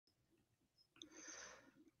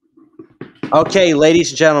Okay, ladies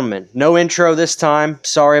and gentlemen, no intro this time.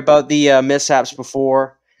 Sorry about the mishaps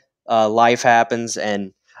before. Life happens,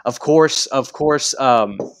 and of course, I've got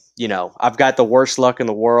the worst luck in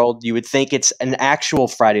the world. You would think it's an actual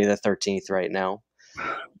Friday the 13th right now,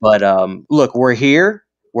 but look, we're here,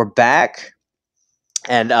 we're back,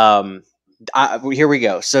 and here we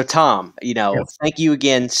go. So, Tom, Yes. thank you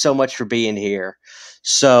again so much for being here.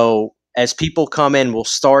 So, as people come in, we'll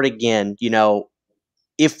start again.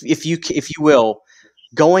 If you will,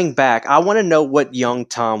 going back, I want to know what young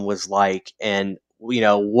Tom was like, and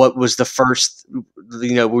what was the first,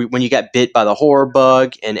 when you got bit by the horror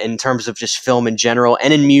bug, and in terms of just film in general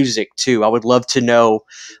and in music too. I would love to know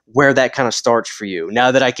where that kind of starts for you.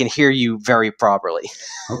 Now that I can hear you very properly.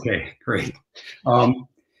 Okay, great. Um,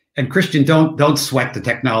 and Christian, don't sweat the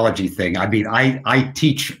technology thing. I mean, I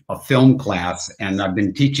teach a film class, and I've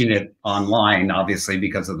been teaching it online, obviously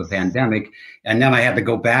because of the pandemic. And then I had to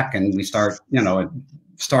go back, and we start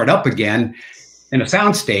up again in a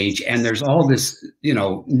soundstage. And there's all this,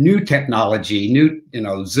 new technology, new,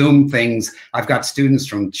 Zoom things. I've got students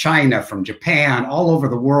from China, from Japan, all over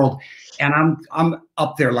the world, and I'm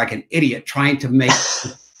up there like an idiot trying to make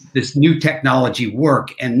this new technology work,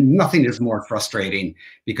 and nothing is more frustrating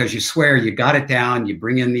because you swear you got it down, you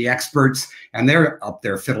bring in the experts, and they're up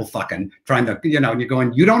there fiddle fucking trying to, and you're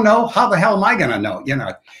going, you don't know? How the hell am I gonna know?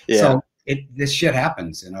 Yeah. So this shit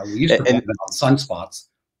happens. We used to blame it on sunspots.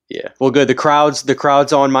 Yeah. Well, good. The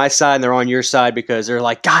crowd's on my side and they're on your side because they're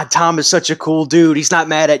like, God, Tom is such a cool dude. He's not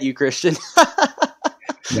mad at you, Christian.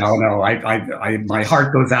 No, my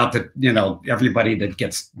heart goes out to, everybody that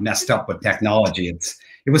gets messed up with technology.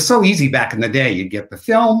 It was so easy back in the day. You'd get the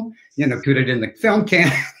film, put it in the film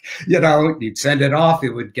can, you'd send it off,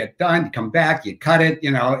 it would get done, come back, you cut it,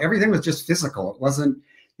 everything was just physical. It wasn't,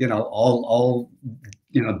 all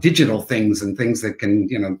digital things and things that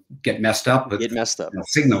can, get messed up with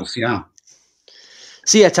signals. Yeah.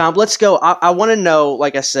 So yeah, Tom, let's go. I want to know,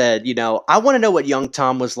 like I said, I want to know what young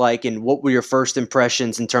Tom was like, and what were your first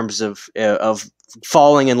impressions in terms of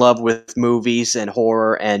falling in love with movies and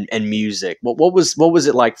horror and music. What was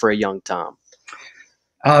it like for a young Tom?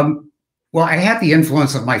 Well, I had the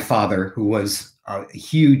influence of my father, who was a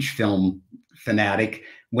huge film fanatic,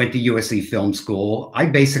 went to USC Film School. I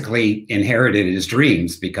basically inherited his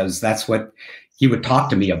dreams because that's what he would talk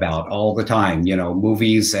to me about all the time,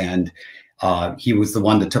 movies. And he was the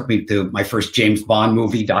one that took me to my first James Bond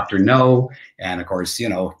movie, Dr. No. And of course,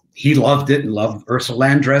 he loved it and loved Ursula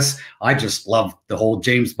Andress. I just loved the whole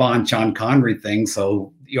James Bond, Sean Connery thing.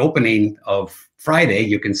 So the opening of Friday,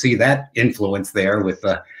 you can see that influence there with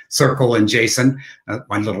the Circle and Jason,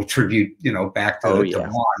 one little tribute, back to, to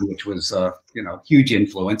Bond, which was, huge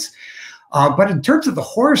influence. But in terms of the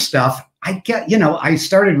horror stuff, I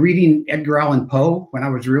started reading Edgar Allan Poe when I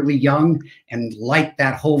was really young, and liked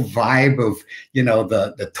that whole vibe of,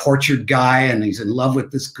 the tortured guy, and he's in love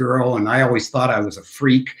with this girl. And I always thought I was a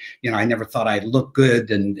freak. I never thought I'd look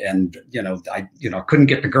good, and I couldn't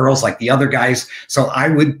get the girls like the other guys. So I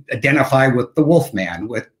would identify with the Wolfman,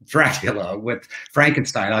 with Dracula, with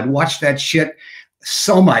Frankenstein. I'd watch that shit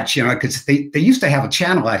so much, because they used to have a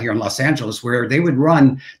channel out here in Los Angeles where they would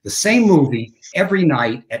run the same movie every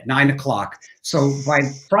night at 9 o'clock. So by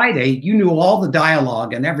Friday, you knew all the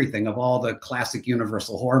dialogue and everything of all the classic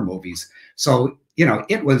Universal horror movies. So,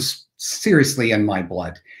 it was seriously in my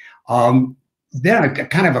blood. Then a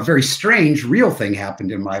kind of a very strange, real thing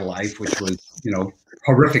happened in my life, which was,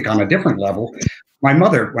 horrific on a different level. My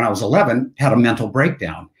mother, when I was 11, had a mental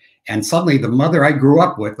breakdown. And suddenly the mother I grew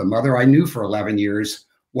up with, the mother I knew for 11 years,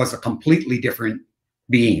 was a completely different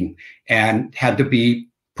being and had to be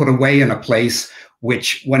put away in a place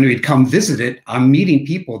which, when we'd come visit it, I'm meeting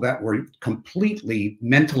people that were completely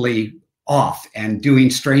mentally off and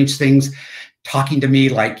doing strange things, talking to me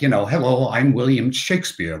like, hello, I'm William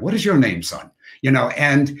Shakespeare. What is your name, son?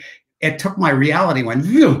 And it took my reality, went,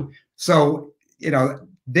 phew. So,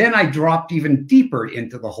 then I dropped even deeper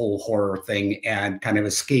into the whole horror thing and kind of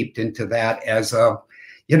escaped into that as a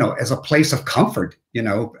place of comfort,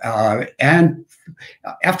 and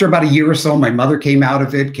after about a year or so, my mother came out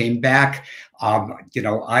of it, came back.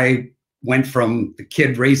 I went from the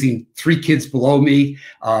kid raising 3 kids below me,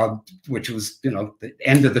 which was, the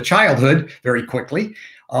end of the childhood very quickly.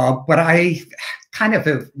 But I kind of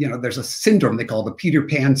have, there's a syndrome they call the Peter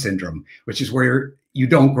Pan syndrome, which is where you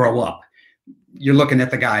don't grow up. You're looking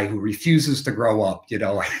at the guy who refuses to grow up.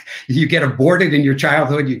 You get aborted in your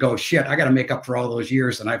childhood, you go, shit, I got to make up for all those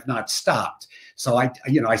years, and I've not stopped. So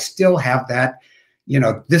I still have that,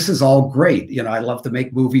 this is all great. I love to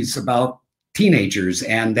make movies about teenagers,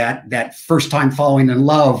 and that first time falling in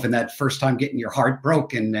love, and that first time getting your heart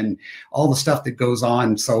broken, and all the stuff that goes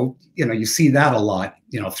on. So you see that a lot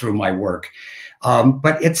through my work.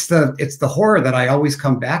 But it's the horror that I always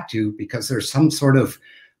come back to, because there's some sort of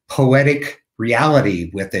poetic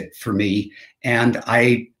reality with it for me, and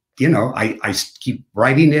I keep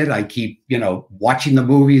writing it. I keep watching the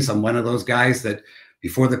movies. I'm one of those guys that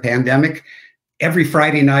before the pandemic, every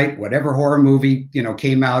Friday night, whatever horror movie,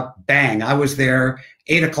 came out, bang, I was there,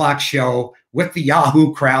 8 o'clock show with the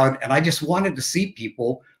Yahoo crowd. And I just wanted to see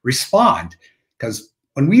people respond. Because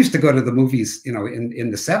when we used to go to the movies, in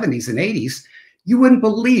the 70s and 80s, you wouldn't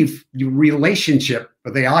believe your relationship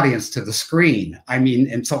with the audience to the screen. I mean,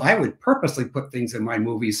 and so I would purposely put things in my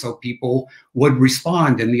movies so people would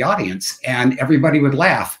respond in the audience and everybody would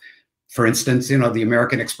laugh. For instance, the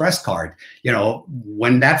American Express card,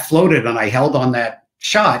 when that floated and I held on that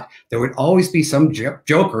shot, there would always be some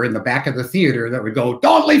joker in the back of the theater that would go,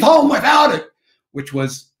 "Don't leave home without it," which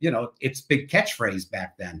was, its big catchphrase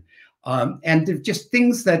back then. And just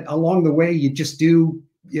things that along the way you just do,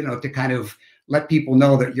 to kind of let people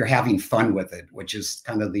know that you're having fun with it, which is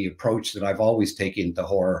kind of the approach that I've always taken to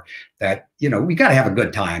horror, that, we got to have a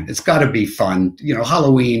good time. It's got to be fun.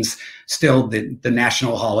 Halloween's still the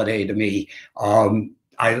national holiday to me.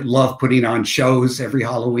 I love putting on shows every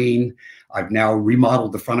Halloween. I've now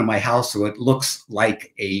remodeled the front of my house so it looks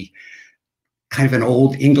like a kind of an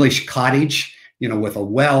old English cottage, with a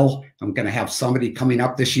well. I'm going to have somebody coming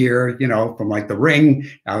up this year, from like The Ring,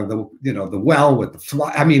 out of the well with the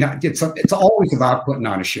fly. I mean, it's always about putting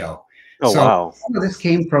on a show. Oh, so, wow. This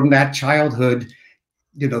came from that childhood,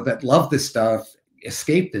 that loved this stuff,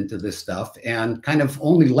 escaped into this stuff, and kind of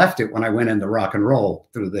only left it when I went into rock and roll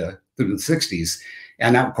through the 60s.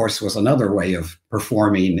 And that, of course, was another way of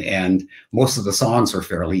performing. And most of the songs are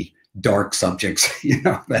fairly dark subjects,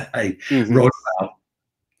 that I wrote about.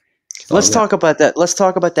 Let's talk about that. Let's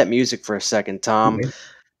talk about that music for a second, Tom. Okay.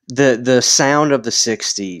 The sound of the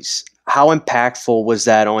 60s, how impactful was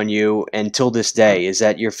that on you until this day? Is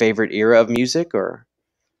that your favorite era of music, or?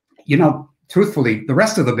 Truthfully, the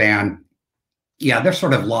rest of the band, yeah, they're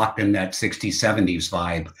sort of locked in that 60s, 70s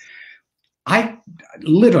vibe. I'm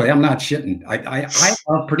not shitting. I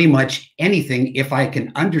love pretty much anything if I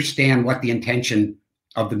can understand what the intention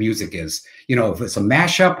of the music is. If it's a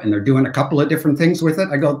mashup and they're doing a couple of different things with it,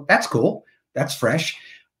 I go, that's cool. That's fresh.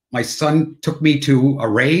 My son took me to a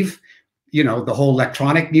rave, the whole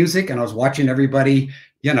electronic music, and I was watching everybody,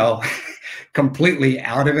 completely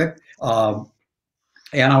out of it.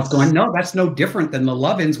 And I was going, no, that's no different than the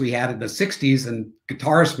love-ins we had in the 60s, and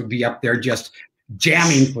guitarists would be up there just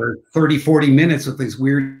jamming for 30, 40 minutes with these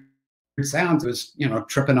weird sounds. It was,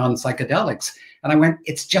 tripping on psychedelics. And I went,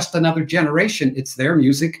 it's just another generation. It's their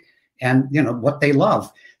music and, what they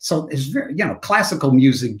love. So it's very, classical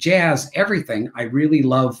music, jazz, everything I really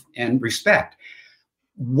love and respect.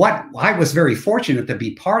 What I was very fortunate to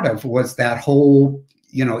be part of was that whole,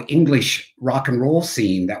 English rock and roll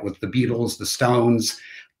scene that was the Beatles, the Stones,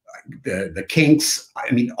 the Kinks.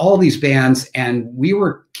 I mean, all these bands. And we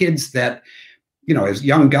were kids that, as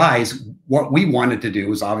young guys, what we wanted to do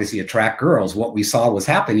was obviously attract girls. What we saw was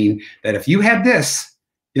happening, that if you had this,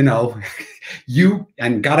 you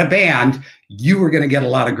and got a band, you were going to get a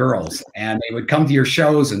lot of girls, and they would come to your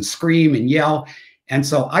shows and scream and yell. And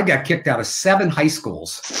so I got kicked out of 7 high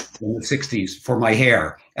schools in the 60s for my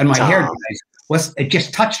hair. And my hair it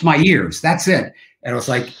just touched my ears. That's it. And it was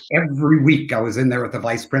like every week I was in there with the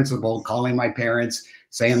vice principal, calling my parents,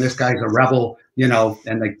 saying this guy's a rebel,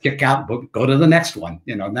 and they kick out, go to the next one,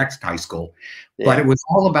 next high school. Yeah. But it was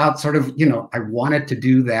all about sort of, I wanted to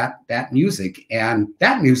do that music. And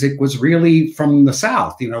that music was really from the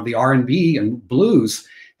South, the R&B and blues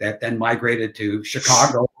that then migrated to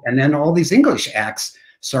Chicago. And then all these English acts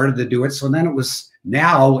started to do it. So then it was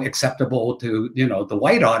now acceptable to, the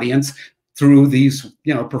white audience through these,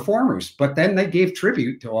 performers. But then they gave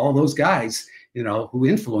tribute to all those guys, who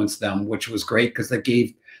influenced them, which was great because they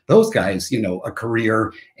gave those guys, a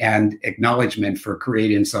career and acknowledgement for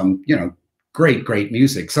creating some, great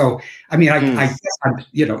music. So, I mean, I guess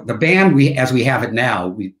the band as we have it now,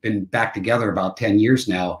 we've been back together about 10 years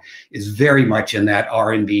now, is very much in that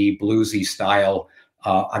R&B bluesy style.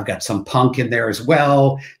 I've got some punk in there as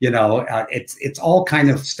well. It's all kind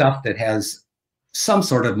of stuff that has some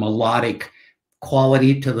sort of melodic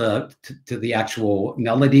quality to the actual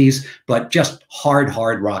melodies, but just hard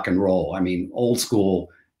rock and roll. I mean, old school,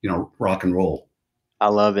 rock and roll. I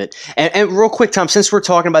love it. And real quick, Tom, since we're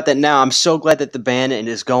talking about that now, I'm so glad that the band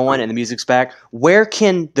is going and the music's back. Where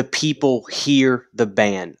can the people hear the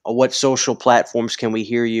band? Or what social platforms can we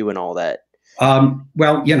hear you and all that? Well,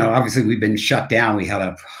 obviously we've been shut down. We had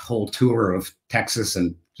a whole tour of Texas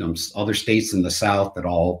and some other states in the South that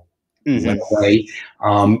all went away.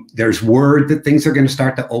 There's word that things are going to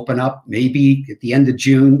start to open up maybe at the end of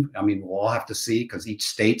June. I mean, we'll all have to see because each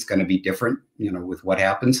state's going to be different, with what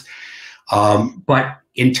happens. But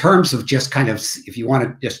in terms of just kind of, if you want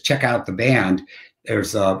to just check out the band,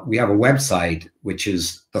 we have a website, which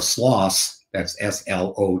is the Sloths. That's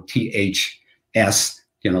SLOTHS.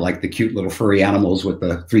 Like the cute little furry animals with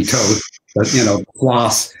the 3 toes, but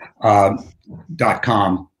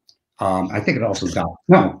sloths.com. I think it also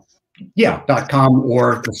 .com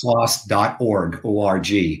or thesloths.org,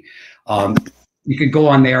 O-R-G. You could go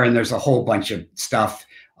on there and there's a whole bunch of stuff.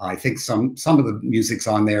 I think some of the music's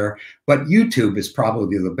on there, but YouTube is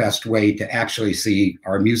probably the best way to actually see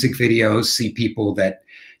our music videos, see people that,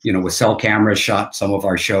 with cell cameras shot some of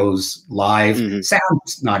our shows live.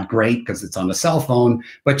 Sounds not great because it's on a cell phone,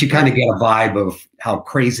 but you kind of get a vibe of how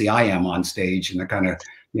crazy I am on stage and the kind of,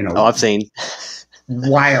 I've seen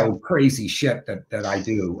wild, crazy shit that I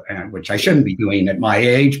do, and which I shouldn't be doing at my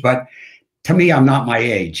age, but to me, I'm not my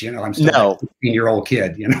age. I'm still a 15-year-old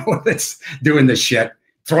kid, that's doing this shit,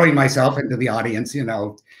 throwing myself into the audience,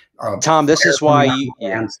 Tom, this is why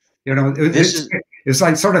it's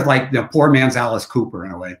like sort of like the poor man's Alice Cooper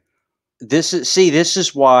in a way. This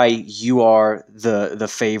is why you are the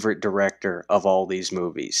favorite director of all these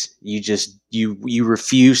movies. You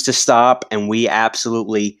refuse to stop, and we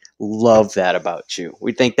absolutely love that about you.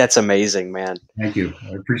 We think that's amazing, man. Thank you.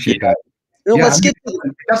 I appreciate that. Well, let's get.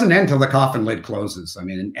 It doesn't end till the coffin lid closes. I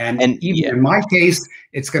mean, and even in my case,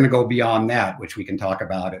 it's going to go beyond that, which we can talk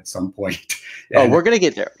about at some point. We're going to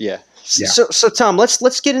get there. Yeah. So Tom,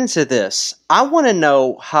 let's get into this. I want to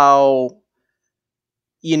know how,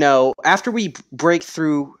 after we break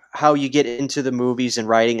through how you get into the movies and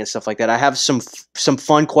writing and stuff like that, I have some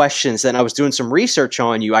fun questions that I was doing some research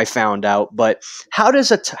on you. I found out, but how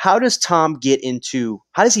does Tom get into?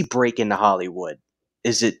 How does he break into Hollywood?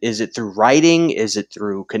 Is it through writing? Is it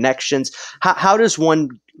through connections? How does one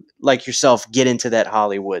like yourself get into that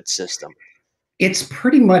Hollywood system? It's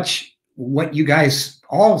pretty much what you guys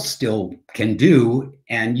all still can do,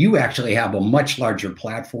 and you actually have a much larger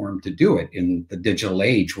platform to do it in the digital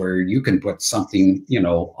age, where you can put something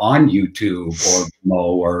on YouTube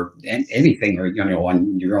or anything, or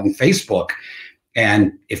on your own Facebook,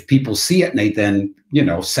 and if people see it and they then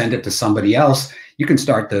send it to somebody else, you can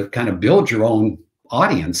start to kind of build your own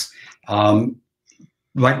audience.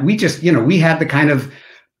 But we just we had to kind of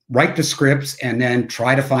write the scripts and then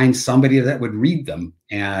try to find somebody that would read them,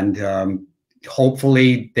 and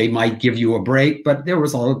hopefully they might give you a break. But there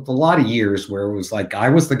was a lot of years where it was like I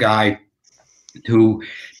was the guy who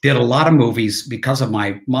did a lot of movies because of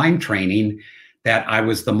my mime training, that I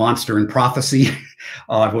was the monster in Prophecy.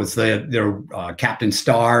 I was the Captain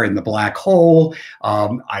Star in The Black Hole.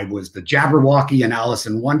 I was the Jabberwocky in Alice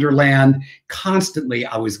in Wonderland. Constantly,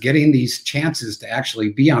 I was getting these chances to actually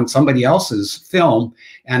be on somebody else's film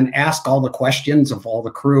and ask all the questions of all the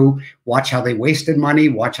crew, watch how they wasted money,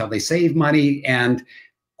 watch how they saved money. And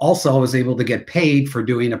also I was able to get paid for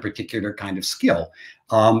doing a particular kind of skill.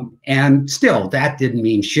 And still, that didn't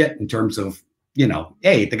mean shit in terms of,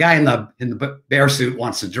 hey, the guy in the bear suit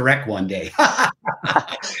wants to direct one day.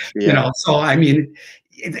 So I mean,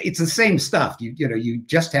 it's the same stuff. You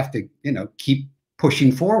just have to keep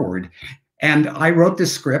pushing forward. And I wrote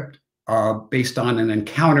this script based on an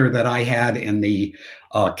encounter that I had in the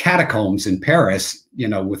catacombs in Paris,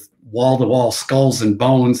 with wall-to-wall skulls and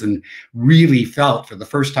bones, and really felt for the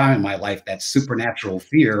first time in my life that supernatural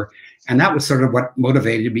fear. And that was sort of what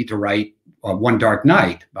motivated me to write One Dark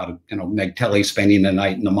Night, about Meg Telly spending the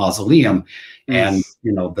night in the mausoleum, and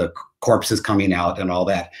the corpses coming out and all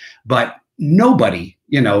that. But nobody,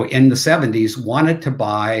 in the 70s wanted to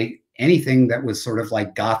buy anything that was sort of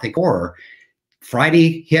like gothic horror.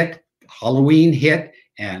 Friday hit, Halloween hit,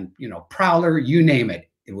 and Prowler, you name it.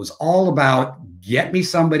 It was all about get me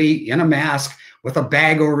somebody in a mask with a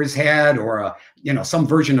bag over his head, or some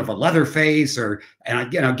version of a leather face,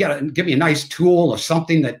 give me a nice tool or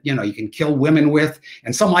something that you can kill women with,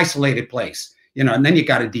 and some isolated place, and then you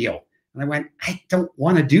got a deal. And I went, I don't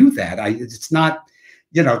want to do that. It's not,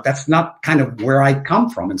 that's not kind of where I come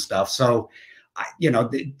from and stuff. So,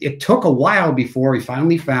 it took a while before we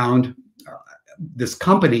finally found this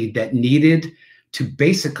company that needed to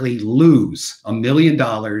basically lose $1 million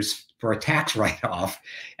for a tax write-off.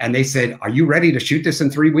 And they said, are you ready to shoot this in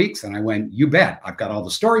 3 weeks? And I went, you bet. I've got all the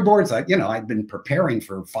storyboards. I've been preparing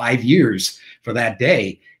for 5 years for that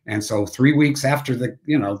day. And so 3 weeks after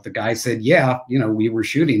the guy said, yeah, we were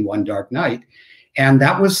shooting One Dark Night. And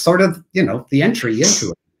that was sort of, the entry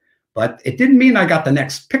into it. But it didn't mean I got the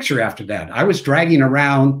next picture after that. I was dragging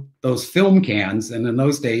around those film cans. And in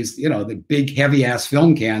those days, you know, the big heavy ass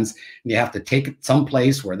film cans, and you have to take it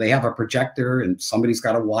someplace where they have a projector and somebody's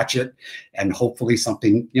got to watch it. And hopefully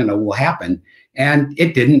something, you know, will happen. And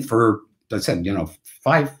it didn't for, I said, you know,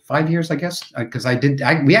 five years, I guess, because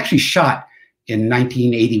we actually shot in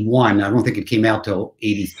 1981. I don't think it came out till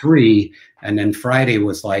 83. And then Friday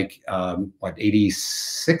was like,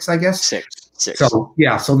 86, I guess? Six. So,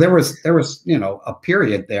 yeah, so there was, you know, a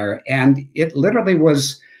period there. And it literally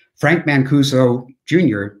was Frank Mancuso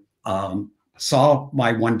Jr. Saw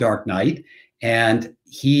my One Dark Night, and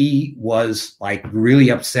he was like really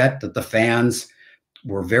upset that the fans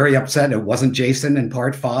were very upset it wasn't Jason in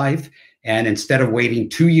part 5. And instead of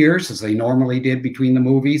waiting 2 years, as they normally did between the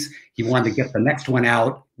movies, he wanted to get the next one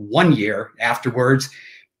out 1 year afterwards.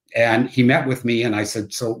 And he met with me, and I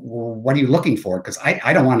said, so well, what are you looking for? Because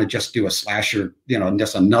I don't want to just do a slasher, you know,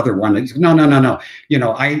 just another one. He said, no. You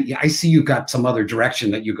know, I see you got some other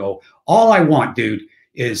direction that you go. All I want, dude,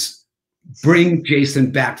 is bring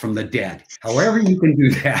Jason back from the dead. However you can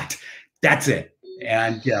do that, that's it.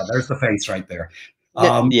 And yeah, there's the face right there.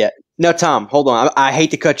 Yeah. No, Tom, hold on. I hate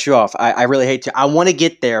to cut you off. I really hate to. I want to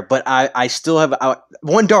get there, but I still have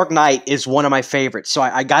One Dark Night is one of my favorites. So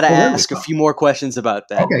I got to ask a few more questions about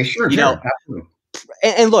that. Okay, sure. You know, absolutely.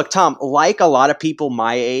 And look, Tom, like a lot of people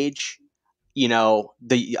my age, you know,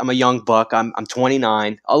 I'm a young buck. I'm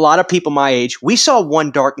 29. A lot of people my age, we saw One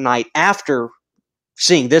Dark Night after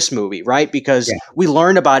seeing this movie, right? Because we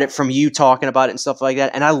learned about it from you talking about it and stuff like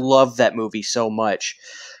that. And I love that movie so much.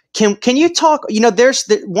 Can you talk? You know, there's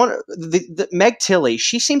the Meg Tilly.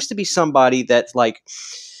 She seems to be somebody that's like,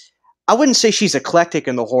 I wouldn't say she's eclectic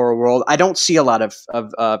in the horror world. I don't see a lot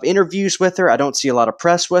of interviews with her. I don't see a lot of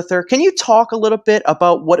press with her. Can you talk a little bit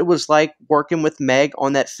about what it was like working with Meg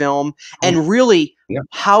on that film, and really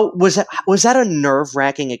how was that a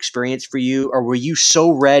nerve-wracking experience for you, or were you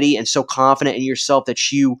so ready and so confident in yourself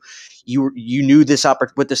that you knew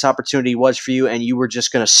what this opportunity was for you, and you were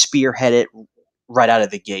just going to spearhead it right out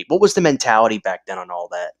of the gate? What was the mentality back then on all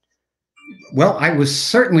that? Well, I was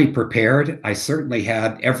certainly prepared. I certainly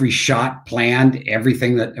had every shot planned,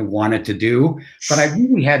 everything that I wanted to do, but I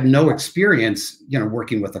really had no experience, you know,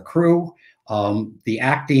 working with a crew.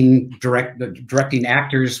 The directing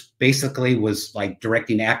actors basically was like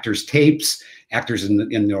directing actors' tapes, actors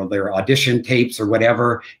in their audition tapes or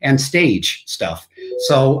whatever, and stage stuff.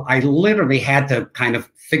 So I literally had to kind of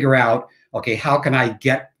figure out, okay, how can I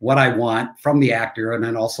get what I want from the actor and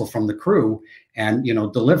then also from the crew, and, you know,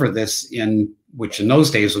 deliver this which in those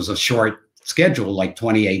days was a short schedule, like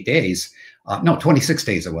 28 days. No, 26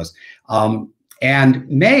 days it was. And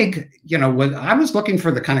Meg, you know, I was looking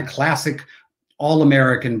for the kind of classic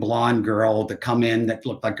all-American blonde girl to come in that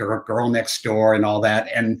looked like a girl next door and all that.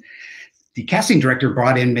 And the casting director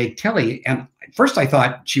brought in Meg Tilly, and first I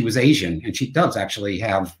thought she was Asian, and she does actually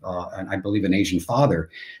have, I believe, an Asian father.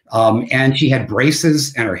 And she had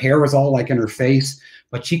braces, and her hair was all like in her face,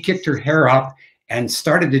 but she kicked her hair up and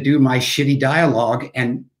started to do my shitty dialogue,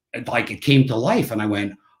 and like it came to life. And I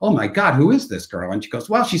went, oh my God, who is this girl? And she goes,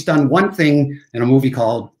 well, she's done one thing in a movie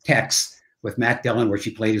called Tex with Matt Dillon where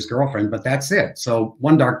she played his girlfriend, but that's it. So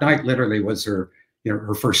One Dark Night literally was her, you know,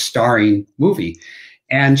 her first starring movie.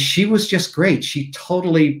 And she was just great. She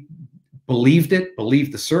totally believed it,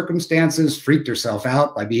 believed the circumstances, freaked herself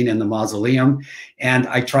out by being in the mausoleum. And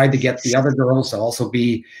I tried to get the other girls to also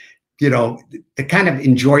be, you know, to kind of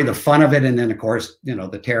enjoy the fun of it. And then, of course, you know,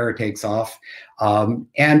 the terror takes off. And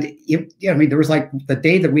I mean, there was like the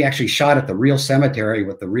day that we actually shot at the real cemetery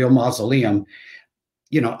with the real mausoleum,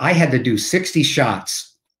 you know, I had to do 60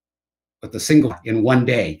 shots with the single in one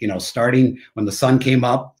day, you know, starting when the sun came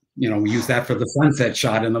up. You know, we used that for the sunset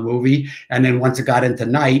shot in the movie. And then once it got into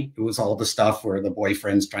night, it was all the stuff where the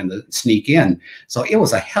boyfriend's trying to sneak in. So it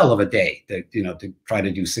was a hell of a day to, you know, to try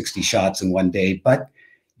to do 60 shots in one day. But,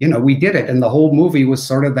 you know, we did it. And the whole movie was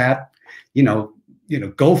sort of that, you know,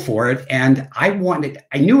 go for it. And I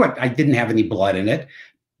knew I didn't have any blood in it.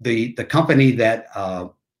 The company that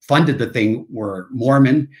funded the thing were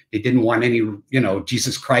Mormon. They didn't want any, you know,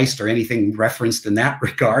 Jesus Christ or anything referenced in that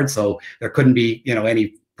regard. So there couldn't be, you know,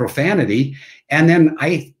 any profanity. And then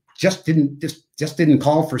I just didn't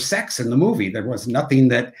call for sex in the movie. There was nothing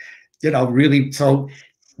that, you know, really. So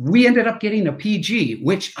we ended up getting a PG,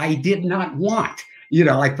 which I did not want. You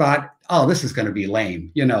know, I thought, oh, this is going to be lame.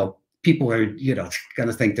 You know, people are, you know, going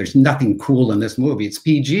to think there's nothing cool in this movie. It's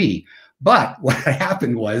PG. But what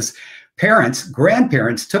happened was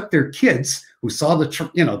grandparents took their kids who saw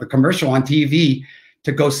the commercial on TV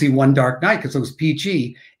to go see One Dark Night because it was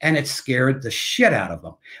PG, and it scared the shit out of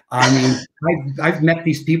them. I mean, I've met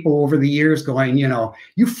these people over the years going, you know,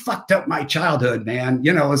 you fucked up my childhood, man.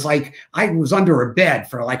 You know, it's like I was under a bed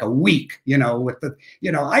for like a week, you know, with the,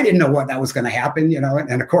 you know, I didn't know what that was going to happen, you know,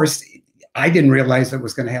 and of course, I didn't realize it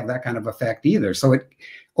was going to have that kind of effect either. So it,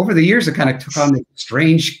 over the years, it kind of took on this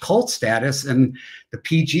strange cult status, and the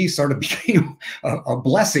PG sort of became a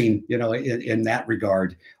blessing, you know, in that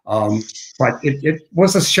regard. But it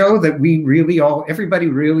was a show that we really everybody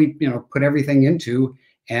really, you know, put everything into,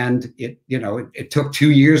 and it, you know, it took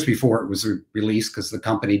 2 years before it was released because the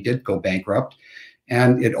company did go bankrupt,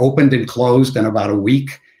 and it opened and closed in about a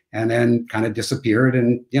week, and then kind of disappeared,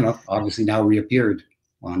 and, you know, obviously now reappeared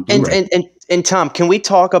on Blu-ray. And Tom, can we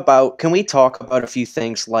talk about a few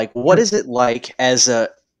things, like what is it like as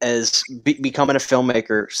becoming a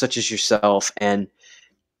filmmaker such as yourself and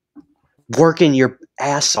working your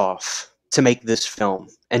ass off to make this film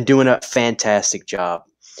and doing a fantastic job?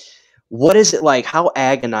 What is it like? How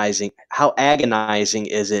agonizing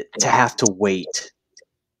is it to have to wait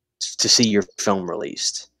to see your film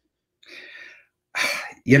released?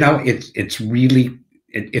 You know, it's really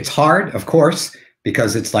it's hard, of course,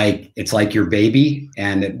 because it's like your baby.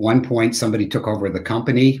 And at one point, somebody took over the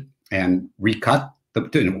company and recut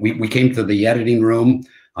we came to the editing room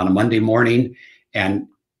on a Monday morning, and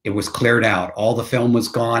it was cleared out. All the film was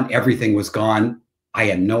gone. Everything was gone. I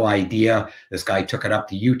had no idea. This guy took it up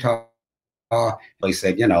to Utah. He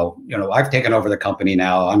said, you know, I've taken over the company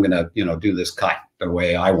now. I'm going to, you know, do this cut the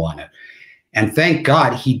way I want it. And thank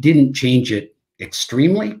God he didn't change it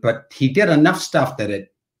extremely, but he did enough stuff that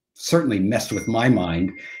it certainly messed with my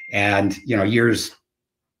mind. And, you know, years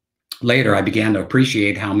later, I began to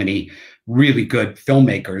appreciate how many really good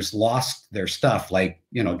filmmakers lost their stuff. Like,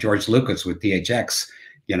 you know, George Lucas with THX,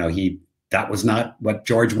 you know, that was not what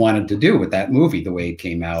George wanted to do with that movie, the way it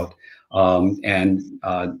came out. And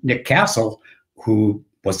Nick Castle, who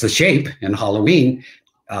was the Shape in Halloween,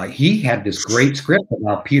 he had this great script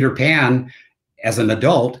about Peter Pan as an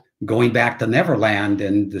adult going back to Neverland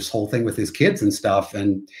and this whole thing with his kids and stuff.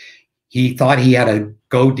 And he thought he had a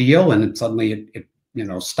go deal, and suddenly it you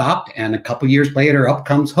know, stopped. And a couple years later, up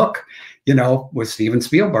comes Hook, you know, with Steven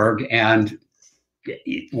Spielberg. And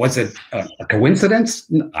was it a coincidence?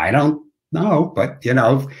 I don't know. But, you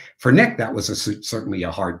know, for Nick, that was certainly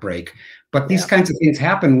a heartbreak. But these kinds of things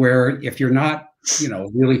happen where if you're not, you know,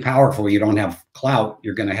 really powerful, you don't have clout,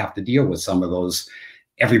 you're going to have to deal with some of those,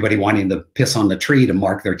 everybody wanting to piss on the tree to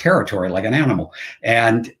mark their territory like an animal.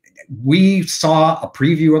 And we saw a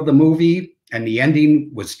preview of the movie, and the ending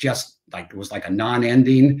was just like, it was like a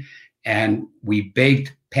non-ending. And we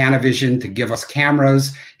begged Panavision to give us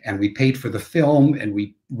cameras, and we paid for the film, and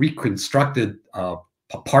we reconstructed a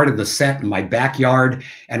part of the set in my backyard,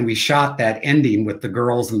 and we shot that ending with the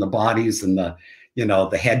girls and the bodies and the, you know,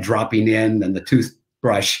 the head dropping in and the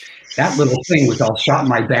toothbrush. That little thing was all shot in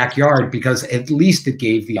my backyard because at least it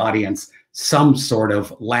gave the audience some sort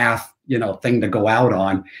of laugh, you know, thing to go out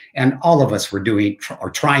on. And all of us were doing or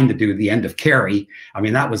trying to do the end of Carrie. I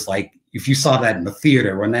mean, that was like, if you saw that in the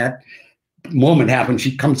theater, when that moment happened,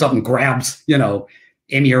 she comes up and grabs, you know,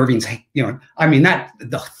 Amy Irving's, you know, I mean, that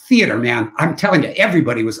the theater, man, I'm telling you,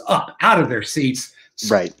 everybody was up out of their seats.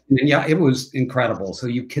 Right. And yeah, it was incredible. So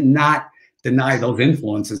you cannot deny those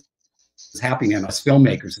influences happening in us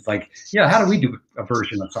filmmakers. It's like, yeah, how do we do a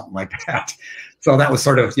version of something like that? So that was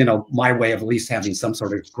sort of, you know, my way of at least having some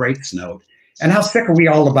sort of grace note. And how sick are we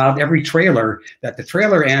all about every trailer, that the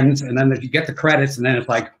trailer ends and then you get the credits and then it's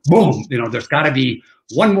like, boom, you know, there's got to be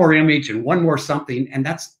one more image and one more something. And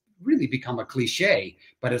that's really become a cliche,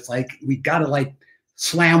 but it's like, we got to like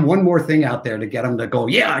slam one more thing out there to get them to go,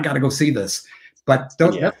 yeah, I got to go see this. But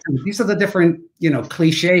these are the different, you know,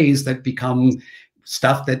 cliches that become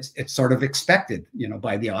stuff that's it's sort of expected, you know,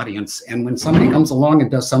 by the audience. And when somebody comes along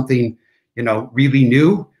and does something, you know, really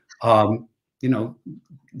new, you know,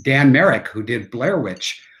 Dan Merrick, who did Blair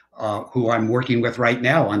Witch, who I'm working with right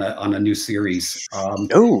now on a new series.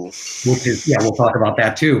 Which is, yeah, we'll talk about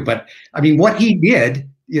that too. But I mean, what he did,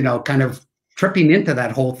 you know, kind of tripping into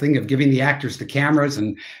that whole thing of giving the actors the cameras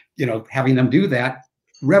and, you know, having them do that,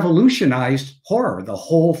 revolutionized horror, the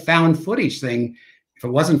whole found footage thing. If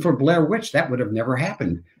it wasn't for Blair Witch, that would have never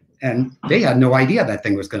happened. And they had no idea that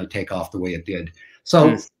thing was going to take off the way it did.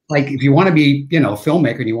 So like, if you want to be, you know, a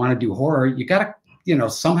filmmaker and you want to do horror, you got to, you know,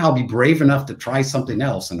 somehow be brave enough to try something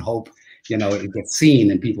else and hope, you know, it gets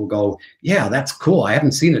seen and people go, yeah, that's cool. I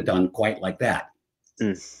haven't seen it done quite like that.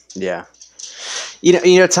 Yeah.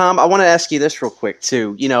 You know, Tom, I want to ask you this real quick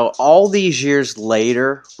too. You know, all these years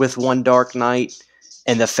later with One Dark Night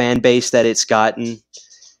and the fan base that it's gotten,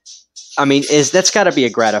 I mean, that's got to be a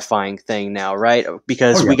gratifying thing now, right?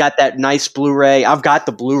 Because Oh we yeah. got that nice Blu-ray. I've got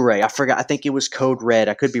the Blu-ray. I forgot. I think it was Code Red.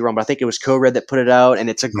 I could be wrong, but I think it was Code Red that put it out, and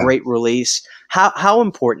it's a Yeah. great release. How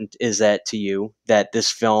important is that to you that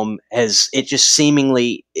this film has it just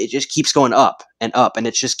seemingly it just keeps going up, and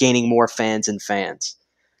it's just gaining more fans and fans?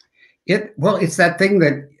 Well, it's that thing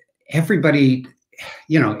that everybody,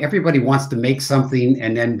 everybody wants to make something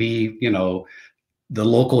and then be, the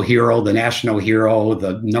local hero, the national hero,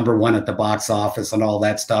 the #1 at the box office and all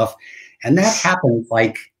that stuff. And that happens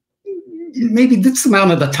like maybe this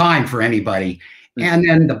amount of the time for anybody. And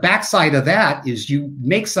then the backside of that is you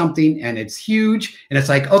make something and it's huge and it's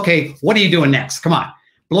like, okay, what are you doing next? Come on,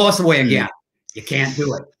 blow us away again. You can't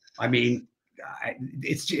do it. I mean,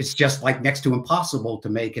 it's just like next to impossible to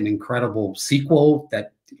make an incredible sequel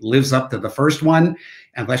that lives up to the first one,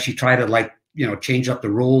 unless you try to like, change up the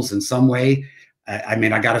rules in some way. I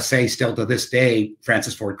mean, I got to say, still to this day,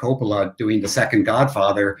 Francis Ford Coppola doing the second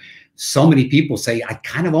Godfather, so many people say, I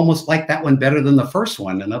kind of almost like that one better than the first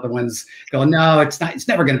one. And other ones go, no, it's not. It's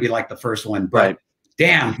never going to be like the first one. But Right.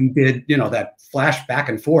 damn, he did, that flash back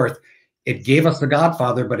and forth. It gave us the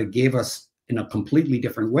Godfather, but it gave us in a completely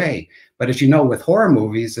different way. But as you know, with horror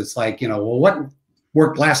movies, it's like, well, what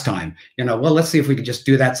worked last time? Well, let's see if we could just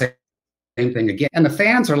do that same thing again. And the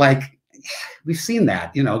fans are like, we've seen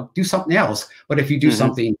that, do something else. But if you do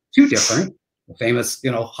something too different, the famous,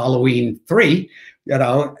 Halloween 3,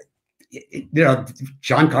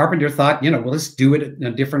 John Carpenter thought, well, let's do it in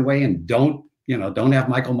a different way and don't have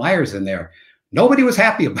Michael Myers in there. Nobody was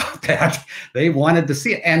happy about that. They wanted to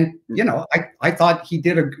see it. And, I thought he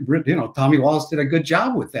did Tommy Wallace did a good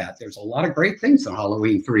job with that. There's a lot of great things in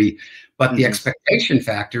Halloween 3, but the expectation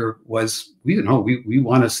factor was, we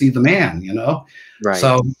want to see the man, Right.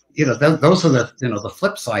 So, those are the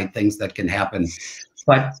flip side things that can happen.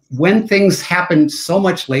 But when things happen so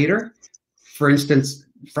much later, for instance,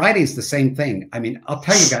 Friday's the same thing. I mean, I'll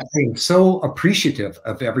tell you guys, I'm so appreciative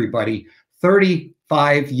of everybody.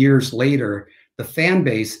 35 years later, the fan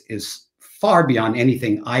base is far beyond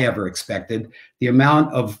anything I ever expected. The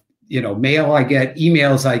amount of, mail I get,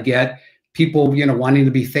 emails I get, people, wanting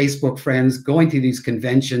to be Facebook friends, going to these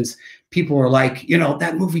conventions. People are like,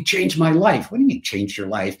 that movie changed my life. What do you mean changed your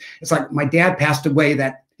life? It's like my dad passed away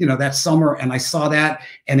that summer and I saw that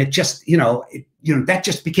and it just, that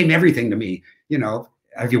just became everything to me.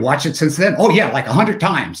 Have you watched it since then? Oh yeah, like 100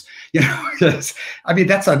 times. I mean,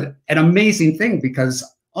 that's an amazing thing because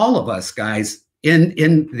all of us guys in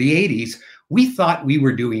the 80s, we thought we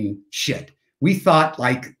were doing shit. We thought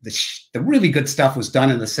like the really good stuff was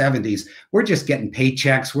done in the 70s. We're just getting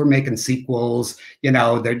paychecks. We're making sequels.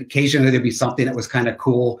 Occasionally there'd be something that was kind of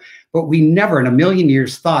cool, but we never in a million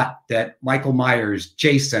years thought that Michael Myers,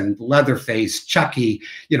 Jason, Leatherface, Chucky,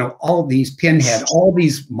 all these Pinhead, all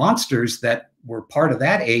these monsters that were part of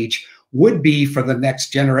that age would be for the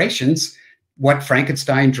next generations what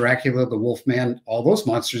Frankenstein, Dracula, the Wolfman, all those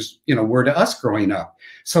monsters, were to us growing up.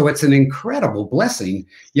 So it's an incredible blessing,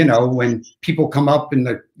 when people come up and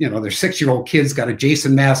their 6-year-old kids got a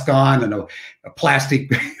Jason mask on and a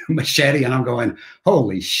plastic machete. And I'm going,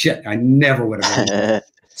 holy shit, I never would have known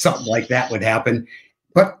something like that would happen.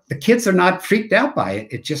 But the kids are not freaked out by it.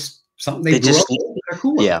 It's just something they grew up with. They're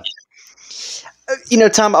cool with it.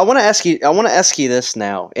 Tom, I want to ask you this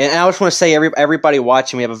now, and I just want to say, everybody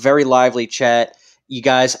watching, we have a very lively chat. You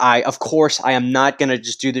guys, of course, I am not going to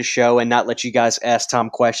just do the show and not let you guys ask Tom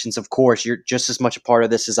questions. Of course, you're just as much a part of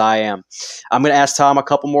this as I am. I'm going to ask Tom a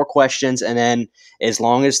couple more questions, and then as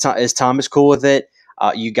long as Tom is cool with it,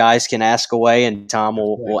 you guys can ask away, and Tom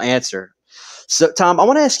will answer. So, Tom, I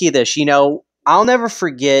want to ask you this. I'll never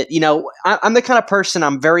forget. I'm the kind of person,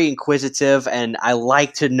 I'm very inquisitive, and I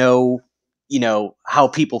like to know how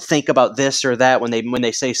people think about this or that when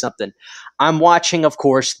they say something. I'm watching, of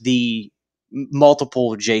course, the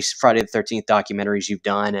multiple Friday the 13th documentaries you've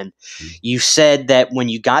done, and you said that when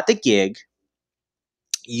you got the gig,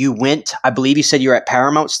 you went, I believe you said you were at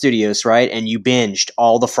Paramount Studios, right? And you binged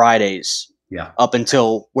all the Fridays up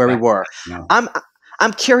until where we were. Yeah.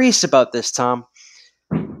 I'm curious about this, Tom.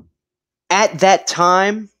 At that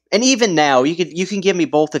time, and even now, you can give me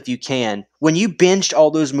both if you can. When you binged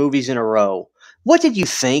all those movies in a row, what did you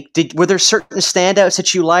think? Were there certain standouts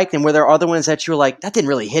that you liked, and were there other ones that you were like, that didn't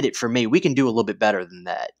really hit it for me? We can do a little bit better than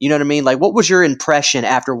that. You know what I mean? Like, what was your impression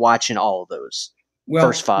after watching all of those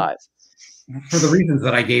first 5? For the reasons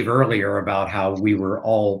that I gave earlier about how we were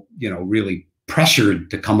all, really pressured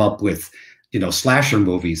to come up with, slasher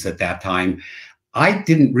movies at that time, I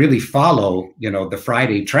didn't really follow, the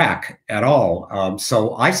Friday track at all.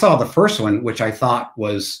 So I saw the first one, which I thought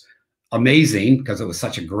was amazing because it was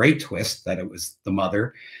such a great twist that it was the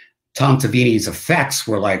mother. Tom Savini's effects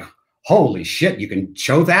were like, holy shit, you can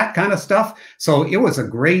show that kind of stuff. So it was a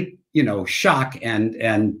great, shock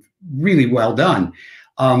and really well done.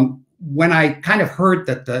 When I kind of heard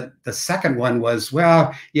that the second one was,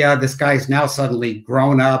 well, yeah, this guy's now suddenly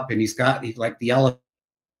grown up and he's like the elephant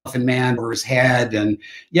man over his head, and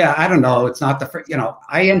yeah, I don't know, it's not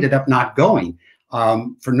I ended up not going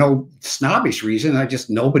for no snobbish reason.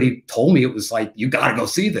 Nobody told me. It was like, you got to go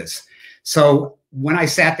see this. So when I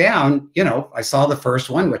sat down, I saw the first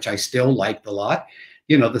one, which I still liked a lot.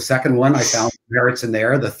 The second one, I found merits in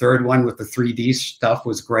there. The third one with the 3D stuff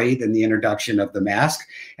was great, and the introduction of the mask.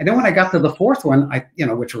 And then when I got to the fourth one,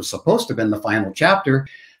 which was supposed to have been the final chapter,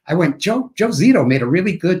 I went, Joe Zito made a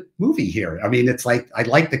really good movie here. I mean, it's like, I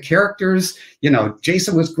like the characters,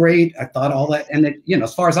 Jason was great. I thought all that. And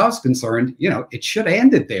as far as I was concerned, it should have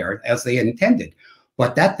ended there as they intended.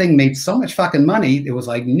 But that thing made so much fucking money. It was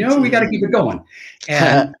like, no, we got to keep it going.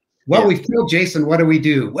 And well, we've killed Jason. What do we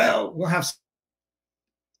do? Well, we'll have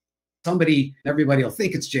somebody, everybody will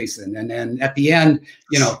think it's Jason. And then at the end,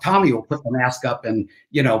 Tommy will put the mask up and,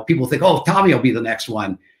 people think, oh, Tommy will be the next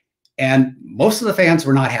one. And most of the fans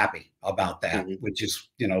were not happy about that, which is,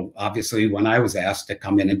 obviously when I was asked to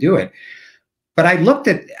come in and do it. But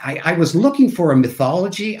I was looking for a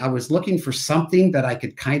mythology. I was looking for something that I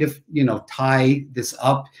could kind of, tie this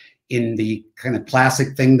up in the kind of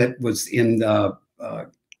classic thing that was in the,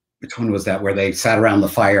 which one was that, where they sat around the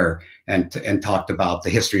fire and talked about the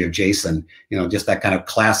history of Jason, just that kind of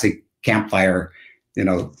classic campfire,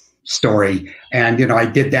 story. And, I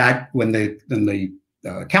did that when the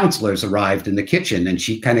counselors arrived in the kitchen, and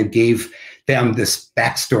she kind of gave them this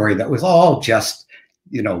backstory that was all just,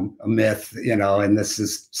 a myth, and this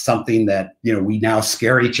is something that, we now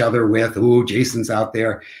scare each other with. Ooh, Jason's out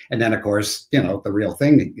there. And then, of course, the real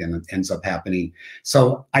thing ends up happening.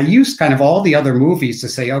 So I used kind of all the other movies to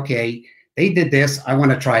say, okay, they did this, I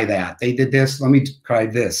want to try that. They did this, let me try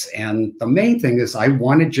this. And the main thing is I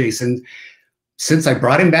wanted Jason, since I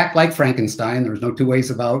brought him back like Frankenstein, there's no two ways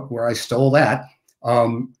about where I stole that.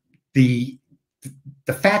 The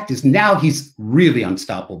fact is now he's really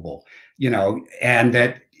unstoppable, and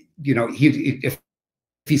that, if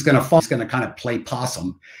he's going to fall, he's going to kind of play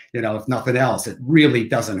possum, if nothing else. It really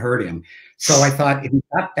doesn't hurt him. So I thought, if he's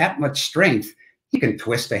got that much strength, he can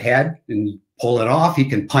twist a head and pull it off. He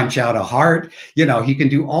can punch out a heart. He can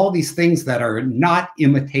do all these things that are not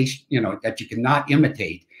imitation, that you cannot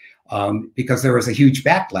imitate, because there was a huge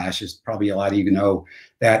backlash, as probably a lot of you know,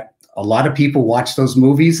 that a lot of people watch those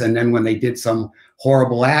movies, and then when they did some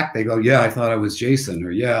horrible act, they go, yeah, I thought it was Jason,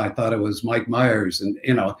 or yeah, I thought it was Mike Myers. And,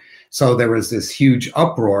 so there was this huge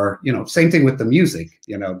uproar, same thing with the music,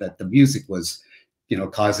 that the music was,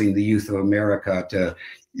 causing the youth of America to,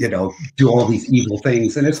 do all these evil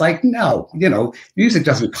things. And it's like, no, music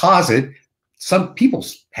doesn't cause it. Some people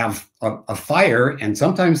have a fire, and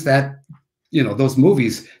sometimes that, those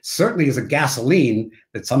movies certainly is a gasoline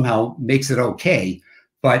that somehow makes it okay.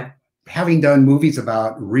 But having done movies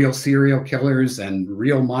about real serial killers and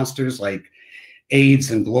real monsters like AIDS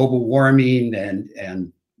and global warming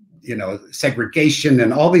and segregation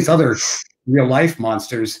and all these other real life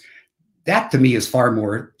monsters, that to me is far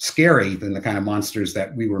more scary than the kind of monsters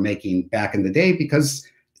that we were making back in the day, because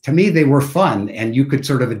to me they were fun and you could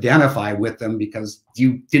sort of identify with them because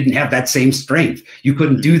you didn't have that same strength. You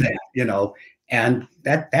couldn't do that, and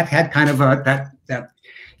that had kind of that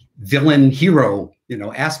villain hero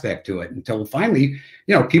aspect to it, until finally,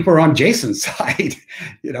 people are on Jason's side,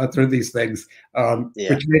 through these things,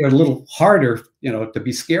 which made it a little harder, to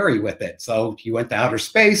be scary with it. So he went to outer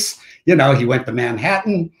space, he went to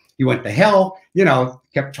Manhattan, he went to hell,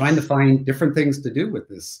 kept trying to find different things to do with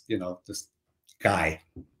this, this guy.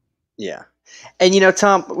 Yeah. And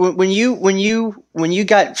Tom, when you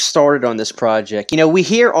got started on this project, we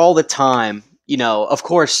hear all the time, of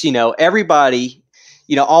course, everybody,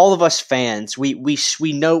 all of us fans, we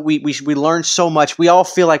know we learn so much. We all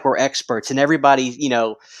feel like we're experts, and everybody,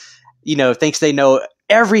 thinks they know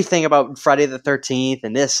everything about Friday the 13th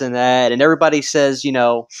and this and that, and everybody says,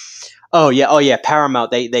 oh yeah,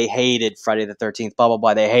 Paramount, they hated Friday the 13th, blah blah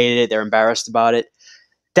blah, they hated it, they're embarrassed about it.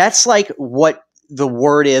 That's like what the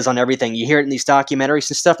word is on everything. You hear it in these documentaries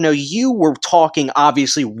and stuff. No, you were talking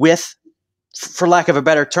obviously with, for lack of a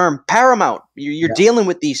better term, Paramount. You're dealing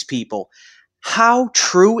with these people. How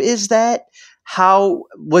true is that? How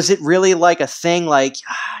was it really like a thing? Like,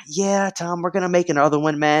 yeah, Tom, we're gonna make another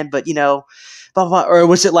one, man. But blah, blah, or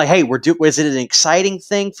was it like, hey, was it an exciting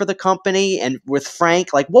thing for the company and with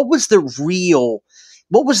Frank? Like, what was the real,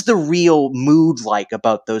 what was the real mood like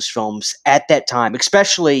about those films at that time,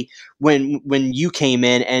 especially when you came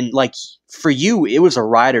in and like for you it was a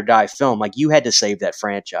ride or die film, like you had to save that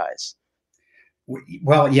franchise.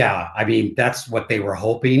 Well, yeah, I mean, that's what they were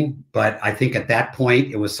hoping. But I think at that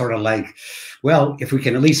point, it was sort of like, well, if we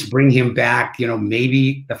can at least bring him back,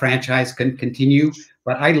 maybe the franchise can continue.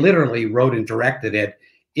 But I literally wrote and directed it.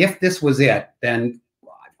 If this was it, then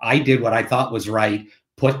I did what I thought was right,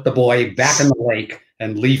 put the boy back in the lake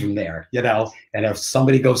and leave him there, and if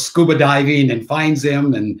somebody goes scuba diving and finds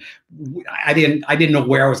him, and I didn't know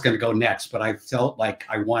where I was going to go next, but I felt like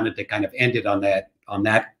I wanted to kind of end it on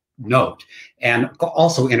that note, and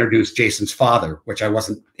also introduce Jason's father, which I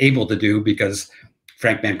wasn't able to do because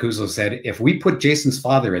Frank Mancuso said, if we put Jason's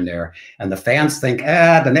father in there and the fans think,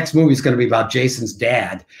 the next movie is going to be about Jason's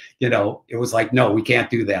dad, it was like, no, we can't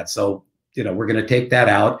do that. So, we're going to take that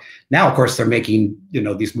out. Now, of course, they're making,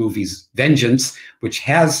 these movies, Vengeance, which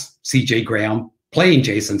has C.J. Graham playing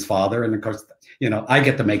Jason's father. And of course, I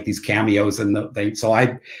get to make these cameos and the thing. So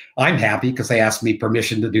I'm happy because they asked me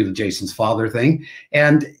permission to do the Jason's father thing.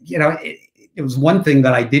 And, it was one thing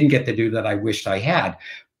that I didn't get to do that I wished I had.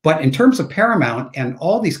 But in terms of Paramount and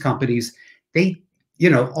all these companies, they,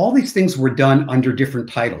 all these things were done under different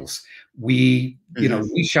titles. We,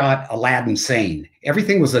 we shot Aladdin Sane.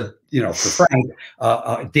 Everything was for Frank,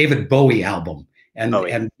 a David Bowie album.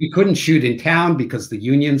 And we couldn't shoot in town because the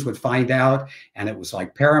unions would find out. And it was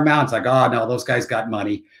like Paramount. It's like, oh, no, those guys got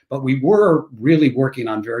money. But we were really working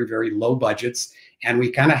on very, very low budgets. And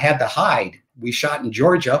we kind of had to hide. We shot in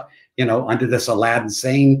Georgia, under this Aladdin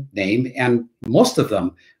Sane name. And most of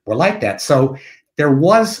them were like that. So there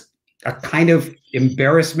was a kind of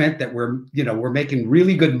embarrassment that we're making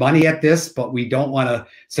really good money at this, but we don't want to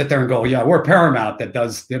sit there and go, yeah, we're Paramount that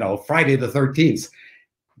does, Friday the 13th,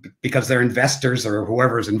 because they're investors or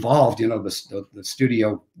whoever's involved, the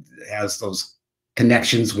studio has those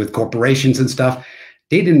connections with corporations and stuff.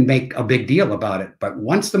 They didn't make a big deal about it. But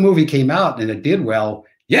once the movie came out and it did well,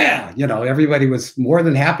 yeah, everybody was more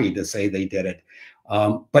than happy to say they did it.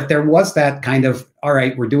 But there was that kind of, all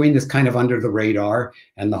right, we're doing this kind of under the radar,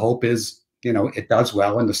 and the hope is, it does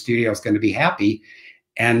well and the studio is going to be happy.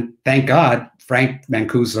 And thank God, Frank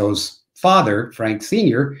Mancuso's father, Frank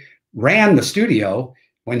Sr., ran the studio.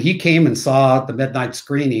 When he came and saw the midnight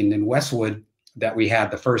screening in Westwood that we had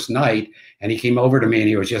the first night, and he came over to me and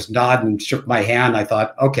he was just nodding, shook my hand. I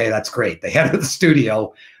thought, okay, that's great. The head of the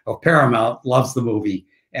studio of Paramount loves the movie.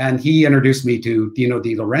 And he introduced me to Dino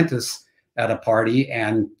De Laurentiis at a party.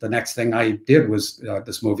 And the next thing I did was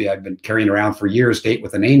this movie I've been carrying around for years, Date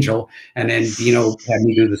with an Angel. And then Dino had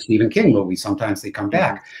me do the Stephen King movie, Sometimes They Come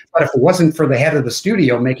Back. But if it wasn't for the head of the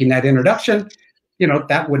studio making that introduction,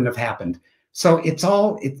 that wouldn't have happened. So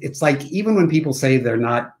it's like, even when people say they're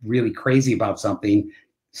not really crazy about something,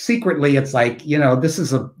 secretly it's like, this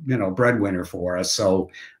is a, breadwinner for us. So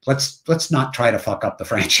let's not try to fuck up the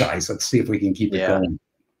franchise. Let's see if we can keep it going.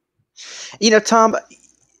 Tom,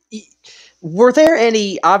 were there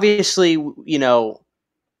any, obviously,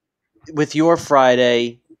 with your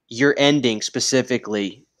Friday, your ending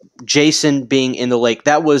specifically, Jason being in the lake,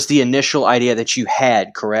 that was the initial idea that you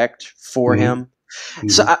had, correct, for him? Mm-hmm.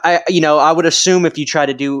 So I would assume if you try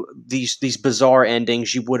to do these bizarre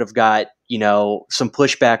endings, you would have got, some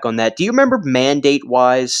pushback on that. Do you remember mandate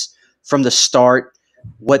wise from the start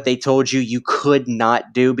what they told you could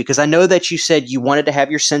not do? Because I know that you said you wanted to have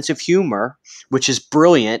your sense of humor, which is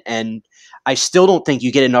brilliant, and I still don't think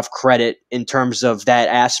you get enough credit in terms of that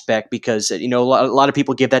aspect because, a lot of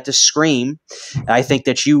people give that to Scream. I think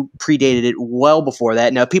that you predated it well before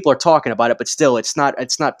that. Now people are talking about it, but still it's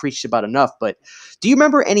not preached about enough. But do you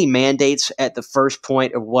remember any mandates at the first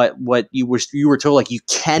point of what you were told, like, you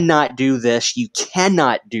cannot do this, you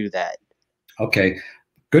cannot do that? Okay.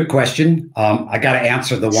 Good question. I got to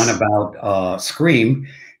answer the one about Scream,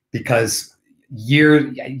 because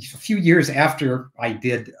a few years after I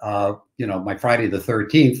did, my Friday the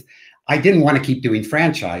 13th, I didn't want to keep doing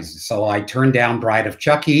franchises. So I turned down Bride of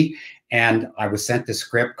Chucky, and I was sent this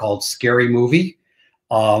script called Scary Movie.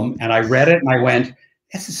 And I read it and I went,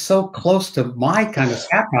 this is so close to my kind of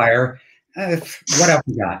satire. What else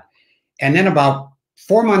we got? And then about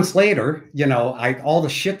 4 months later, all the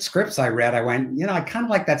shit scripts I read, I went, I kind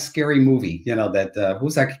of like that Scary Movie, that,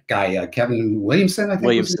 who's that guy? Kevin Williamson, I think.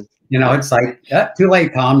 Williamson. It's like, too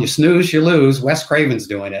late, Tom. You snooze, you lose. Wes Craven's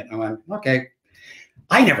doing it. I went, okay.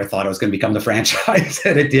 I never thought it was going to become the franchise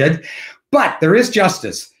that it did. But there is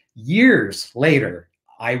justice. Years later,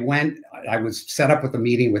 I was set up with a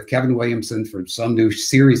meeting with Kevin Williamson for some new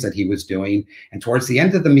series that he was doing. And towards the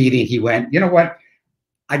end of the meeting, he went, you know what?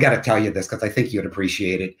 I got to tell you this because I think you'd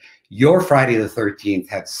appreciate it. Your Friday the 13th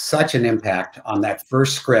had such an impact on that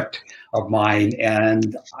first script of mine,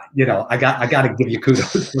 and I got to give you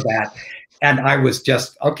kudos for that. And I was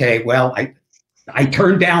just okay. Well, I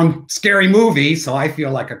turned down Scary Movie, so I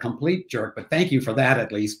feel like a complete jerk. But thank you for that,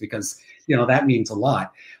 at least, because that means a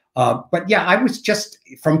lot. But yeah, I was just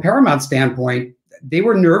from Paramount's standpoint. They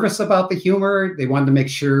were nervous about the humor. They wanted to make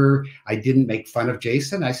sure I didn't make fun of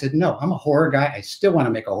Jason. I said, no, I'm a horror guy. I still want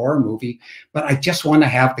to make a horror movie, but I just want to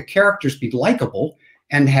have the characters be likable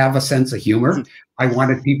and have a sense of humor. I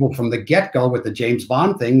wanted people from the get-go with the James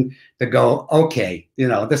Bond thing to go, okay,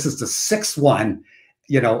 this is the sixth one.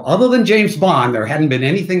 Other than James Bond, there hadn't been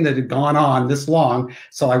anything that had gone on this long.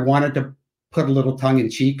 So I wanted to put a little tongue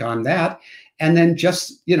in cheek on that. And then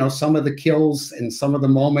just, some of the kills and some of the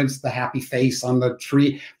moments, the happy face on the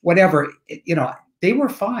tree, whatever, they were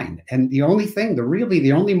fine. And the only thing,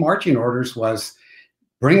 the only marching orders was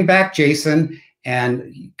bring back Jason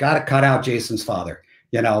and you got to cut out Jason's father,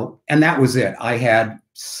 and that was it. I had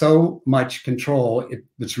so much control. It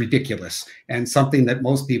was ridiculous. And something that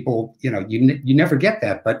most people, you never get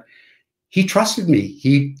that, but he trusted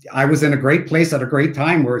me. I was in a great place at a great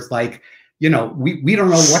time where it's like, we don't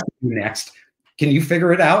know what to do next. Can you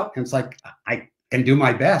figure it out? And it's like, I can do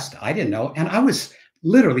my best. I didn't know. And I was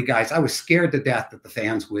literally, guys, I was scared to death that the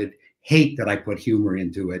fans would hate that I put humor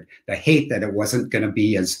into it, the hate that it wasn't going to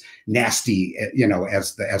be as nasty,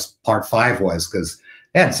 as part 5 was, because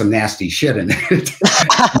it had some nasty shit in it.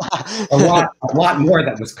 a lot more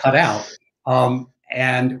that was cut out.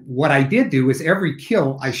 And what I did do is every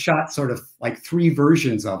kill, I shot sort of like 3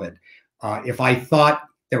 versions of it. If I thought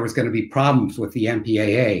there was going to be problems with the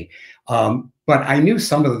MPAA. But I knew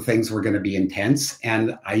some of the things were going to be intense,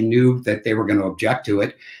 and I knew that they were going to object to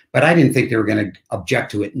it, but I didn't think they were going to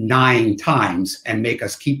object to it 9 times and make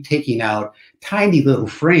us keep taking out tiny little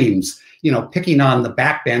frames, picking on the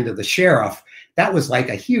back bend of the sheriff. That was like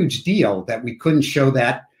a huge deal that we couldn't show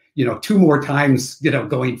that, 2 more times,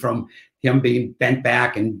 going from him being bent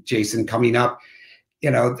back and Jason coming up.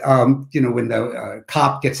 When the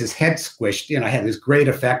cop gets his head squished, had this great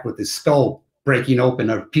effect with his skull breaking open,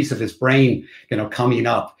 a piece of his brain, coming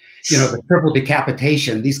up. The triple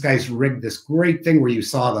decapitation. These guys rigged this great thing where you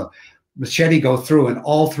saw the machete go through and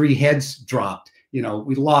all 3 heads dropped. We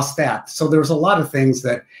lost that. So there was a lot of things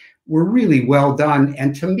that were really well done.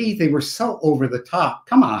 And to me, they were so over the top.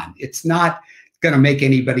 Come on, it's not going to make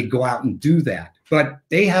anybody go out and do that. But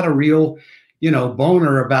they had a real,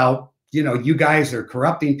 boner about, you guys are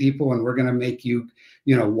corrupting people and we're going to make you,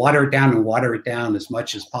 water it down as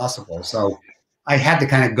much as possible. So I had to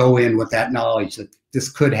kind of go in with that knowledge that this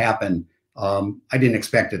could happen. I didn't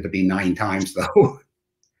expect it to be 9 times though.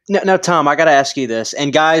 Now, Tom, I got to ask you this.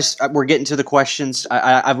 And guys, we're getting to the questions.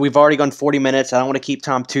 We've already gone 40 minutes. I don't want to keep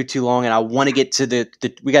Tom too long. And I want to get to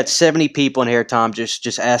we got 70 people in here, Tom.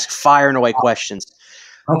 Just ask firing away questions.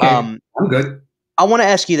 Okay, I'm good. I want to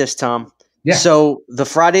ask you this, Tom. Yeah. So the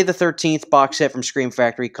Friday the 13th box set from Scream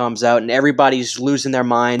Factory comes out, and everybody's losing their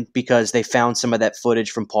mind because they found some of that footage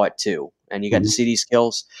from part 2, and you got to see these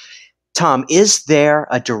kills. Tom, is there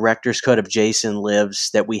a director's cut of Jason Lives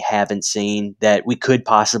that we haven't seen that we could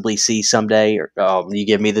possibly see someday? Or you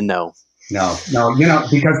give me the no. No,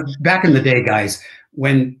 because back in the day, guys,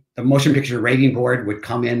 when the motion picture rating board would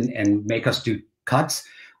come in and make us do cuts,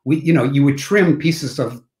 you would trim pieces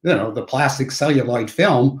of the plastic celluloid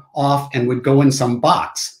film off and would go in some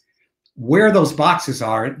box. Where those boxes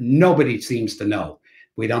are, nobody seems to know.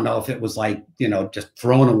 We don't know if it was like, just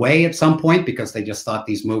thrown away at some point because they just thought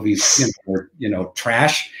these movies, were,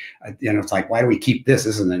 trash. It's like, why do we keep this?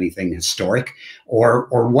 Isn't anything historic?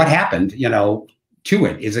 Or what happened, to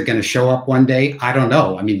it? Is it going to show up one day? I don't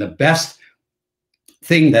know. I mean, the best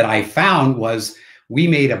thing that I found was we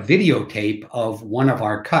made a videotape of one of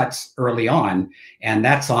our cuts early on, and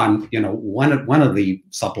that's on, one of the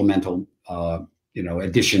supplemental,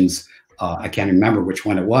 editions. I can't remember which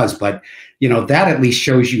one it was, but, that at least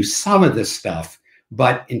shows you some of this stuff.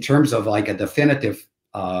 But in terms of like a definitive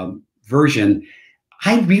version,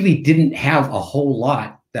 I really didn't have a whole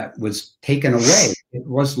lot that was taken away. It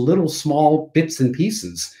was little small bits and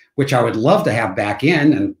pieces, which I would love to have back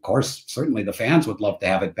in. And of course, certainly the fans would love to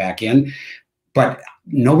have it back in. But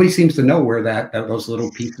nobody seems to know where those little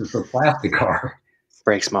pieces of plastic are.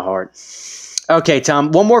 Breaks my heart. Okay,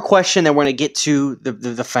 Tom. One more question, then we're going to get to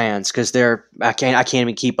the fans because I can't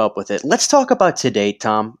even keep up with it. Let's talk about today,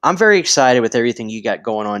 Tom. I'm very excited with everything you got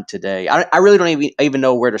going on today. I really don't even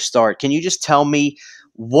know where to start. Can you just tell me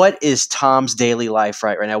what is Tom's daily life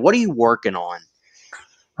right now? What are you working on?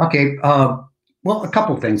 Okay. Well, a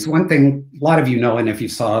couple things. One thing, a lot of you know, and if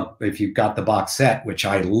you got the box set, which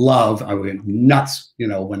I love, I went nuts,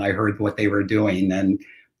 when I heard what they were doing and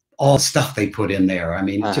all the stuff they put in there. I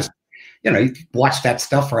mean, just, you watch that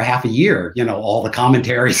stuff for half a year, all the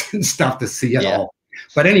commentaries and stuff to see it all.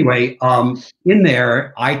 But anyway, in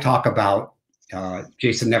there, I talk about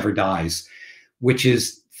Jason Never Dies, which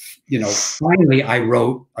is, finally I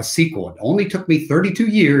wrote a sequel. It only took me 32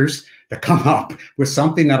 years to come up with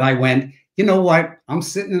something that I went, you know what? I'm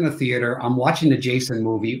sitting in a theater. I'm watching a Jason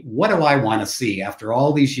movie. What do I want to see after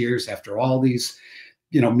all these years, after all these,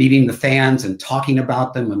 meeting the fans and talking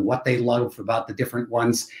about them and what they love about the different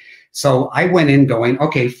ones. So I went in going,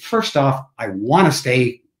 okay, first off, I want to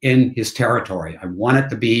stay in his territory. I want it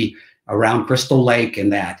to be around Crystal Lake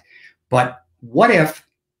and that. But what if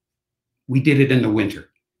we did it in the winter?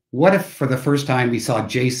 What if for the first time we saw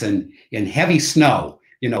Jason in heavy snow,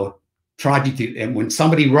 and when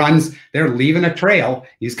somebody runs, they're leaving a trail.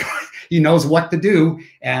 He knows what to do,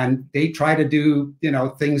 and they try to do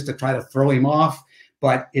things to try to throw him off.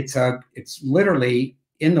 But it's literally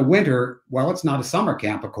in the winter. Well, it's not a summer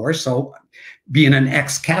camp, of course. So, being an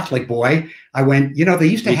ex-Catholic boy, I went. They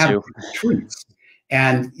used to have retreats,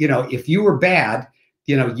 and if you were bad,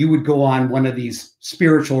 you would go on one of these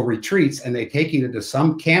spiritual retreats, and they take you to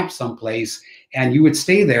some camp someplace. And you would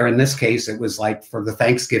stay there. In this case, it was like for the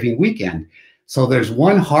Thanksgiving weekend. So there's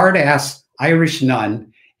one hard-ass Irish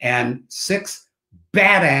nun and 6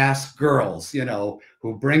 badass girls,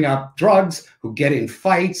 who bring up drugs, who get in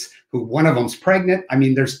fights, who one of them's pregnant. I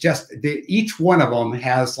mean, there's just, each one of them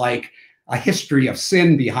has like a history of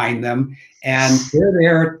sin behind them. And they're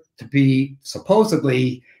there to be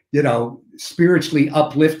supposedly, spiritually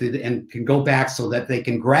uplifted and can go back so that they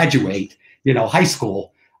can graduate, high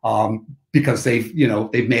school. Because they've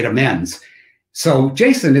made amends. So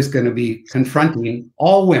Jason is going to be confronting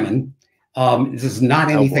all women. This is not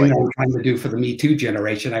anything that I'm trying to do for the Me Too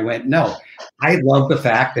generation. I went, no, I love the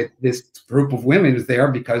fact that this group of women is there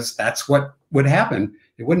because that's what would happen.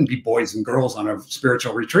 It wouldn't be boys and girls on a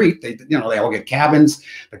spiritual retreat. They all get cabins,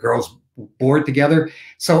 the girls board together.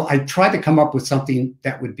 So I tried to come up with something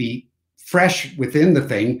that would be fresh within the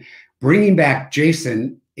thing, bringing back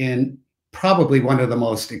Jason in probably one of the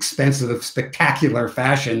most expensive, spectacular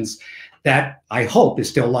fashions that I hope is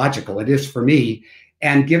still logical. It is for me,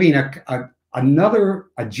 and giving another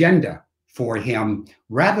agenda for him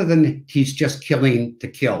rather than he's just killing to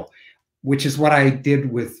kill, which is what I did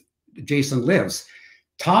with Jason Lives.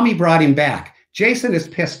 Tommy brought him back. Jason is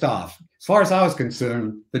pissed off. As far as I was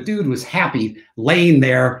concerned, the dude was happy laying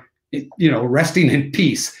there, resting in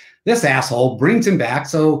peace. This asshole brings him back,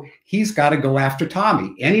 so he's got to go after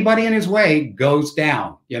Tommy. Anybody in his way goes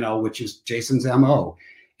down, which is Jason's MO.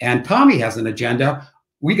 And Tommy has an agenda.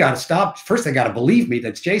 We got to stop. First, they got to believe me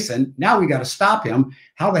that's Jason. Now we got to stop him.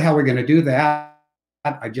 How the hell are we going to do that?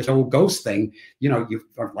 I just old ghost thing, you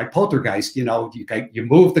like poltergeist. You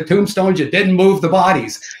move the tombstones, you didn't move the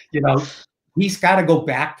bodies. He's got to go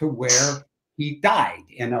back to where he died.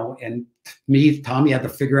 And Tommy had to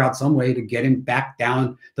figure out some way to get him back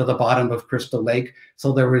down to the bottom of Crystal Lake.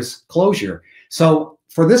 So there was closure. So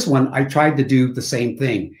for this one, I tried to do the same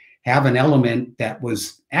thing, have an element that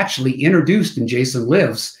was actually introduced in Jason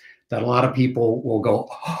Lives that a lot of people will go,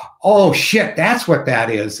 oh shit, that's what that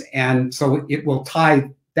is. And so it will tie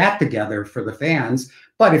that together for the fans.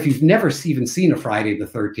 But if you've never even seen a Friday the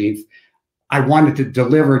 13th, I wanted to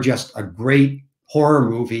deliver just a great horror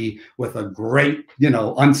movie with a great,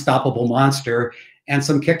 unstoppable monster and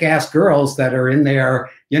some kick-ass girls that are in there,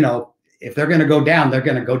 if they're going to go down, they're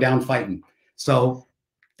going to go down fighting. So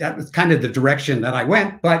that was kind of the direction that I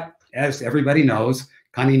went. But as everybody knows,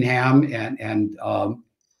 Cunningham and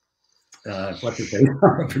what's his name?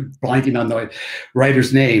 Blanking on the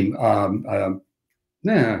writer's name.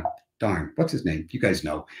 Darn, what's his name? You guys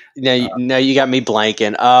know. No, you got me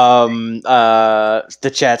blanking. The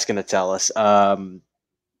chat's gonna tell us.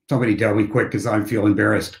 Somebody tell me quick because I feel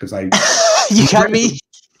embarrassed because you got me.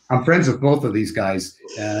 I'm friends with both of these guys,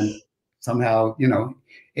 and somehow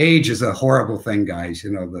age is a horrible thing, guys.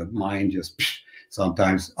 The mind just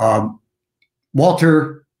sometimes.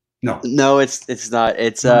 Walter, no, it's not.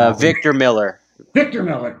 It's Victor Miller. Victor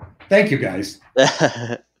Miller. Thank you, guys.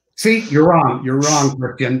 See, you're wrong. You're wrong,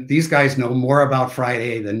 Christian. These guys know more about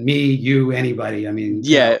Friday than me, you, anybody. I mean,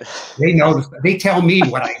 yeah, they know this. They tell me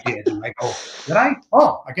what I did, and I go, "Did I?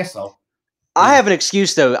 Oh, I guess so." I have an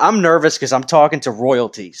excuse though. I'm nervous because I'm talking to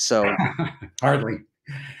royalty. So hardly.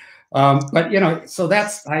 But so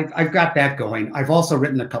that's I've got that going. I've also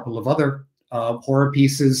written a couple of other horror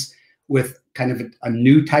pieces with kind of a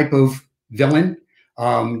new type of villain.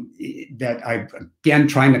 that I'm again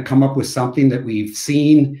trying to come up with something that we've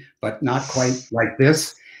seen, but not quite like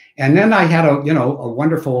this. And then I had a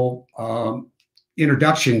wonderful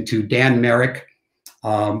introduction to Dan Merrick,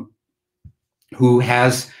 who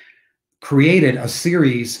has created a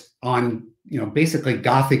series on basically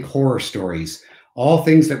Gothic horror stories, all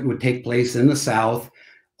things that would take place in the South,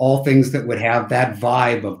 all things that would have that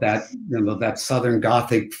vibe of that that Southern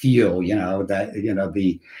Gothic feel, the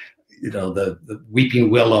weeping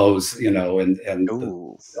willows, and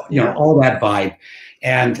all that vibe.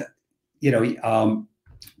 And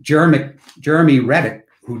Jeremy Reddick,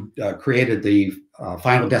 who created the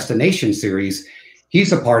Final Destination series,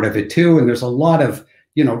 he's a part of it too. And there's a lot of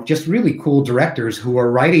just really cool directors who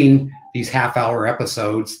are writing these half-hour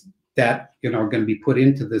episodes that are going to be put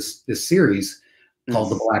into this series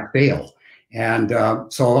called The Black Veil. And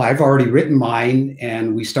so I've already written mine,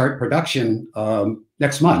 and we start production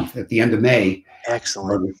next month at the end of May.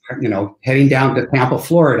 Excellent. Heading down to Tampa,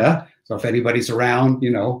 Florida. So if anybody's around,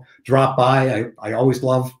 drop by. I always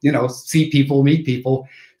love see people, meet people.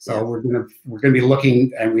 So we're gonna be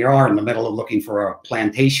looking, and we are in the middle of looking for a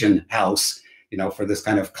plantation house, for this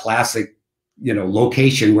kind of classic,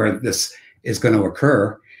 location where this is going to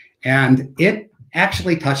occur. And it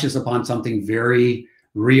actually touches upon something very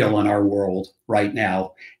real in our world right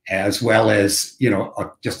now, as well as,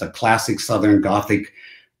 just a classic Southern Gothic.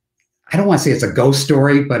 I don't want to say it's a ghost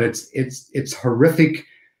story, but it's horrific,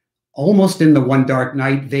 almost in the One Dark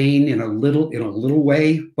Night vein in a little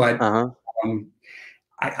way. But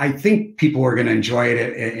I think people are going to enjoy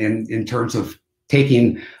it in terms of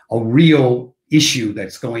taking a real issue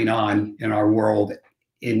that's going on in our world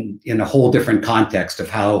in a whole different context of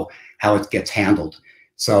how it gets handled.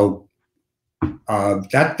 So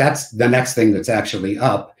that's the next thing that's actually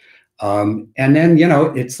up. And then,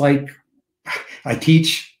 it's like I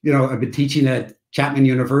teach, I've been teaching at Chapman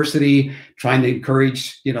University, trying to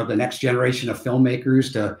encourage, the next generation of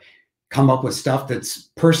filmmakers to come up with stuff that's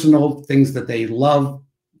personal, things that they love,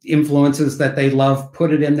 influences that they love,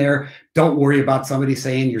 put it in there. Don't worry about somebody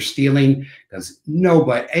saying you're stealing, because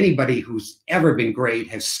anybody who's ever been great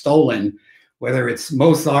has stolen, whether it's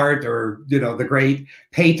Mozart or, the great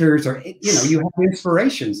painters, or, you have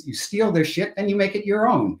inspirations, you steal their shit and you make it your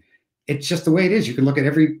own. It's just the way it is. You can look at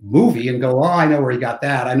every movie and go, oh, I know where he got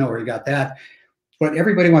that. I know where he got that. But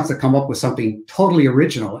everybody wants to come up with something totally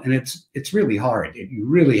original. And it's really hard. You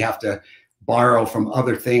really have to borrow from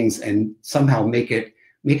other things and somehow make it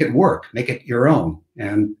work, make it your own.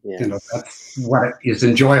 And, that's what is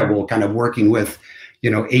enjoyable, kind of working with,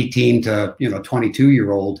 18 to,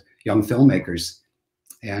 22-year-old young filmmakers,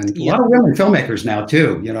 and a lot of women filmmakers now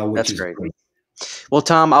too, which that's is great. Well,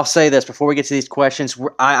 Tom, I'll say this before we get to these questions.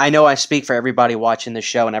 I know I speak for everybody watching this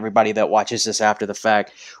show and everybody that watches this after the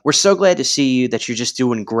fact. We're so glad to see you, that you're just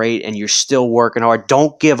doing great and you're still working hard.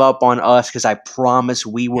 Don't give up on us, because I promise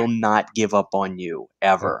we will not give up on you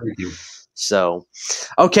ever. Thank you. So,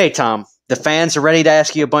 okay, Tom, the fans are ready to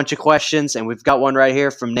ask you a bunch of questions, and we've got one right here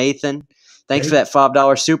from Nathan. Thanks for that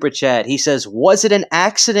 $5 super chat. He says, was it an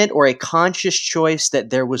accident or a conscious choice that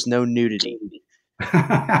there was no nudity?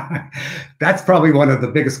 That's probably one of the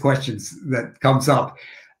biggest questions that comes up.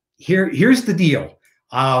 Here's the deal.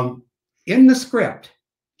 In the script,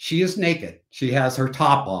 she is naked. She has her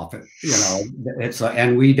top off.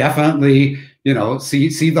 And we definitely,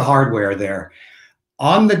 see the hardware there.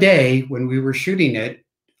 On the day when we were shooting it,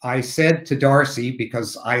 I said to Darcy,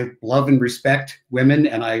 because I love and respect women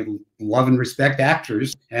and I love and respect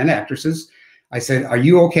actors and actresses, I said, are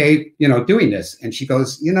you okay, doing this? And she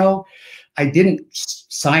goes, I didn't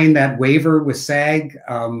sign that waiver with SAG,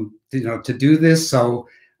 to do this. So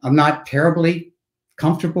I'm not terribly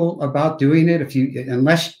comfortable about doing it.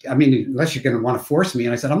 Unless you're going to want to force me.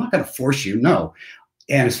 And I said, I'm not going to force you. No.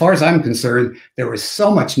 And as far as I'm concerned, there was so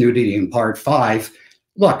much nudity in part 5.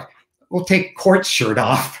 Look, we'll take Court's shirt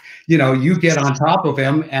off. You get on top of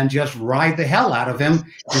him and just ride the hell out of him.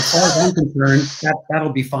 As far as I'm concerned,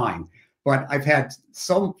 that'll be fine. But I've had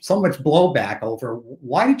so much blowback over,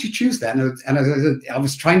 why did you choose that? And I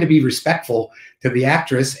was trying to be respectful to the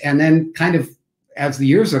actress. And then kind of as the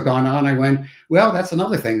years have gone on, I went, well, that's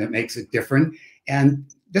another thing that makes it different. And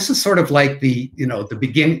this is sort of like the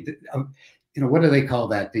beginning, what do they call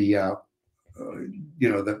that? The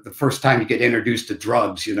first time you get introduced to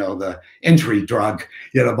drugs, the entry drug,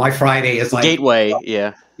 my Friday is like gateway.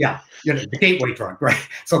 Yeah. The gateway drug, right?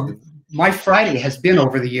 So my Friday has been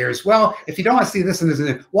over the years, well, if you don't want to see this and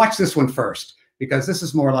this, watch this one first, because this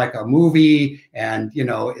is more like a movie, and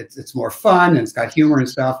it's more fun and it's got humor and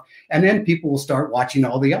stuff. And then people will start watching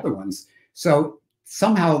all the other ones. So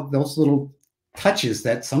somehow those little touches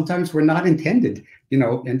that sometimes were not intended,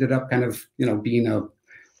 ended up kind of, being a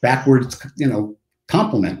backwards,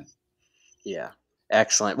 compliment. Yeah.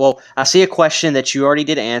 Excellent. Well, I see a question that you already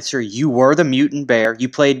did answer. You were the mutant bear. You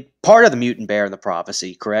played part of the mutant bear in the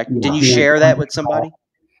prophecy, correct? Didn't you share that with somebody?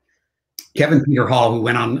 Kevin Peter Hall, who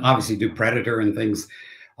went on obviously do Predator and things.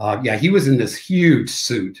 Yeah, he was in this huge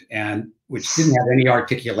suit, and which didn't have any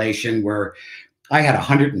articulation, where I had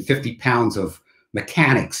 150 pounds of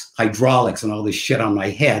mechanics, hydraulics, and all this shit on my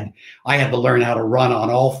head. I had to learn how to run on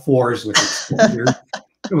all fours with it.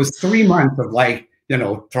 It was 3 months of like,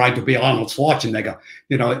 trying to be Arnold Schwarzenegger,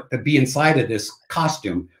 to be inside of this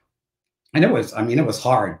costume. And it was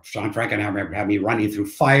hard. Sean Frankenheimer had me running through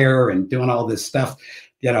fire and doing all this stuff,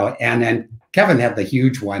 and then Kevin had the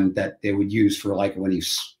huge one that they would use for like when he,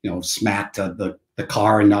 smacked the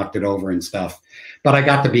car and knocked it over and stuff. But I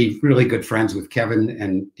got to be really good friends with Kevin,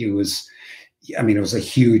 and it was a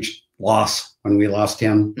huge loss when we lost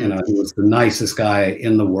him. He was the nicest guy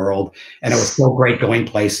in the world, and it was so great going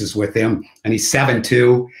places with him. And he's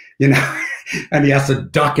 7'2", and he has to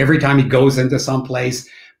duck every time he goes into some place.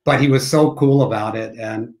 But he was so cool about it,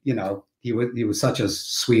 and he was such a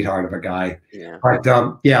sweetheart of a guy. Yeah. But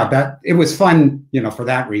that it was fun, for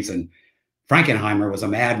that reason. Frankenheimer was a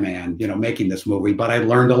madman, making this movie, but I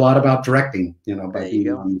learned a lot about directing, by being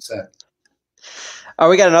on the set. Oh,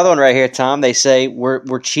 we got another one right here, Tom. They say, were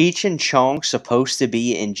Cheech and Chong supposed to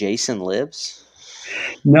be in Jason Lives?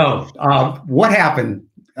 No. What happened?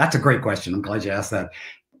 That's a great question. I'm glad you asked that.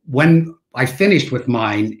 When I finished with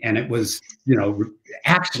mine and it was,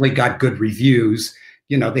 actually got good reviews,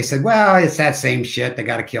 they said, well, it's that same shit. They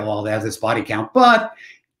got to kill all that, this body count, but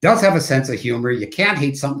does have a sense of humor. You can't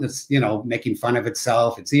hate something that's, making fun of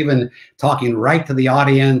itself. It's even talking right to the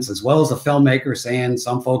audience, as well as a filmmaker saying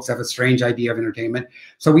some folks have a strange idea of entertainment.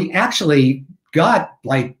 So we actually got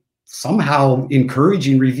like somehow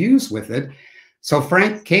encouraging reviews with it. So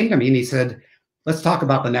Frank came to me and he said, let's talk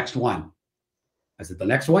about the next one. I said, the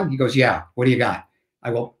next one? He goes, yeah, what do you got? I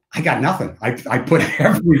go, I got nothing. I put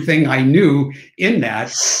everything I knew in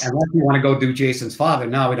that. Unless you want to go do Jason's father,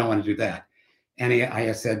 no, we don't want to do that. And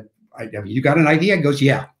I said, you got an idea? He goes,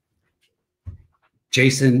 yeah.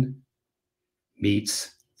 Jason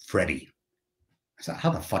meets Freddy. I said, how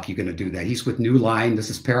the fuck are you going to do that? He's with New Line. This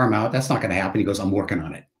is Paramount. That's not going to happen. He goes, I'm working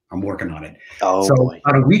on it. Oh, so boy.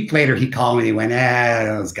 About a week later, he called me and he went,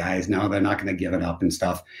 those guys, no, they're not going to give it up and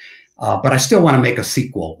stuff. But I still want to make a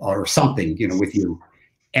sequel or something, with you.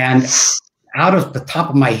 And out of the top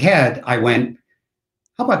of my head, I went,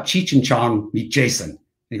 how about Cheech and Chong meet Jason? And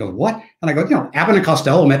he goes, what? And I go, Abbott and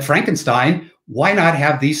Costello met Frankenstein. Why not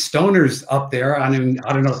have these stoners up there? I mean,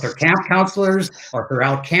 I don't know if they're camp counselors or if they're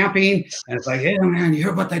out camping. And it's like, yeah, man, you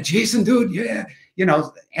hear about that Jason dude? Yeah.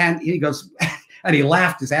 And he goes, and he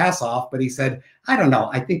laughed his ass off, but he said, I don't know.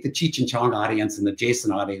 I think the Cheech and Chong audience and the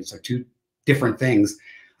Jason audience are two different things.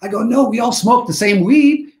 I go, no, we all smoke the same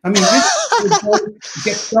weed. I mean,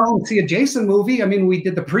 get stoned, see a Jason movie. I mean, we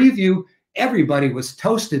did the preview. Everybody was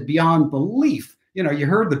toasted beyond belief. You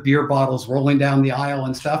heard the beer bottles rolling down the aisle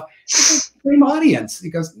and stuff. It's the same audience. He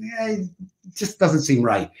goes, it just doesn't seem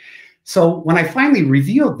right. So when I finally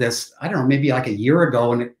revealed this, I don't know, maybe like a year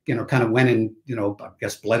ago, and it, kind of went in, I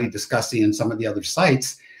guess Bloody Disgusting and some of the other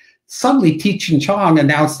sites, suddenly Cheech and Chong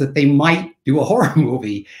announced that they might do a horror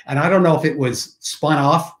movie. And I don't know if it was spun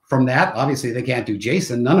off from that. Obviously, they can't do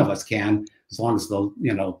Jason. None of us can, as long as the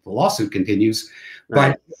lawsuit continues.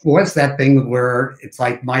 Right. But was that thing where it's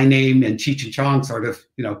like my name and Cheech and Chong sort of,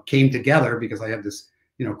 came together because I had this,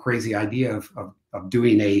 crazy idea of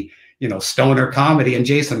doing a, stoner comedy and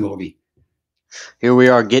Jason movie. Here we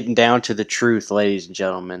are getting down to the truth, ladies and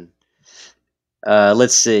gentlemen.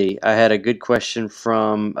 Let's see. I had a good question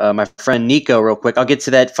from my friend Nico real quick. I'll get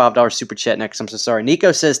to that $5 super chat next. I'm so sorry.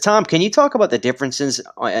 Nico says, Tom, can you talk about the differences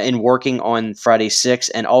in working on Friday 6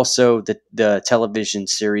 and also the television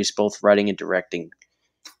series, both writing and directing?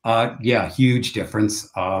 Yeah, huge difference.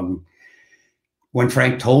 When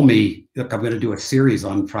Frank told me, look, I'm going to do a series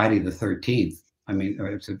on Friday the 13th. I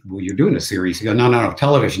said, well, you're doing a series. He goes, no,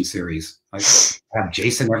 television series. I have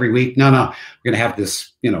Jason every week. No, we're going to have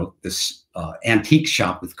this, this antique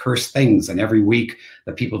shop with cursed things. And every week,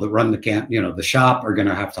 the people that run the shop are going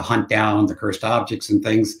to have to hunt down the cursed objects and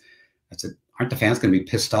things. I said, aren't the fans going to be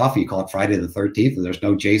pissed off? You call it Friday the 13th and there's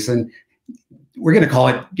no Jason. We're going to call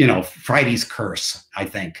it, Friday's Curse, I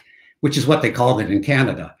think, which is what they called it in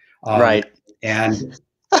Canada. Right.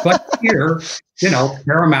 But here,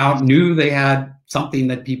 Paramount knew they had something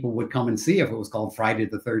that people would come and see if it was called Friday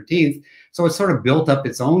the 13th. So it sort of built up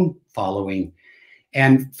its own following.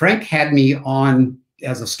 And Frank had me on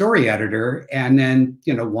as a story editor, and then,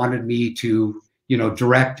 wanted me to,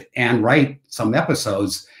 direct and write some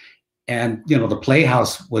episodes. And, the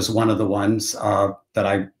Playhouse was one of the ones that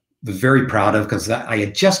I was very proud of, because I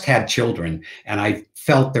had just had children, and I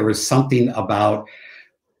felt there was something about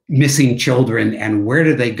missing children and where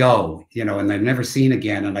did they go, and they've never seen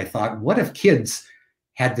again. And I thought, what if kids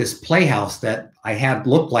had this playhouse that I had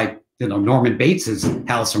looked like, Norman Bates's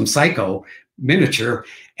house from Psycho, miniature,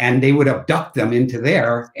 and they would abduct them into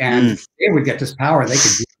there, and they would get this power. They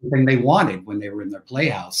could do anything they wanted when they were in their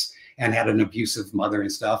playhouse, and had an abusive mother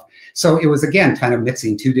and stuff. So it was, again, kind of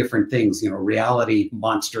mixing two different things, reality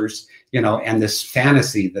monsters, and this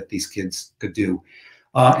fantasy that these kids could do.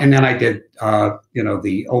 And then I did,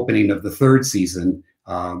 the opening of the third season,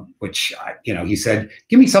 which, he said,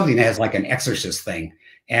 give me something that has like an exorcist thing.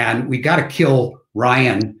 And we got to kill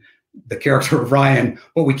Ryan, the character of Ryan,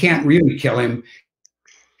 but we can't really kill him.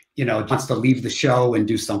 He wants to leave the show and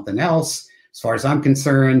do something else. As far as I'm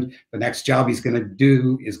concerned, the next job he's going to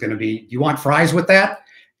do is going to be, do you want fries with that?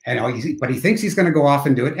 But he thinks he's going to go off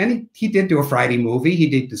and do it. And he did do a Friday movie. He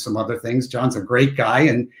did do some other things. John's a great guy.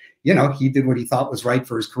 And, he did what he thought was right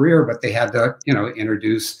for his career, but they had to,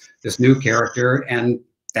 introduce this new character. And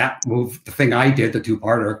that move, the thing I did, the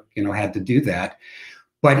two-parter, had to do that.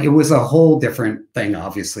 But it was a whole different thing,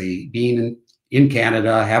 obviously, being in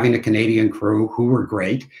Canada, having a Canadian crew who were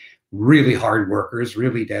great, really hard workers,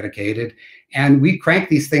 really dedicated. And we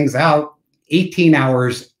cranked these things out 18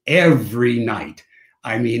 hours every night.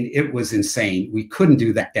 I mean, it was insane. We couldn't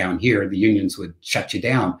do that down here. The unions would shut you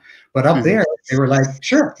down. But up there, they were like,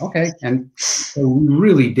 sure, okay. And so we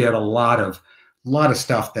really did a lot of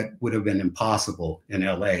stuff that would have been impossible in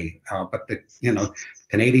LA. But the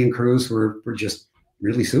Canadian crews were just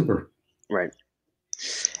really super. Right.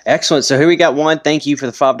 Excellent. So here we got one. Thank you for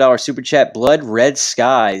the $5 super chat. Blood Red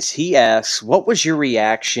Skies. He asks, what was your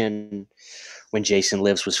reaction when Jason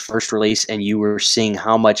Lives was first released and you were seeing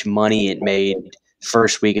how much money it made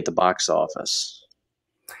first week at the box office?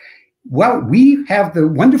 Well, we have the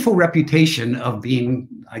wonderful reputation of being,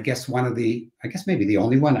 I guess maybe the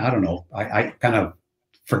only one. I don't know. I kind of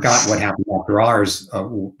forgot what happened after ours,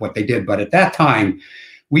 what they did. But at that time,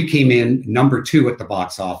 we came in number 2 at the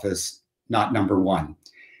box office, not number 1.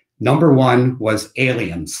 Number 1 was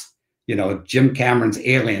Aliens, Jim Cameron's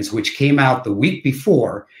Aliens, which came out the week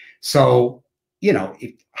before. So,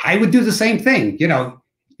 I would do the same thing.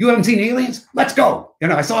 You haven't seen Aliens? Let's go.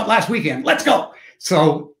 I saw it last weekend. Let's go.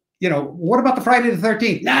 So, what about the Friday the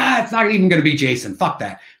 13th? Nah, it's not even going to be Jason. Fuck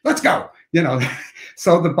that. Let's go.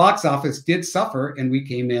 So the box office did suffer, and we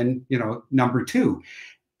came in, number 2.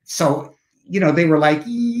 So, they were like,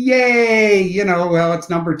 yay, well,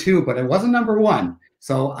 it's number 2, but it wasn't number 1.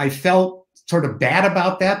 So I felt sort of bad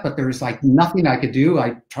about that, but there was like nothing I could do.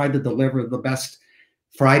 I tried to deliver the best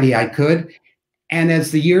Friday I could. And as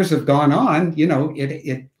the years have gone on,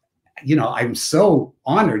 I'm so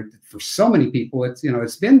honored for so many people.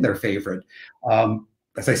 It's been their favorite.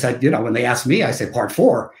 As I said, when they ask me, I say part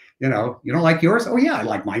 4. You don't like yours? Oh yeah, I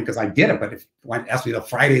like mine because I did it. But if you asked me the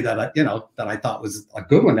Friday that I thought was a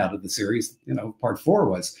good one out of the series, part 4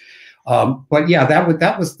 was. But yeah,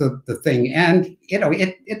 that was the thing. And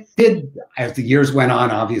it did, as the years went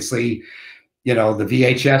on, obviously, the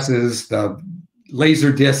VHSs, the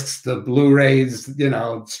laser discs, the Blu-rays,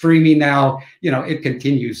 streaming now, it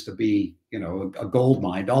continues to be, a gold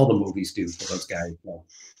mine. All the movies do for those guys. So.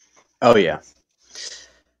 Oh yeah.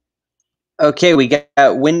 Okay, we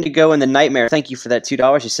got Wendigo and the Nightmare. Thank you for that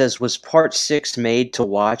 $2. He says, was part 6 made to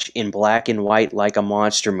watch in black and white like a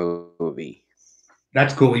monster movie?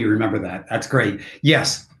 That's cool. You remember that. That's great.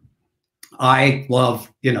 Yes. I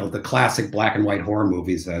love, the classic black and white horror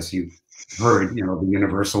movies, as you've heard, the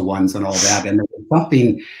Universal ones and all that. And there was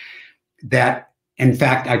something that, in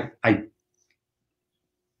fact, I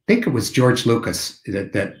think it was George Lucas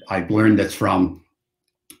that I learned this from.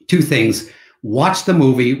 2 things. Watch the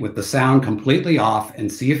movie with the sound completely off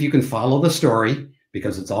and see if you can follow the story,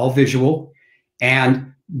 because it's all visual,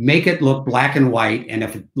 and make it look black and white. And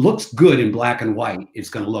if it looks good in black and white,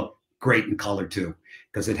 it's going to look great in color too,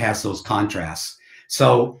 because it has those contrasts.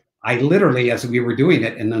 So I literally, as we were doing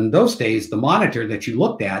it, and in those days, the monitor that you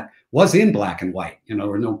looked at was in black and white, there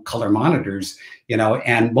were no color monitors,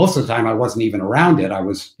 and most of the time I wasn't even around it. I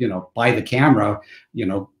was, by the camera,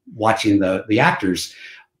 watching the actors.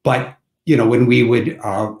 But when we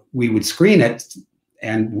would screen it,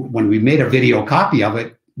 and when we made a video copy of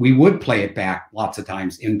it, we would play it back lots of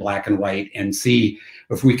times in black and white and see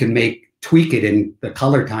if we can tweak it in the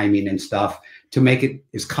color timing and stuff to make it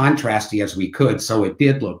as contrasty as we could. So it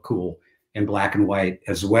did look cool, in black and white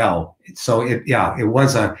as well. So it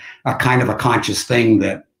was a kind of a conscious thing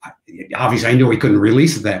that obviously I knew we couldn't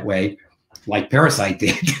release it that way, like Parasite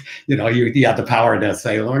did. You had the power to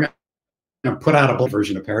say, well, we're going to put out a black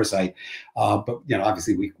version of Parasite, but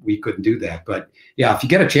obviously we couldn't do that. But yeah, if you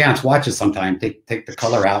get a chance, watch it sometime. Take the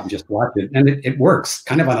color out and just watch it, and it works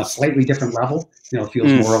kind of on a slightly different level. It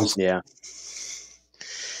feels more. Yeah.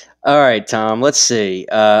 All right, Tom. Let's see.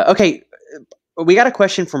 Okay, we got a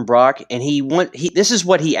question from Brock, and this is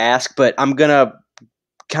what he asked, but I'm gonna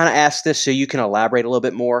kind of ask this so you can elaborate a little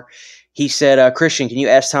bit more. He said, Christian, can you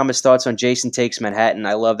ask Tom his thoughts on Jason Takes Manhattan?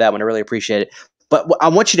 I love that one. I really appreciate it. But I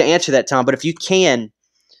want you to answer that, Tom. But if you can,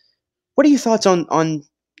 what are your thoughts on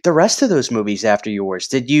the rest of those movies after yours?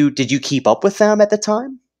 Did you keep up with them at the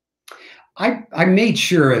time? I made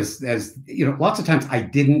sure as lots of times I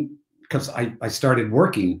didn't, because I started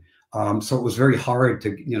working. So it was very hard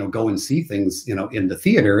to, go and see things, in the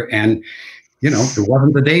theater. And, there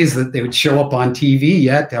wasn't the days that they would show up on TV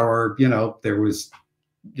yet, or, there was,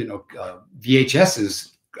 VHSs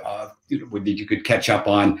that you could catch up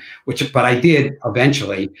on, but I did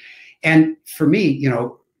eventually. And for me,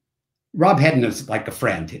 Rob Hedden is like a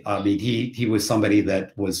friend. I mean, he was somebody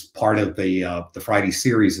that was part of the Friday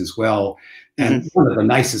series as well. And one of the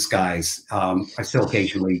nicest guys. I still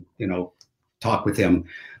occasionally, talk with him.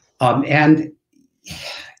 And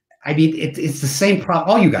I mean, it's the same problem.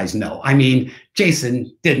 All you guys know. I mean,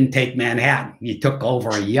 Jason didn't take Manhattan. He took over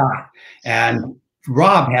a yacht. And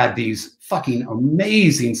Rob had these fucking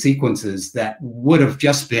amazing sequences that would have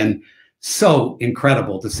just been so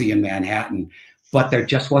incredible to see in Manhattan. But there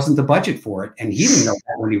just wasn't the budget for it. And he didn't know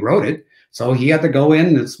that when he wrote it. So he had to go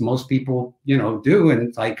in, as most people, do. And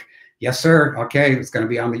it's like, yes, sir. Okay, it's going to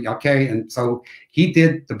be on the, okay. And so he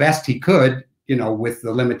did the best he could, with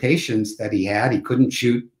the limitations that he had. He couldn't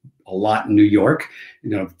shoot a lot in New York,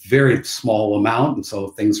 very small amount. And so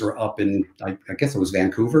things were up in, I guess it was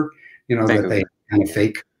Vancouver, that they kind of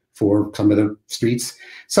fake for some of the streets.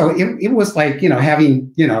 So it was like,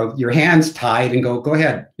 having, your hands tied and go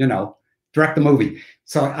ahead, direct the movie.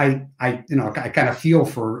 So I kind of feel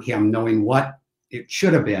for him, knowing what it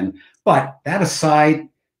should have been. But that aside,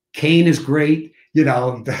 Kane is great,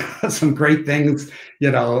 some great things,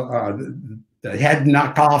 the head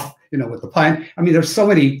knock off, with the pine. I mean, there's so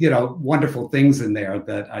many, wonderful things in there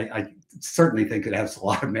that I certainly think it has a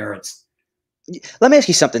lot of merits. Let me ask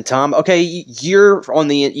you something, Tom. Okay, you're on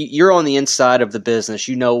the inside of the business.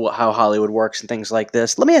 You know how Hollywood works and things like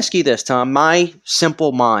this. Let me ask you this, Tom. My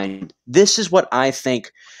simple mind. This is what I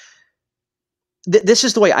think. This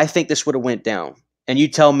is the way I think this would have went down. And you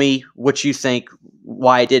tell me what you think,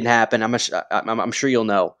 why it didn't happen. I'm sure you'll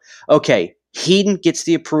know. Okay, Heaton gets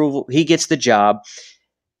the approval. He gets the job.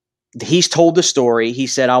 He's told the story. He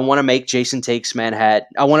said, I want to make Jason Takes Manhattan.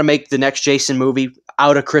 I want to make the next Jason movie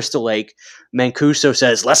out of Crystal Lake. Mancuso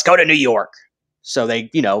says, let's go to New York. So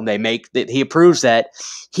he approves that.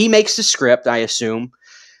 He makes the script, I assume.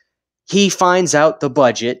 He finds out the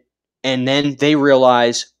budget, and then they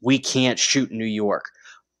realize we can't shoot in New York.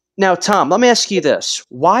 Now, Tom, let me ask you this.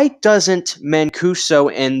 Why doesn't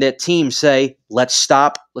Mancuso and the team say, let's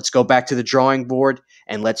stop, let's go back to the drawing board,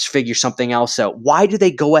 and let's figure something else out? Why do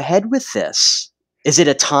they go ahead with this? Is it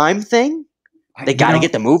a time thing? They got to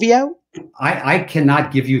get the movie out? I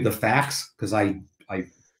cannot give you the facts because I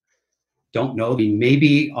don't know. I mean,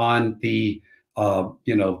 maybe on the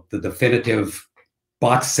the definitive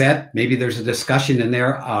box set, maybe there's a discussion in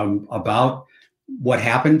there about what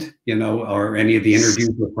happened, or any of the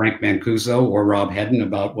interviews with Frank Mancuso or Rob Hedden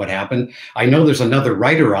about what happened. I know there's another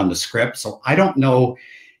writer on the script, so I don't know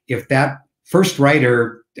if that first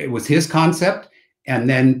writer, it was his concept, and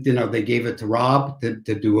then they gave it to Rob to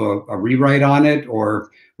do a rewrite on it,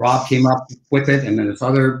 or Rob came up with it, and then this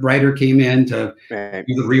other writer came in to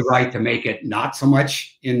do the rewrite to make it not so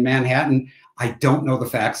much in Manhattan. I don't know the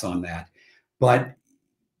facts on that, but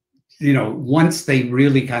once they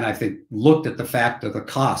really kind of, I think, looked at the fact of the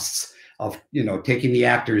costs of, taking the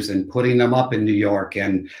actors and putting them up in New York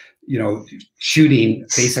and, shooting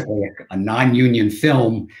basically a non-union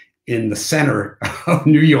film in the center of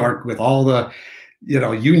New York with all the,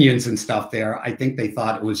 unions and stuff there, I think they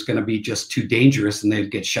thought it was going to be just too dangerous and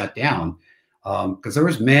they'd get shut down. Because there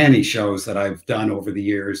was many shows that I've done over the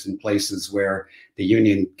years in places where the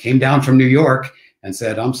union came down from New York and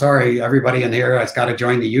said, I'm sorry, everybody in here has got to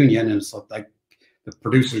join the union. And it's like the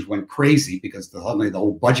producers went crazy because suddenly the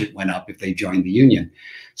whole budget went up if they joined the union.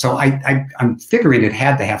 So I'm figuring it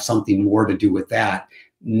had to have something more to do with that,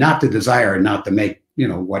 not the desire not to make,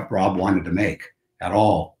 what Rob wanted to make at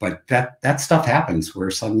all. But that stuff happens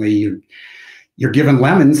where suddenly you're given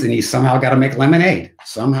lemons and you somehow got to make lemonade,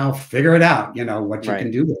 somehow figure it out, you know, what you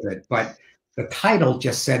can do with it. But the title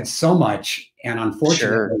just said so much. And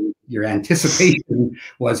unfortunately, your anticipation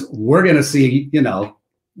was, we're going to see, you know,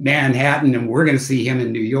 Manhattan, and we're going to see him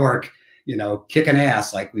in New York, you know, kicking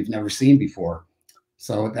ass like we've never seen before.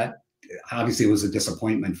 So that obviously was a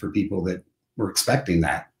disappointment for people that were expecting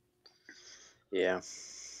that. Yeah.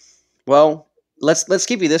 Well, let's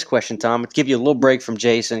give you this question, Tom. Let's give you a little break from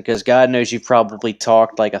Jason, because God knows you've probably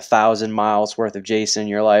talked like 1,000 miles worth of Jason in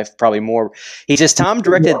your life, probably more. He says Tom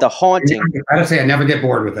directed The Haunting. I gotta say, I never get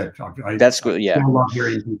bored with it. That's good. Yeah, I love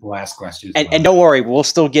hearing people ask questions. And don't worry, we'll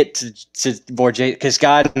still get to more Jason, because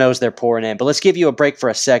God knows they're pouring in. But let's give you a break for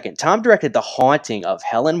a second. Tom directed The Haunting of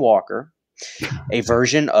Helen Walker, a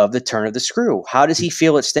version of The Turn of the Screw. How does he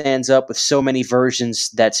feel it stands up with so many versions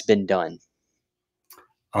that's been done?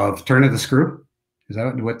 Of Turn of the Screw? Is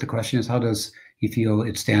that what the question is? How does he feel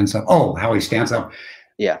it stands up? Oh, how he stands up.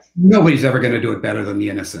 Yeah. Nobody's ever going to do it better than The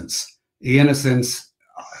Innocents. The Innocents,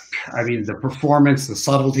 I mean, the performance, the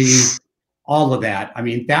subtlety, all of that. I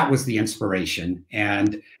mean, that was the inspiration.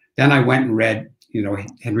 And then I went and read, you know,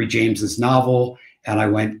 Henry James's novel, and I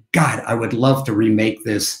went, God, I would love to remake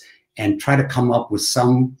this and try to come up with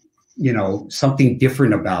some, you know, something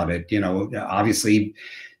different about it. You know, obviously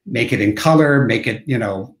make it in color, make it, you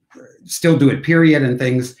know, still do it period and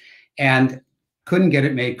things, and couldn't get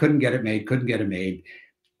it made.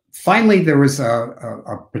 Finally, there was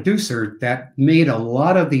a producer that made a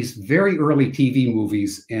lot of these very early TV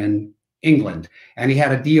movies in England, and he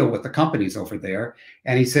had a deal with the companies over there,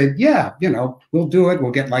 and he said, yeah, you know, we'll do it.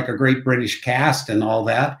 We'll get like a great British cast and all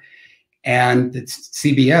that. And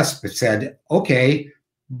CBS said, okay,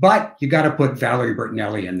 but you got to put Valerie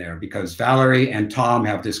Bertinelli in there, because Valerie and Tom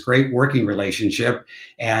have this great working relationship,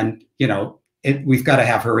 and, you know, we've got to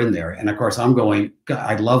have her in there. And of course, I'm going,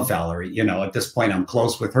 I love Valerie. You know, at this point, I'm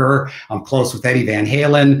close with her. I'm close with Eddie Van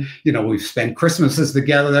Halen. You know, we've spent Christmases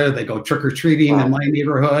together. They go trick-or-treating in my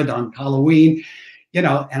neighborhood on Halloween, you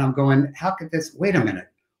know, and I'm going, how could this, wait a minute.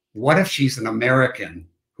 What if she's an American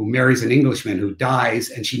who marries an Englishman who dies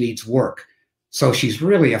and she needs work? So she's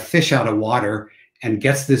really a fish out of water and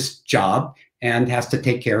gets this job and has to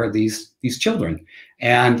take care of these children.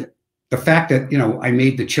 And the fact that, you know, I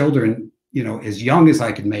made the children, you know, as young as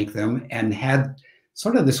I could make them, and had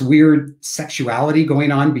sort of this weird sexuality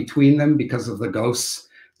going on between them because of the ghosts,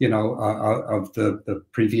 you know, of the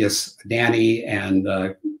previous Danny and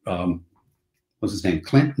what's his name?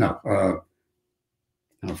 Clint? No,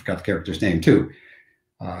 I forgot the character's name too.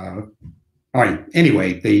 All right.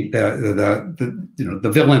 Anyway, the you know,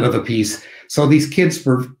 the villain of the piece. So these kids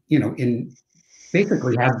were, you know,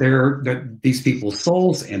 basically have these people's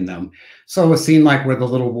souls in them. So a scene like where the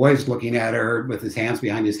little boy's looking at her with his hands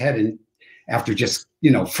behind his head, and after just,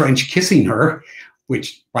 you know, French kissing her,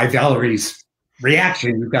 which by Valerie's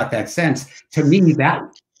reaction, you got that sense. To me, that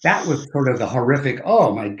was sort of the horrific,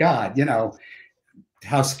 oh my God, you know,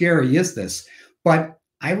 how scary is this? But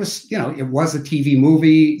I was, you know, it was a TV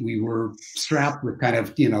movie. We were strapped with kind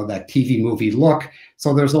of, you know, that TV movie look.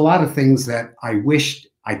 So there's a lot of things that I wished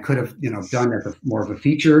I could have, you know, done as more of a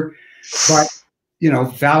feature. But, you know,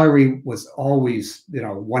 Valerie was always, you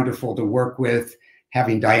know, wonderful to work with.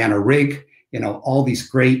 Having Diana Rigg, you know, all these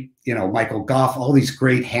great, you know, Michael Gough, all these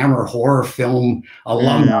great Hammer horror film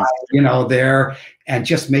alumni, you know, there, and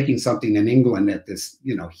just making something in England at this,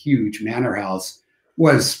 you know, huge manor house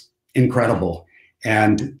was incredible.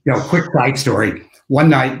 And, you know, quick side story. One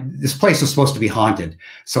night, this place was supposed to be haunted.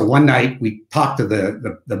 So one night we talked to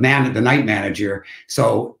the night manager.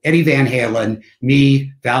 So Eddie Van Halen,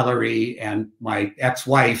 me, Valerie, and my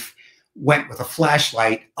ex-wife went with a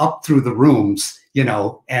flashlight up through the rooms, you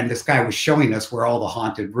know, and this guy was showing us where all the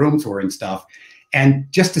haunted rooms were and stuff. And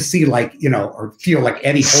just to see, like, you know, or feel like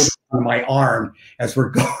Eddie holding on my arm as we're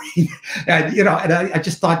going. And, you know, and I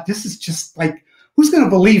just thought, this is just like, who's going to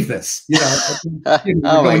believe this? You know,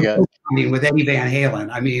 oh my God. With Eddie Van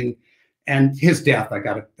Halen. I mean, and his death,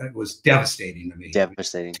 that was devastating to me.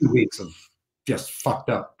 Devastating. 2 weeks of just fucked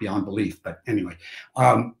up beyond belief. But anyway,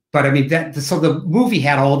 but I mean, so the movie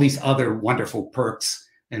had all these other wonderful perks,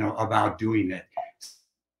 you know, about doing it.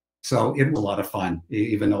 So it was a lot of fun,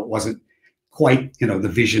 even though it wasn't quite, you know, the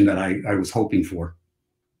vision that I was hoping for.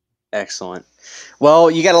 Excellent.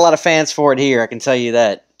 Well, you got a lot of fans for it here, I can tell you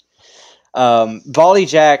that. Volley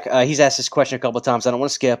Jack, he's asked this question a couple of times. I don't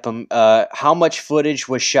want to skip him. How much footage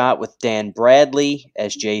was shot with Dan Bradley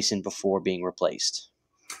as Jason before being replaced?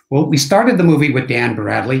 Well, we started the movie with Dan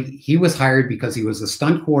Bradley. He was hired because he was a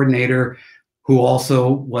stunt coordinator who also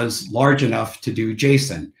was large enough to do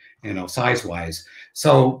Jason, you know, size-wise.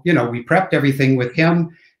 So, you know, we prepped everything with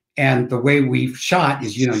him. And the way we shot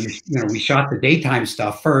is, we shot the daytime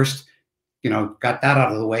stuff first, got that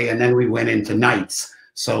out of the way, and then we went into nights.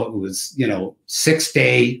 So it was,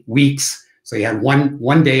 6-day weeks. So you had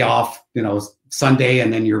one day off, Sunday,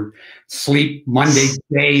 and then you're sleep Monday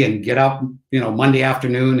day and get up, Monday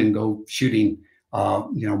afternoon and go shooting,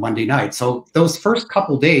 Monday night. So those first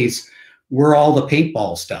couple days were all the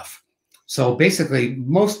paintball stuff. So basically,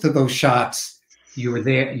 most of those shots you were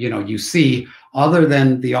there, you see, other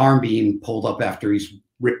than the arm being pulled up after he's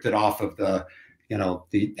ripped it off of the,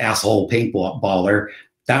 the asshole paintballer,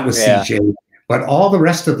 that was CJ. But all the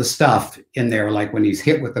rest of the stuff in there, like when he's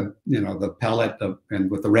hit with the, the pellet and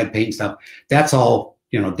with the red paint stuff, that's all,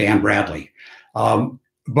 Dan Bradley.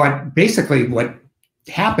 But basically what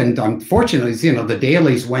happened, unfortunately, is, the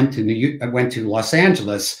dailies went to Los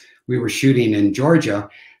Angeles. We were shooting in Georgia.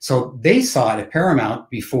 So they saw it at Paramount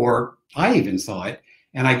before I even saw it.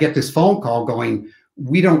 And I get this phone call going,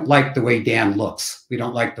 we don't like the way Dan looks. We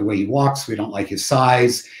don't like the way he walks. We don't like his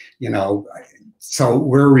size, so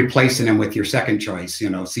we're replacing him with your second choice,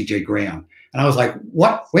 CJ Graham. And I was like,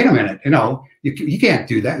 what? Wait a minute. You can't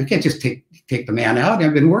do that. You can't just take the man out.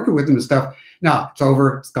 I've been working with him and stuff. No, it's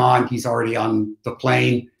over. It's gone. He's already on the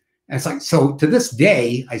plane. And it's like, so to this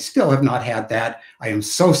day, I still have not had that. I am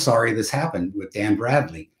so sorry this happened with Dan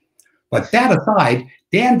Bradley. But that aside,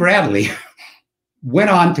 Dan Bradley went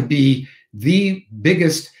on to be the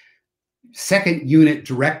biggest second unit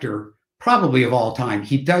director probably of all time.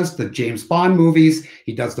 He does the James Bond movies.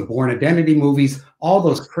 He does the Bourne Identity movies. All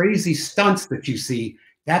those crazy stunts that you see,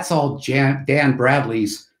 that's all Dan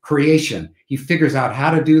Bradley's creation. He figures out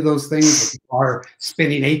how to do those things with the car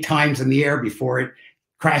spinning 8 times in the air before it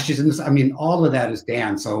crashes. All of that is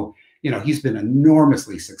Dan. So, he's been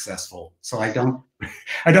enormously successful. So I don't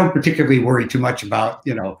particularly worry too much about,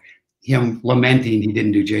 him lamenting he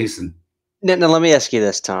didn't do Jason. Now, let me ask you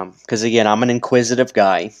this, Tom, because again, I'm an inquisitive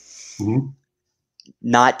guy. Mm-hmm.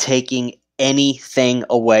 Not taking anything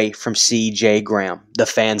away from CJ Graham. The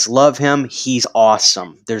fans love him. He's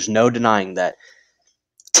awesome. There's no denying that.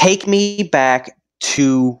 Take me back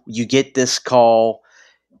to you get this call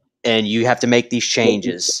and you have to make these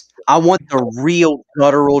changes. I want the real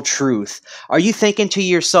guttural truth. Are you thinking to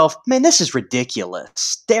yourself, man, this is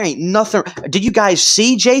ridiculous. There ain't nothing. Did you guys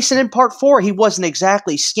see Jason in part 4? He wasn't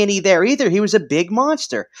exactly skinny there either. He was a big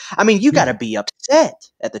monster. You got to be upset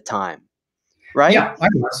at the time, right? Yeah,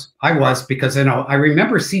 I was because, I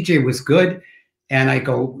remember CJ was good. And I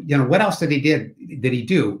go, what else did he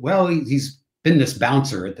do? Well, he's been this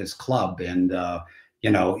bouncer at this club. And,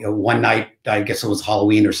 one night, I guess it was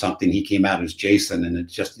Halloween or something, he came out as Jason, and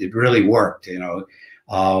it really worked, and he's,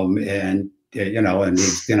 out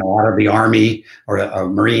of the Army or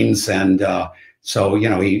Marines. And, so,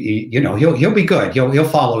 he'll be good. He'll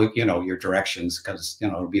follow, your directions because,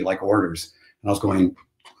 it'll be like orders. And I was going,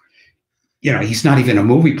 he's not even a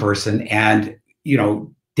movie person. And,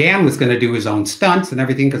 Dan was going to do his own stunts and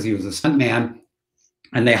everything because he was a stunt man.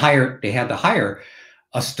 And they had to hire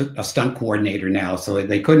a stunt coordinator now, so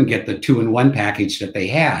they couldn't get the 2-in-1 package that they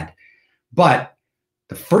had. But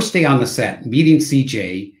the first day on the set, meeting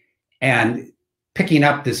CJ and picking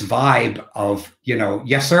up this vibe of,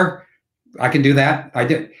 yes, sir, I can do that. I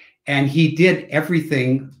did. And he did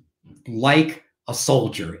everything like a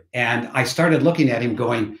soldier. And I started looking at him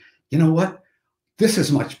going, you know what? This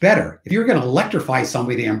is much better. If you're going to electrify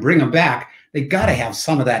somebody and bring them back, they got to have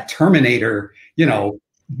some of that Terminator,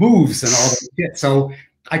 moves and all that shit. So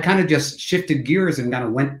I kind of just shifted gears and kind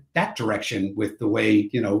of went that direction with the way,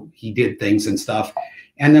 he did things and stuff.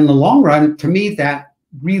 And in the long run, to me, that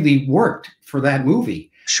really worked for that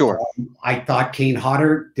movie. Sure. I thought Kane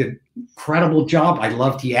Hodder did an incredible job. I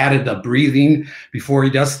loved he added the breathing before he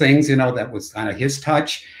does things, that was kind of his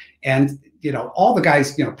touch. And, all the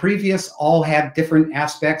guys, previous all had different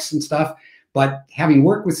aspects and stuff. But having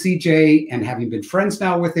worked with CJ and having been friends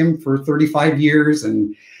now with him for 35 years,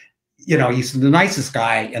 and, he's the nicest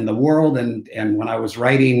guy in the world. And when I was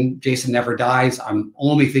writing Jason Never Dies, I'm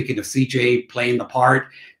only thinking of CJ playing the part,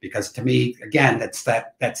 because to me, again, that's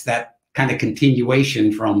that kind of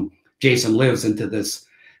continuation from Jason Lives into this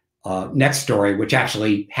next story, which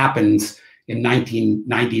actually happens in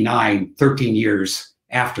 1999, 13 years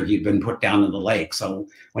after he'd been put down in the lake. So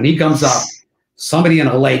when he comes up, somebody in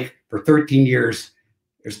a lake for 13 years,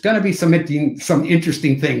 there's going to be some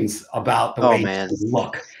interesting things about the way he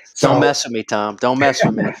look. So, don't mess with me, Tom. Don't mess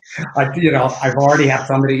with me. I've already had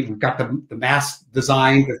somebody who got the mask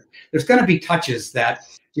designed. There's going to be touches that,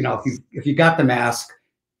 if you got the mask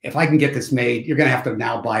if I can get this made, you're going to have to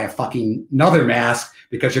now buy a fucking another mask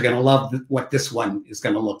because you're going to love what this one is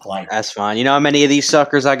going to look like. That's fine. You know how many of these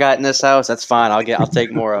suckers I got in this house? That's fine. I'll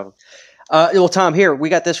take more of them. Well, Tom, here we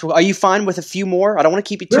got this. Are you fine with a few more? I don't want to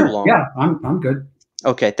keep you too long. Yeah, I'm good.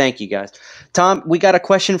 Okay, thank you, guys. Tom, we got a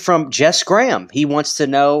question from Jess Graham. He wants to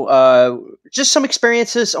know just some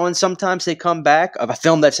experiences on Sometimes They Come Back, of a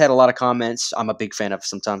film that's had a lot of comments. I'm a big fan of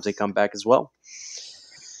Sometimes They Come Back as well.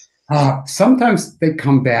 Sometimes They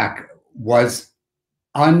Come Back was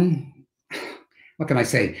what can I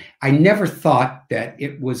say? I never thought that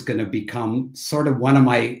it was going to become sort of one of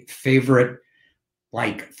my favorite,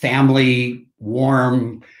 like, family,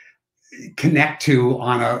 warm, connect to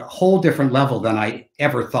on a whole different level than I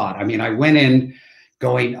ever thought. I mean, I went in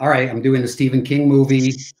going, all right, I'm doing the Stephen King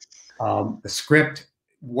movie. The script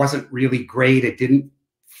wasn't really great. It didn't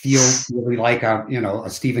feel really like a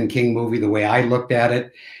Stephen King movie the way I looked at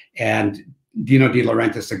it. And Dino De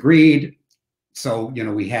Laurentiis agreed. So,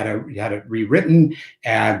 we had it rewritten.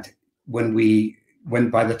 And when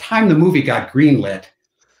by the time the movie got greenlit,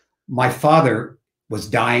 my father was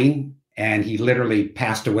dying, and he literally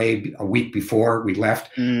passed away a week before we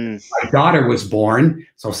left. My daughter was born,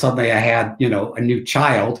 so suddenly I had, a new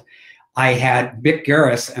child. I had Mick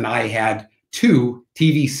Garris, and I had 2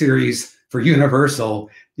 TV series for Universal,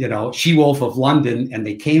 She-Wolf of London, and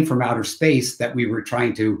They Came from Outer Space, that we were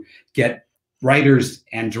trying to get writers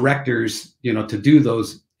and directors, to do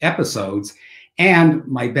those episodes. And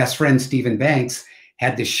my best friend, Stephen Banks,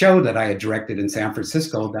 had this show that I had directed in San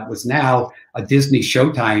Francisco that was now a Disney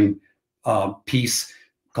Showtime piece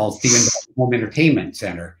called Stephen Banks Home Entertainment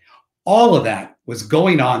Center. All of that was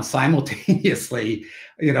going on simultaneously,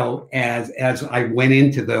 as I went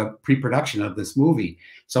into the pre-production of this movie.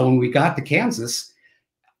 So when we got to Kansas,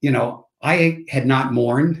 I had not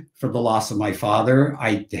mourned for the loss of my father.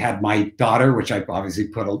 I had my daughter, which I obviously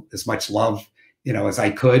put as much love, as I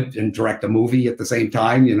could, and direct a movie at the same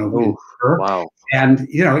time, Wow. And,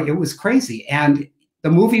 it was crazy. And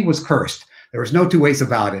the movie was cursed. There was no two ways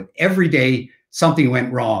about it. Every day something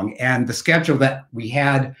went wrong. And the schedule that we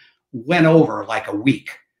had went over like a week,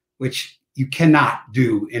 which you cannot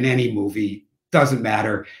do in any movie, doesn't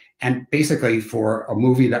matter. And basically, for a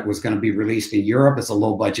movie that was going to be released in Europe as a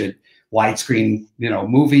low budget widescreen,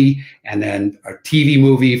 movie, and then a TV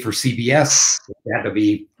movie for CBS, it had to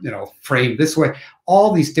be, framed this way.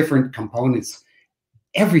 All these different components,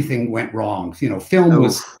 everything went wrong. Film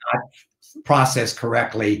was not processed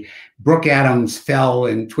correctly. Brooke Adams fell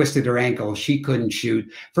and twisted her ankle. She couldn't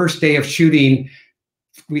shoot. First day of shooting,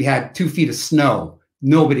 we had 2 feet of snow.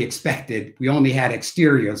 Nobody expected. We only had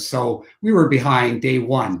exteriors, so we were behind day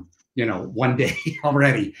one. 1 day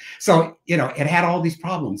already. So, it had all these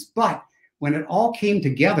problems. But when it all came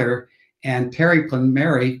together and Terry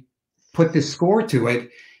Plinmary put this score to it,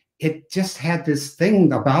 it just had this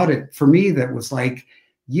thing about it for me that was like,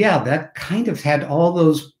 yeah, that kind of had all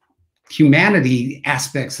those humanity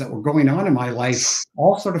aspects that were going on in my life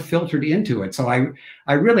all sort of filtered into it. So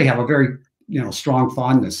I really have a very, strong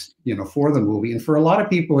fondness, for the movie. And for a lot of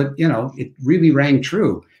people, it really rang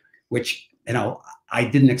true, which, I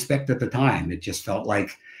didn't expect at the time. It just felt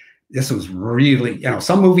like this was really,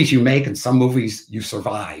 some movies you make and some movies you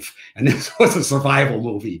survive. And this was a survival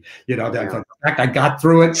movie. The fact I got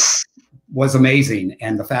through it was amazing.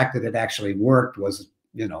 And the fact that it actually worked was,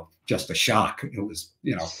 just a shock. It was,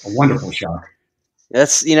 a wonderful shock.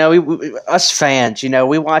 That's, us fans,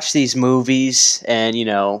 we watch these movies and,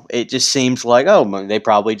 it just seems like, oh, they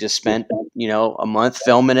probably just spent, a month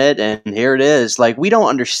filming it and here it is. Like, we don't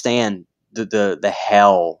understand the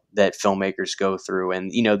hell that filmmakers go through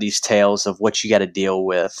and, these tales of what you got to deal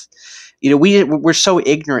with. We're so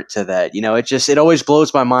ignorant to that. It always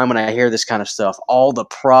blows my mind when I hear this kind of stuff, all the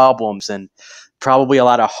problems and probably a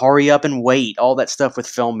lot of hurry up and wait, all that stuff with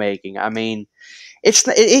filmmaking. I mean,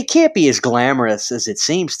 it can't be as glamorous as it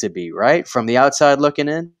seems to be, right? From the outside looking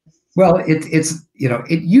in. Well, it's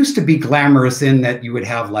it used to be glamorous in that you would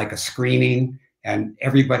have like a screening and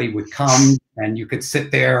everybody would come and you could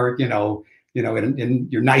sit there, in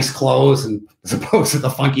your nice clothes, and as opposed to the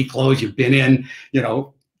funky clothes you've been in,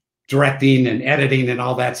 directing and editing and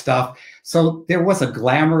all that stuff. So there was a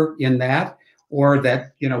glamour in that, or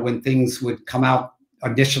that, when things would come out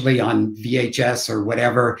initially on VHS or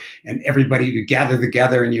whatever, and everybody would gather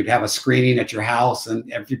together and you'd have a screening at your house,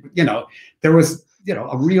 and there was,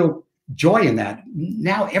 a real joy in that.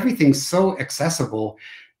 Now everything's so accessible.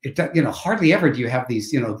 Hardly ever do you have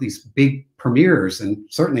these, these big premieres, and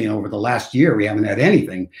certainly over the last year we haven't had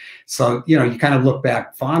anything. So, you kind of look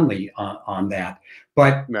back fondly on that.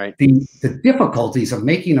 But right. the difficulties of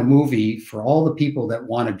making a movie for all the people that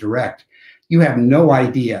want to direct, you have no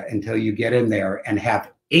idea until you get in there and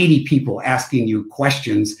have 80 people asking you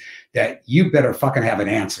questions that you better fucking have an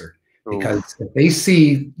answer. Because if they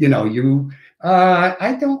see, you know, you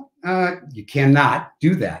cannot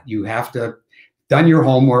do that. You have to done your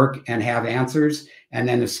homework and have answers. And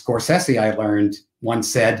then as Scorsese, I learned,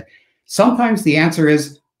 once said, sometimes the answer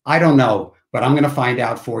is, I don't know, but I'm going to find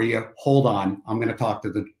out for you. Hold on. I'm going to talk to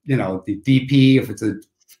the, you know, the DP, if it's a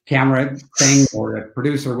camera thing or a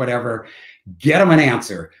producer or whatever, get them an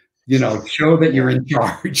answer, you know, show that you're in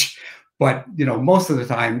charge. But, you know, most of the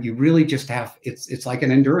time you really just have, it's like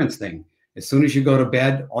an endurance thing. As soon as you go to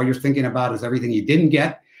bed, all you're thinking about is everything you didn't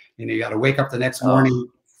get. And you got to wake up the next morning,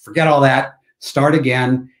 forget all that, start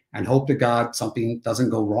again, and hope to God something doesn't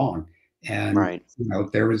go wrong. And, you know,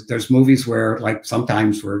 there's movies where, like,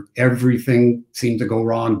 sometimes where everything seemed to go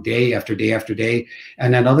wrong day after day after day.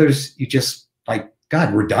 And then others, you just like,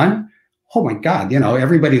 God, we're done. Oh my God. You know,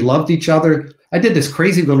 everybody loved each other. I did this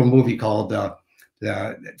crazy little movie called the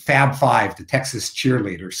Fab Five, the Texas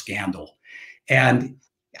cheerleader scandal. And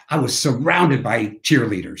I was surrounded by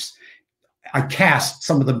cheerleaders. I cast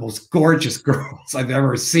some of the most gorgeous girls I've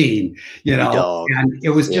ever seen, you know, and it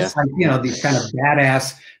was just like, you know, these kind of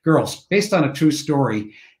badass girls based on a true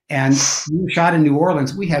story. And we shot in New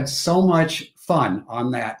Orleans. We had so much fun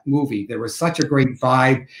on that movie. There was such a great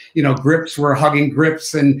vibe, you know, grips were hugging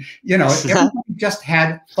grips, and, you know, everybody just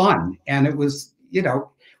had fun. And it was, you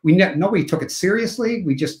know, nobody took it seriously.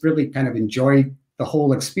 We just really kind of enjoyed the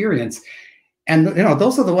whole experience. And, you know,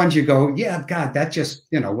 those are the ones you go, yeah, God, that just,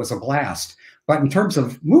 you know, was a blast. But in terms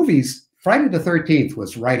of movies, Friday the 13th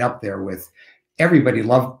was right up there with, everybody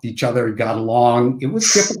loved each other, got along. It was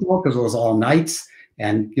difficult because it was all nights,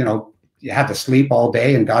 and, you know, you had to sleep all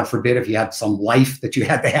day. And God forbid, if you had some life that you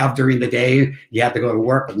had to have during the day, you had to go to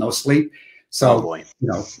work with no sleep. So, you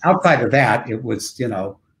know, outside of that, it was, you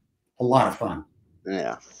know, a lot of fun.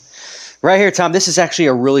 Yeah. Right here, Tom, this is actually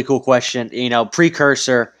a really cool question. You know,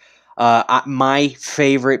 precursor. My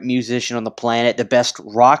favorite musician on the planet, the best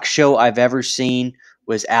rock show I've ever seen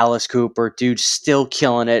was Alice Cooper. Dude, still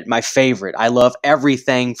killing it. My favorite. I love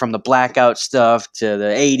everything from the Blackout stuff to the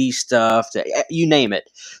 80s stuff to you name it.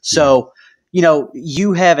 So, you know,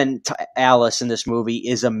 you having Alice in this movie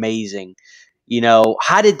is amazing. You know,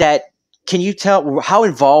 how did that, can you tell, how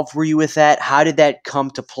involved were you with that? How did that come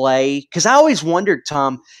to play? Because I always wondered,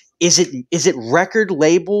 Tom, is it record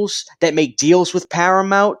labels that make deals with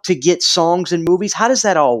Paramount to get songs and movies? How does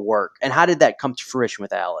that all work? And how did that come to fruition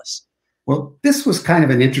with Alice? Well, this was kind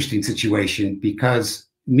of an interesting situation because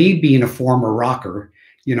me being a former rocker,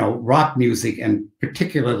 you know, rock music, and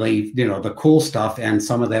particularly, you know, the cool stuff and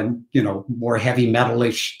some of the, you know, more heavy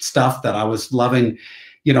metalish stuff that I was loving,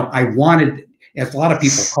 you know, I wanted, as a lot of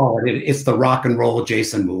people call it, it's the rock and roll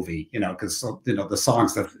Jason movie, you know, because, you know, the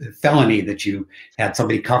songs, the Felony that you had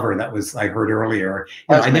somebody cover, that was, I heard earlier,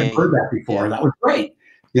 you know, I never heard that before. That was great,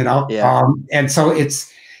 you know. And so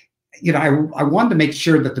it's, you know, I wanted to make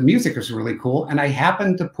sure that the music was really cool. And I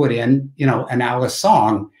happened to put in, you know, an Alice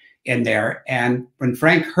song in there. And when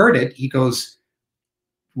Frank heard it, he goes,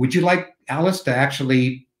 would you like Alice to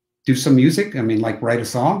actually do some music? I mean, like, write a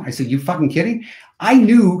song? I said, you fucking kidding? I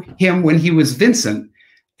knew him when he was Vincent,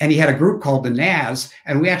 and he had a group called the Naz,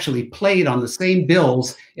 and we actually played on the same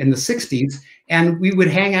bills in the 60s. And we would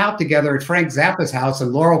hang out together at Frank Zappa's house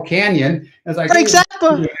in Laurel Canyon. As I Frank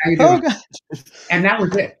Zappa! Oh, God. And that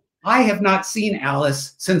was it. I have not seen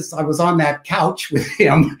Alice since I was on that couch with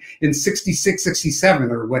him in 66,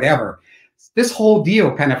 67 or whatever. This whole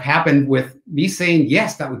deal kind of happened with me saying,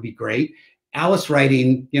 yes, that would be great. Alice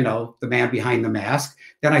writing, you know, The Man Behind the Mask.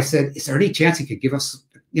 Then I said, is there any chance he could give us,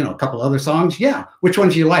 you know, a couple other songs? Yeah. Which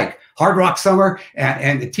ones do you like? Hard Rock Summer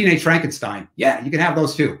and Teenage Frankenstein. Yeah, you can have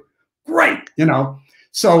those too. Great. You know,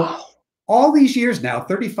 so all these years now,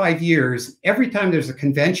 35 years, every time there's a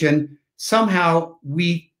convention, somehow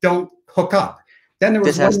we don't hook up. Then there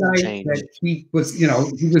was one night that he was, you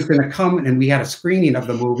know, he was going to come, and we had a screening of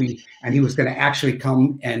the movie, and he was going to actually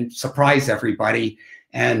come and surprise everybody.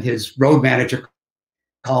 And his road manager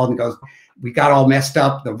called and goes, we got all messed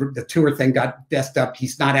up. The tour thing got messed up.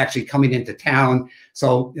 He's not actually coming into town.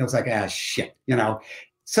 So it was like, ah, shit, you know.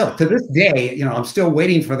 So to this day, you know, I'm still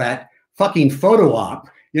waiting for that fucking photo op,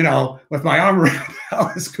 you know, with my arm around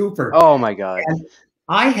Alice Cooper. Oh my God. And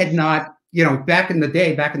I had not, you know, back in the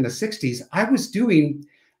day, back in the 60s,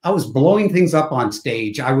 I was blowing things up on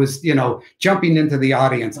stage. I was, you know, jumping into the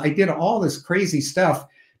audience. I did all this crazy stuff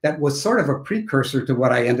that was sort of a precursor to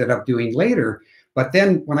what I ended up doing later. But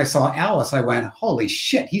then when I saw Alice, I went, holy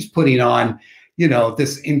shit, he's putting on, you know,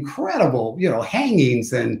 this incredible, you know,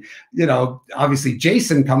 hangings and, you know, obviously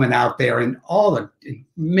Jason coming out there and all the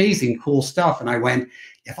amazing cool stuff. And I went,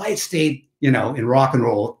 if I had stayed, you know, in rock and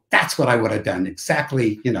roll, that's what I would have done.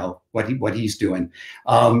 Exactly, you know, what he's doing.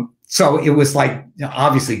 So it was like,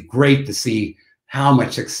 obviously great to see how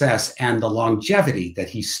much success and the longevity that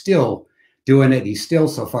he's still doing it. He's still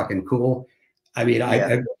so fucking cool. I mean, I'm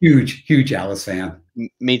a huge Alice fan.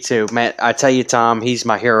 Me too, man. I tell you, Tom, he's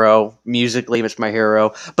my hero. Musically, it's my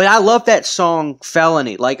hero. But I love that song,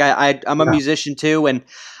 "Felony." Like I'm a musician too, and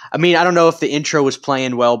I mean, I don't know if the intro was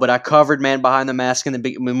playing well, but I covered "Man Behind the Mask" in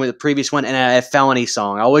the previous one, and a "Felony"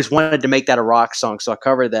 song. I always wanted to make that a rock song, so I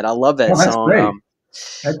covered that. I love that song. Great.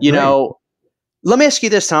 You know, let me ask you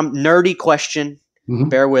this, Tom. Nerdy question.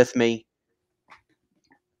 Bear with me.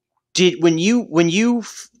 When you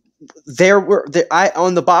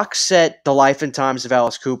on the box set The Life and Times of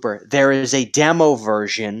Alice Cooper, there is a demo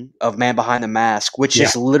version of Man Behind the Mask, which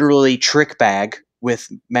is literally Trick Bag with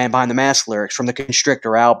Man Behind the Mask lyrics from the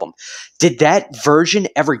Constrictor album. Did that version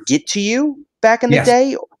ever get to you back in the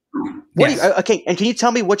day? Okay, and can you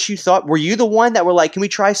tell me what you thought? Were you the one that were like, can we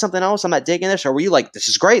try something else? I'm not digging this. Or were you like, this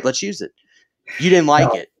is great, let's use it? You didn't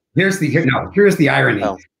like it. Here's the irony.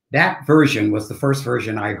 Oh. That version was the first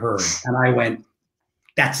version I heard. And I went,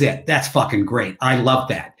 that's it. That's fucking great. I love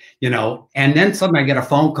that, you know. And then suddenly I get a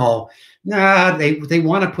phone call. Nah, they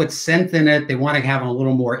want to put synth in it. They want to have a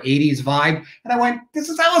little more 80s vibe. And I went, this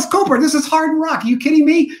is Alice Cooper. This is hard rock. Are you kidding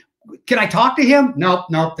me? Can I talk to him?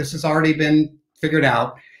 Nope. This has already been figured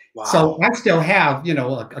out. Wow. So I still have, you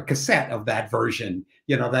know, a cassette of that version,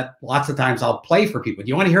 you know, that lots of times I'll play for people. Do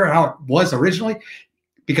you want to hear how it was originally?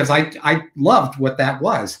 Because I loved what that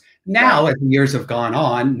was. Now, as the years have gone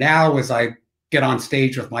on, now as I get on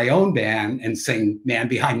stage with my own band and sing Man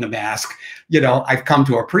Behind the Mask, you know, I've come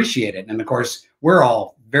to appreciate it. And of course, we're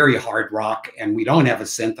all very hard rock and we don't have a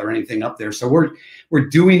synth or anything up there. So we're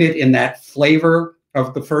doing it in that flavor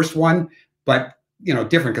of the first one, but, you know,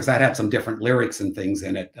 different because that had some different lyrics and things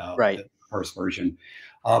in it, the first version.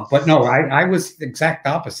 But no, I was the exact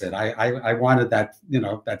opposite. I wanted that, you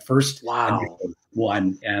know, that first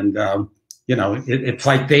one. And, you know, it's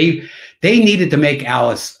like they needed to make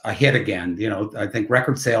Alice a hit again. You know, I think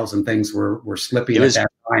record sales and things were slipping at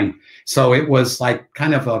that time. So it was like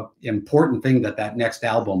kind of a important thing that next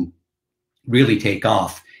album really take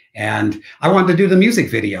off. And I wanted to do the music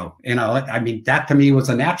video. You know, I mean, that to me was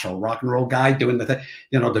a natural rock and roll guy doing the thing.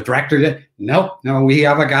 You know, the director did. No, we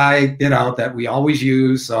have a guy, you know, that we always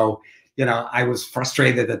use. So, you know, I was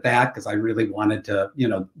frustrated at that because I really wanted to, you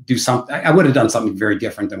know, do something. I would have done something very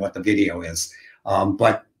different than what the video is.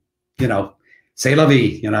 But, you know, c'est la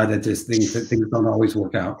vie, you know, that just things don't always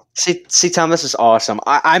work out. See, Tom, this is awesome.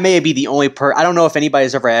 I may be the only I don't know if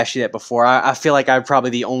anybody's ever asked you that before. I feel like I'm probably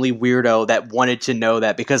the only weirdo that wanted to know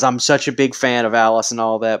that because I'm such a big fan of Alice and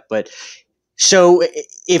all that. But so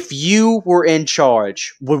if you were in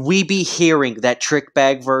charge, would we be hearing that Trick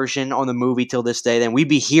Bag version on the movie till this day? Then we'd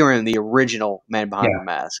be hearing the original Man Behind the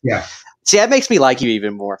Mask. Yeah. See, that makes me like you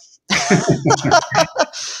even more.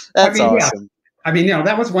 That's awesome. Yeah. I mean, you know,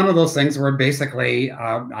 that was one of those things where basically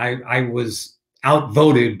I was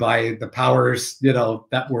outvoted by the powers, you know,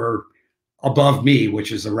 that were above me,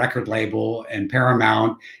 which is a record label and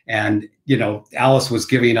Paramount. And, you know, Alice was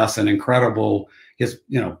giving us an incredible, his,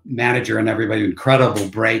 you know, manager and everybody, incredible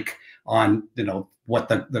break on, you know, what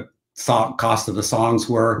the cost of the songs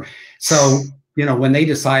were. So, you know, when they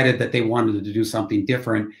decided that they wanted to do something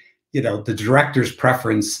different, you know, the director's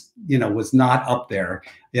preference, you know, was not up there,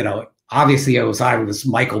 you know. Obviously, it was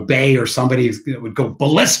Michael Bay or somebody that would go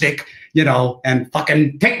ballistic, you know, and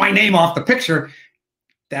fucking take my name off the picture.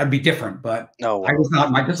 That'd be different. But I was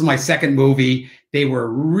not. This is my second movie. They were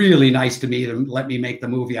really nice to me to let me make the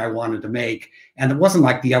movie I wanted to make. And it wasn't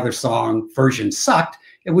like the other song version sucked.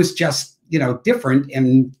 It was just, you know, different,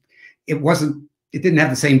 and it didn't have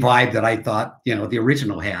the same vibe that I thought, you know, the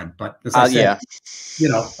original had. But as I said, you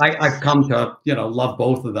know, I've come to, you know, love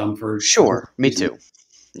both of them for sure. Me too.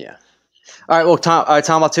 Yeah. All right, well, Tom,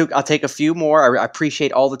 I'll take a few more. I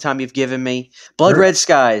appreciate all the time you've given me. Blood Red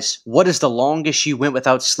Skies, what is the longest you went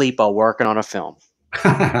without sleep while working on a film?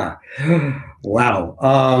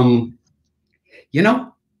 Wow. You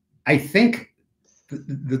know, I think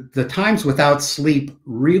the times without sleep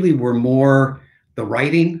really were more the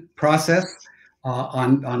writing process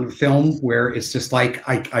on film, where it's just like,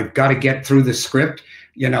 I've got to get through the script,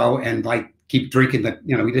 you know, and like keep drinking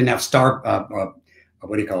you know, we didn't have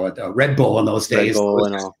what do you call it? Red Bull in those days.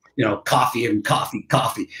 You know, coffee,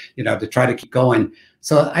 you know, to try to keep going.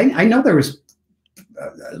 So I know there was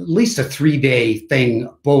at least a 3-day thing,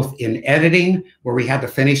 both in editing where we had to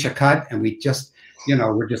finish a cut and we just,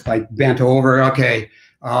 we're just like bent over. Okay.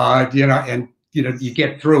 And you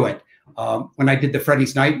get through it. When I did the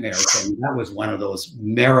Freddy's Nightmare thing, that was one of those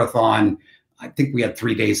marathon. I think we had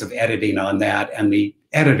 3 days of editing on that, and the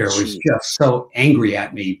editor was just so angry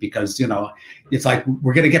at me because it's like,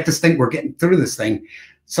 we're going to get this thing, we're getting through this thing.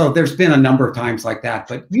 So there's been a number of times like that,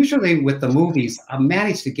 but usually with the movies, I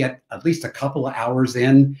managed to get at least a couple of hours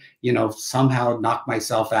in, somehow knock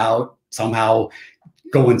myself out, somehow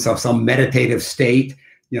go into some meditative state,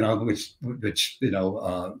 which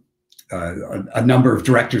a number of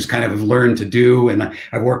directors kind of have learned to do. And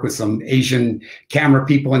I've worked with some Asian camera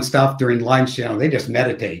people and stuff during lunch, they just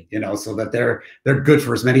meditate, so that they're good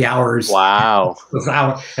for as many hours. Wow.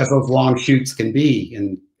 As those long shoots can be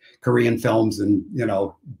in Korean films and,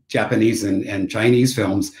 Japanese and Chinese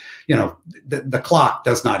films. The clock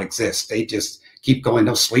does not exist. They just keep going.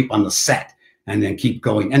 They'll sleep on the set and then keep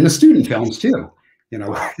going. And the student films too,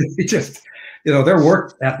 it just, their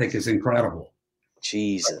work ethic is incredible.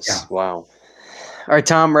 Jesus. Yeah. Wow. All right,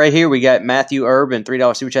 Tom, right here we got Matthew Urban,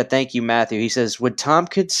 $3 super chat. Thank you, Matthew. He says, would Tom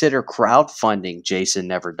consider crowdfunding Jason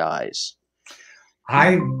Never Dies?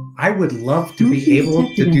 I would love to be able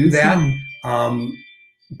to do that.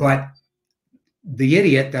 But the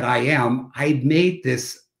idiot that I am, I made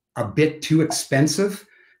this a bit too expensive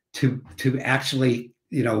to actually,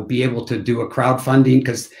 be able to do a crowdfunding,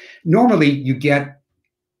 because normally you get,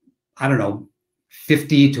 I don't know,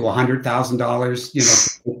 $50,000 to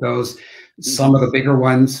 $100,000, with those. Some of the bigger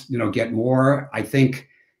ones, get more. I think,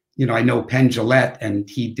 I know Penn Jillette, and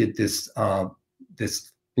he did this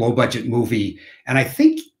this low budget movie, and I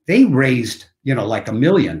think they raised, like $1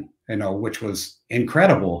 million, which was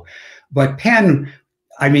incredible. But Penn,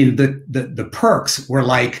 I mean, the perks were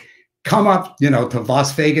like, come up, to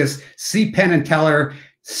Las Vegas, see Penn and Teller,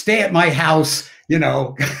 stay at my house, you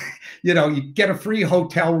get a free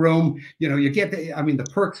hotel room, you get the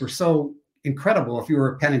perks were so incredible. If you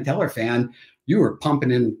were a Penn and Teller fan, you were pumping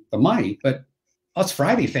in the money, but us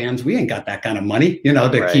Friday fans, we ain't got that kind of money,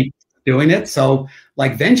 to keep doing it. So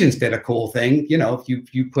like Vengeance did a cool thing,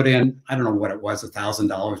 if you put in, I don't know what it was, $1,000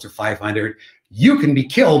 or $500, you can be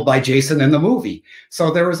killed by Jason in the movie. So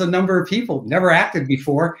there was a number of people never acted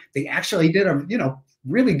before. They actually did a,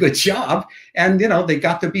 really good job. And, they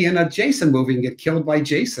got to be in a Jason movie and get killed by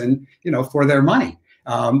Jason, for their money.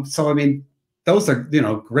 So, I mean, those are,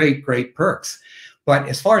 great, great perks. But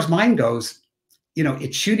as far as mine goes,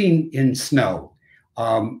 it's shooting in snow.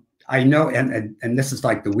 I know, and this is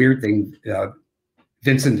like the weird thing,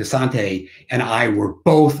 Vincent DeSante and I were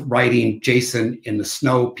both writing Jason in the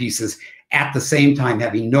snow pieces at the same time,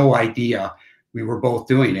 having no idea we were both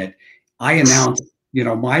doing it. I announced,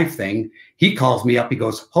 my thing. He calls me up. He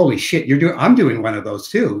goes, "Holy shit, I'm doing one of those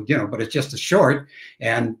too, but it's just a short."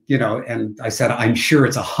 And, and I said, "I'm sure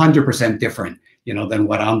it's 100% different, than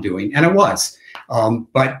what I'm doing." And it was.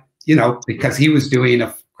 But, because he was doing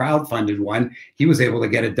a crowdfunded one, he was able to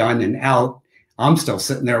get it done and out. I'm still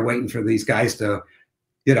sitting there waiting for these guys to,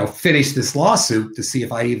 finish this lawsuit to see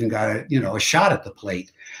if I even got a shot at the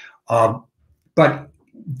plate. But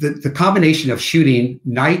the combination of shooting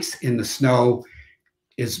nights in the snow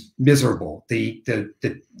is miserable. The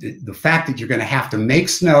fact that you're going to have to make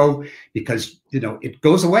snow because, it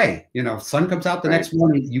goes away, sun comes out the next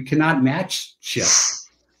morning, you cannot match shifts.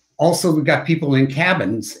 Also, we've got people in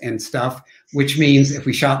cabins and stuff, which means if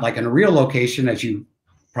we shot like in a real location, as you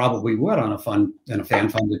probably would on a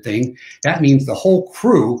fan-funded thing, that means the whole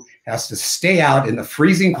crew has to stay out in the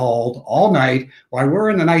freezing cold all night while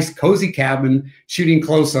we're in a nice cozy cabin shooting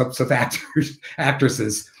close-ups of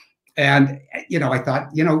actresses. And, I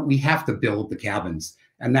thought, we have to build the cabins,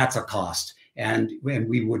 and that's a cost. And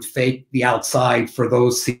we would fake the outside for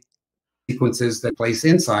those sequences that place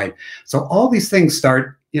inside. So all these things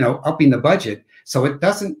start, upping the budget. So it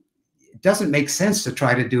doesn't make sense to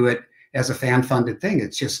try to do it as a fan-funded thing.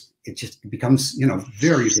 It just becomes,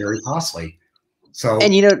 very, very costly. So,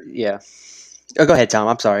 and yeah. Oh, go ahead, Tom.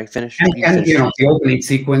 I'm sorry. Finish. And the opening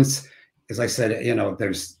sequence, as I said,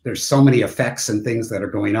 there's so many effects and things that are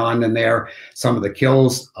going on in there. Some of the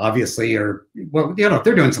kills obviously are, well,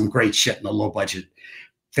 they're doing some great shit in the low budget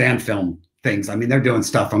fan film things. I mean, they're doing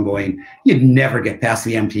stuff I'm going, you'd never get past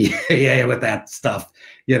the MPAA with that stuff.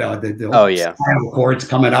 The spinal cords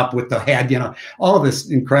coming up with the head, all of this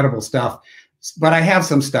incredible stuff. But I have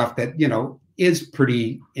some stuff that, is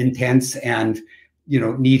pretty intense and,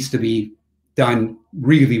 needs to be done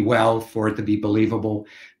really well for it to be believable.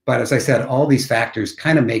 But as I said, all these factors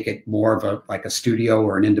kind of make it more of like a studio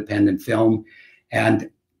or an independent film. And,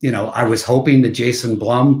 I was hoping that Jason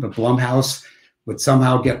Blum, the Blumhouse, would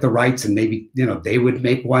somehow get the rights, and maybe, they would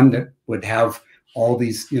make one that would have all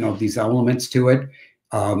these, these elements to it.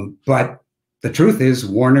 But the truth is,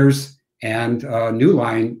 Warner's and New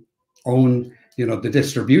Line own, the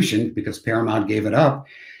distribution, because Paramount gave it up.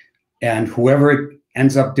 And whoever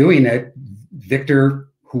ends up doing it, Victor,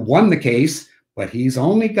 who won the case, but he's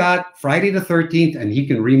only got Friday the 13th, and he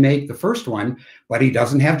can remake the first one, but he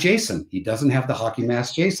doesn't have Jason. He doesn't have the hockey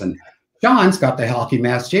mask Jason. John's got the hockey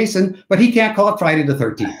mask Jason, but he can't call it Friday the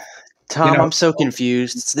 13th. Tom, I'm so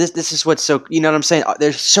confused. This is what's so, you know what I'm saying?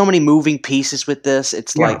 There's so many moving pieces with this.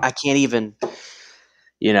 It's like, I can't even,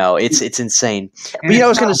 it's insane. But I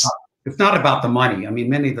was going to... It's not about the money. I mean,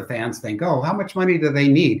 many of the fans think, oh, how much money do they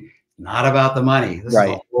need? Not about the money. This is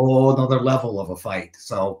a whole other level of a fight.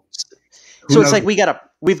 So it's like we've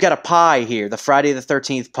got a pie here, the Friday the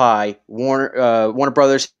 13th pie. Warner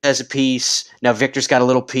Brothers has a piece. Now Victor's got a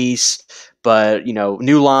little piece, but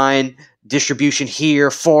New Line distribution here,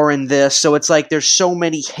 foreign this. So it's like there's so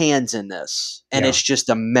many hands in this, and it's just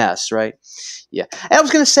a mess, right? Yeah. And I was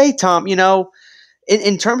going to say, Tom,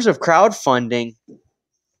 in terms of crowdfunding,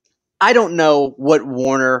 I don't know what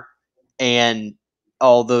Warner and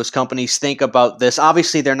all those companies think about this.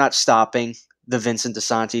 Obviously, they're not stopping the Vincent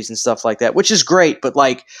DeSantis and stuff like that, which is great. But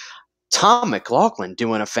like Tom Mcloughlin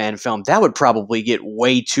doing a fan film, that would probably get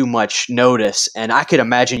way too much notice. And I could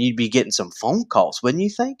imagine you'd be getting some phone calls, wouldn't you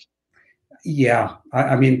think? Yeah.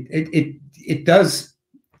 I mean, it does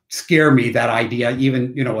scare me, that idea,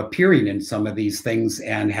 even, appearing in some of these things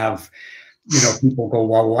and have, people go,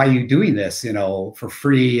 well, why are you doing this, for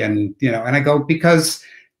free? And, and I go, because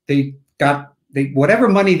whatever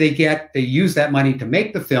money they get, they use that money to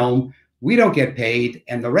make the film. We don't get paid,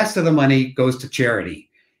 and the rest of the money goes to charity.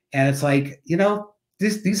 And it's like,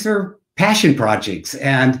 these are passion projects.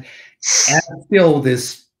 And as still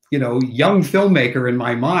this, young filmmaker in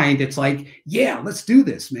my mind, it's like, yeah, let's do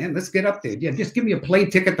this, man. Let's get up there. Yeah, just give me a plane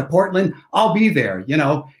ticket to Portland. I'll be there.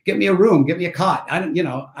 Get me a room, get me a cot.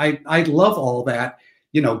 I love all that,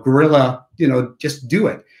 guerrilla, just do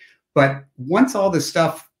it. But once all this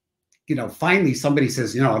stuff, finally somebody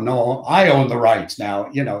says, no, I own the rights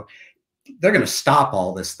now, they're going to stop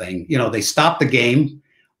all this thing. They stopped the game,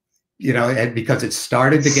 and because it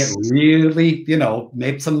started to get really,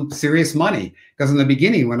 made some serious money. Because in the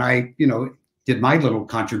beginning, when I, did my little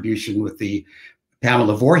contribution with the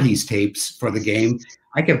Pamela Voorhees tapes for the game,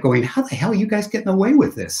 I kept going, how the hell are you guys getting away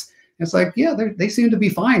with this? And it's like, yeah, they seem to be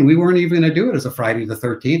fine. We weren't even going to do it as a Friday the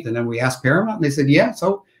 13th. And then we asked Paramount, and they said, yeah,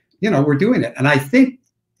 so, we're doing it. And I think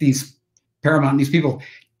these Paramount, these people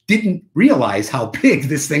didn't realize how big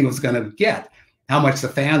this thing was going to get, how much the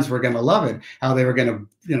fans were going to love it, how they were going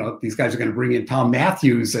to, these guys are going to bring in Tom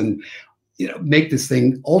Matthews and, make this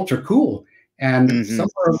thing ultra cool. And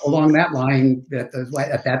somewhere along that line, at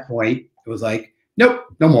that point, it was like, nope,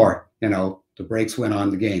 no more. The brakes went on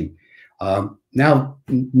the game. Now,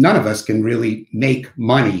 none of us can really make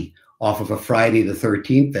money off of a Friday the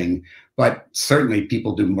 13th thing, but certainly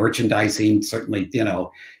people do merchandising. Certainly,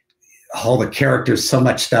 all the characters, so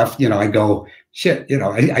much stuff. I go, shit.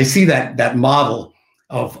 I see that model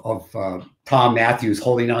of Tom Matthews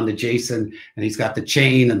holding on to Jason, and he's got the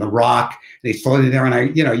chain and the rock, and he's floating there.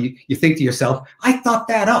 And you think to yourself, I thought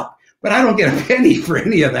that up, but I don't get a penny for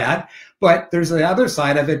any of that. But there's the other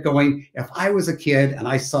side of it going, if I was a kid and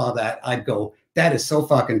I saw that, I'd go, that is so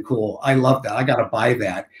fucking cool. I love that. I got to buy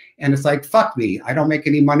that. And it's like, fuck me. I don't make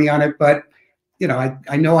any money on it, but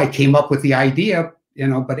I know I came up with the idea,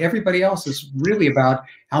 but everybody else is really about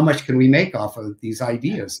how much can we make off of these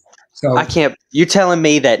ideas. So I can't. You're telling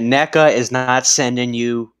me that NECA is not sending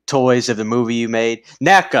you toys of the movie you made?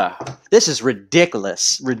 NECA, this is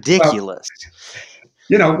ridiculous. Ridiculous.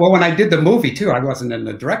 Well, when I did the movie too, I wasn't in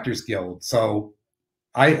the Directors Guild, so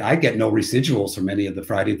I get no residuals from any of the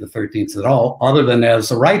Friday the 13th at all, other than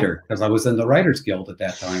as a writer, because I was in the Writers Guild at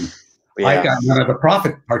that time. Yeah. I got none of the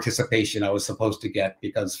profit participation I was supposed to get,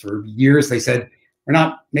 because for years they said, we're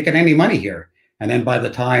not making any money here. And then by the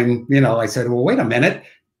time, I said, well, wait a minute,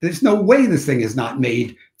 there's no way this thing is not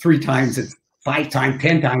made 3 times, it's 5 times,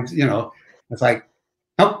 10 times, it's like,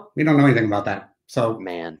 nope, we don't know anything about that. So,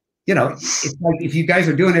 man, it's like, if you guys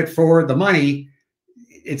are doing it for the money,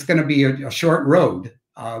 it's going to be a short road.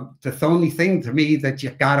 The only thing to me that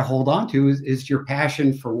you got to hold on to is your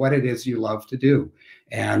passion for what it is you love to do.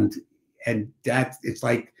 And that, it's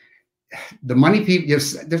like, the money people,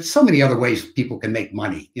 there's so many other ways people can make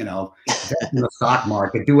money, invest in the stock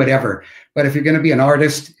market, do whatever. But if you're going to be an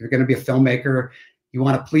artist, if you're going to be a filmmaker, you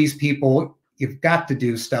want to please people, you've got to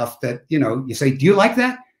do stuff that, you say, do you like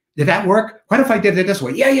that? Did that work? What if I did it this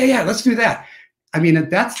way? Yeah, let's do that. I mean,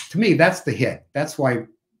 that's, to me, that's the hit. That's why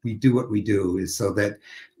we do what we do is so that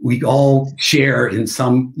we all share in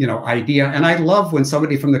some, idea. And I love when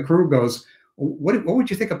somebody from the crew goes, what would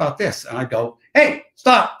you think about this? And I go, hey,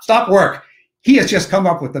 stop work. He has just come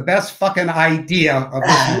up with the best fucking idea of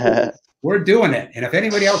this movie. We're doing it. And if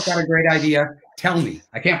anybody else got a great idea, tell me.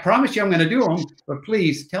 I can't promise you I'm going to do them, but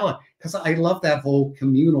please tell it. Because I love that whole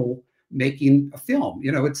communal making a film.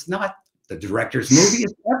 It's not the director's movie,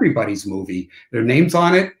 it's everybody's movie. Their name's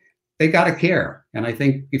on it. They got to care. And I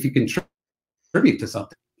think if you can contribute to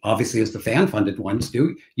something, obviously as the fan-funded ones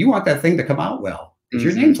do, you want that thing to come out well. Because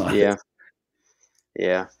your name's on it.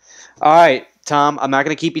 Yeah. All right, Tom, I'm not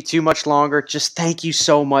going to keep you too much longer. Just thank you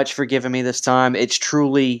so much for giving me this time. It's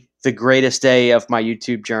truly the greatest day of my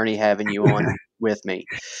YouTube journey having you on with me.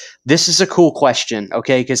 This is a cool question,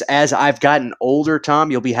 okay? Because as I've gotten older,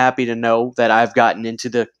 Tom, you'll be happy to know that I've gotten into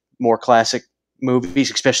the more classic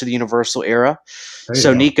movies, especially the Universal era.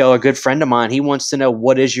 So Nico, a good friend of mine, he wants to know,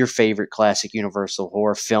 what is your favorite classic Universal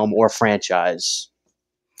horror film or franchise?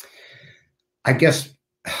 I guess,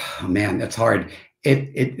 oh man, that's hard.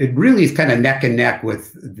 It really is kind of neck and neck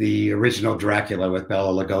with the original Dracula with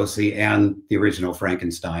Bela Lugosi and the original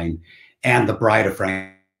Frankenstein and the Bride of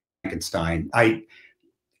Frankenstein.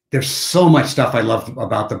 There's so much stuff I love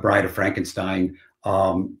about the Bride of Frankenstein.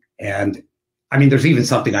 And I mean, there's even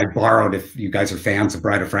something I borrowed, if you guys are fans of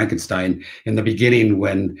Bride of Frankenstein, in the beginning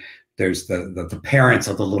when there's the parents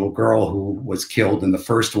of the little girl who was killed in the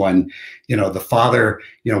first one. The father,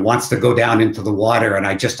 wants to go down into the water, and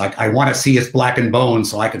I want to see his blackened bones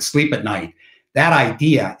so I could sleep at night. That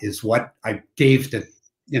idea is what I gave to,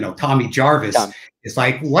 Tommy Jarvis. It's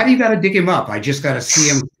like, why do you got to dig him up? I just got to see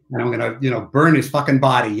him, and I'm going to, burn his fucking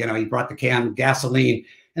body. He brought the can of gasoline.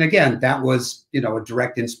 And again, that was, a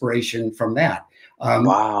direct inspiration from that.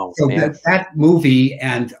 Wow. So that movie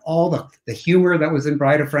and all the humor that was in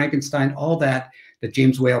Bride of Frankenstein, all that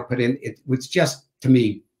James Whale put in, it was just, to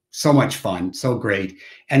me, so much fun, so great.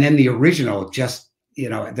 And then the original, just,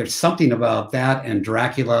 there's something about that and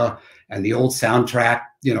Dracula and the old soundtrack,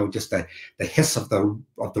 just the hiss of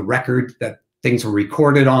the record that things were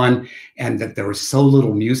recorded on, and that there was so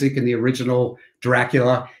little music in the original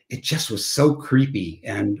Dracula. It just was so creepy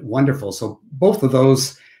and wonderful. So both of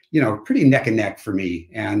those, pretty neck and neck for me.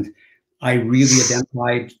 And I really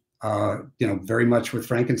identified, very much with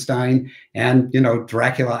Frankenstein and,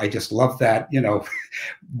 Dracula. I just love that,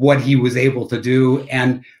 what he was able to do.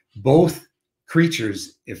 And both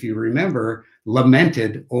creatures, if you remember,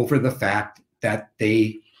 lamented over the fact that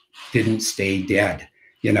they didn't stay dead.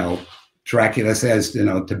 Dracula says,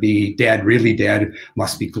 to be dead, really dead,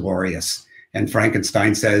 must be glorious. And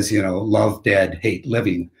Frankenstein says, love dead, hate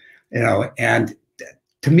living, and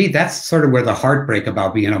to me, that's sort of where the heartbreak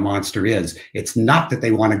about being a monster is. It's not that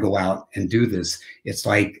they want to go out and do this. It's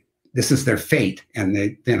like, this is their fate, and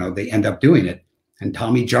they end up doing it. And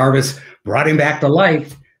Tommy Jarvis brought him back to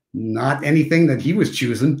life, not anything that he was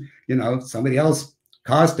choosing, somebody else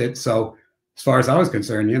caused it. So as far as I was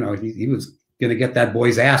concerned, he was going to get that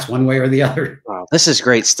boy's ass one way or the other. Wow, this is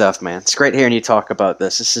great stuff, man. It's great hearing you talk about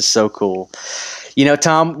this. This is so cool.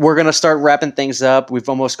 Tom, we're going to start wrapping things up. We've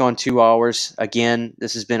almost gone 2 hours. Again,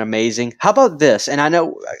 this has been amazing. How about this? And I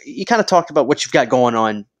know you kind of talked about what you've got going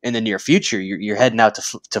on in the near future. You're heading out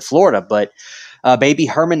to Florida, but Baby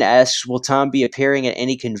Herman asks, will Tom be appearing at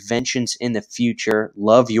any conventions in the future?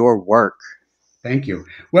 Love your work. Thank you.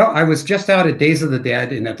 Well, I was just out at Days of the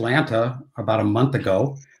Dead in Atlanta about a month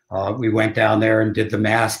ago. We went down there and did the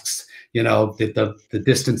masks, did the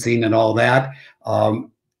distancing and all that.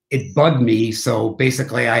 It bugged me. So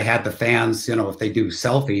basically I had the fans, if they do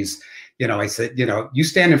selfies, I said, you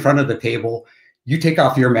stand in front of the table, you take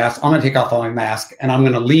off your mask, I'm going to take off my mask, and I'm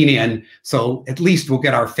going to lean in. So at least we'll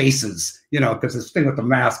get our faces, because this thing with the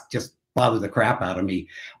mask just bothered the crap out of me.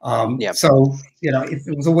 So,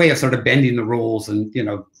 it was a way of sort of bending the rules and,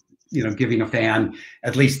 giving a fan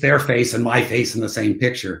at least their face and my face in the same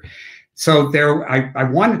picture. So I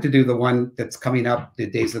wanted to do the one that's coming up, the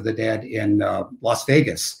Days of the Dead in Las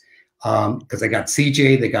Vegas, because they got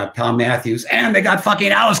CJ, they got Tom Matthews, and they got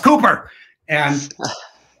fucking Alice Cooper. And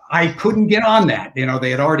I couldn't get on that. They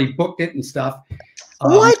had already booked it and stuff.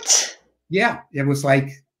 What? Yeah, it was like,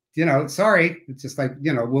 sorry. It's just like,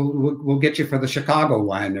 we'll get you for the Chicago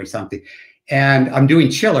one or something. And I'm doing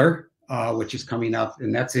Chiller, which is coming up,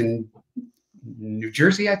 and that's in New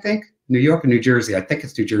Jersey, I think. New York and New Jersey. I think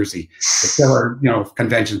it's New Jersey. The Killer,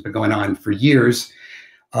 convention's been going on for years.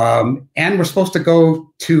 And we're supposed to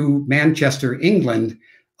go to Manchester, England,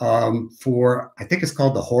 for, I think it's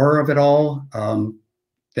called The Horror of It All.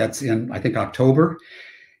 That's in, I think, October.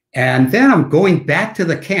 And then I'm going back to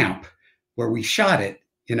the camp where we shot it,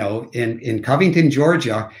 in Covington,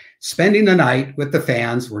 Georgia, spending the night with the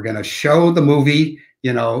fans. We're going to show the movie,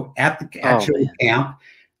 at the actual camp.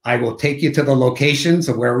 I will take you to the locations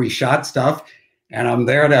of where we shot stuff, and I'm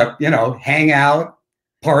there to, hang out,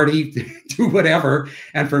 party, do whatever.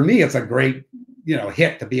 And for me, it's a great,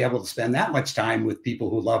 hit to be able to spend that much time with people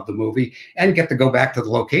who love the movie and get to go back to the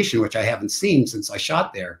location, which I haven't seen since I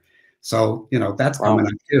shot there. So, that's coming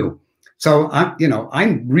up too. So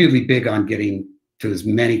I'm really big on getting to as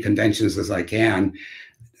many conventions as I can.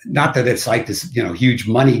 Not that it's like this, huge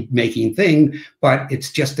money making thing, but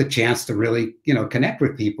it's just a chance to really, connect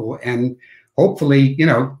with people and hopefully,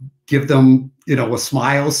 give them, a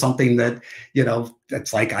smile, something that,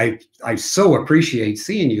 that's like, I so appreciate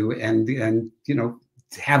seeing you and,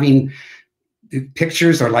 having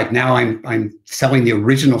pictures, or like now I'm selling the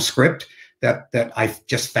original script that I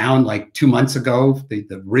just found like 2 months ago,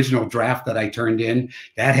 the original draft that I turned in,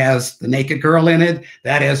 that has the naked girl in it,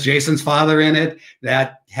 that has Jason's father in it,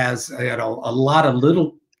 that has, a lot of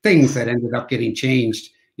little things that ended up getting changed,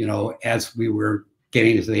 as we were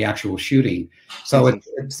getting into the actual shooting. So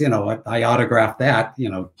it's I autographed that,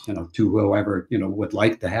 to whoever, would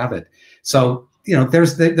like to have it. So,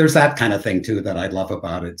 there's that kind of thing too that I love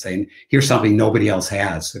about it, saying, here's something nobody else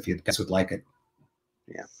has, if you guys would like it.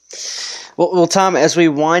 Yeah. Well, Tom, as we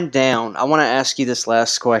wind down, I want to ask you this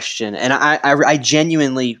last question, and I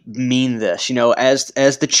genuinely mean this.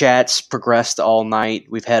 As the chats progressed all night,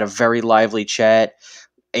 we've had a very lively chat.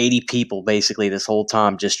 80 people basically this whole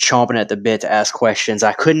time, just chomping at the bit to ask questions.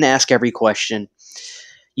 I couldn't ask every question.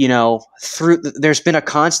 There's been a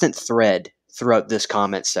constant thread throughout this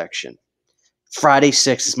comment section. Friday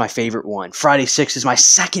 6 is my favorite one. Friday 6 is my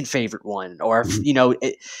second favorite one. Or,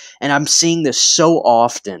 and I'm seeing this so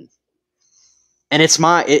often. And it's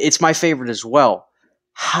my favorite as well.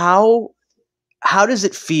 How does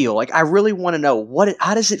it feel? Like, I really want to know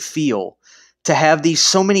how does it feel to have these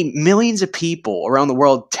so many millions of people around the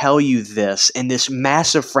world tell you this, in this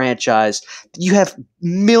massive franchise? You have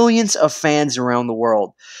millions of fans around the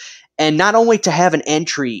world, and not only to have an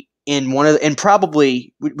entry in and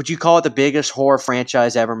probably, would you call it the biggest horror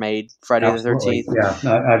franchise ever made, Friday Absolutely. the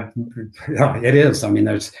 13th? Yeah, it is. I mean,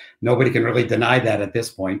 there's nobody can really deny that at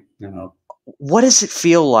this point. What does it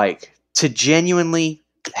feel like to genuinely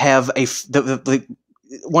have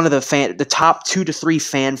one of the top 2 to 3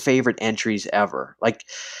 fan favorite entries ever? Like,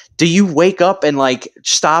 do you wake up and like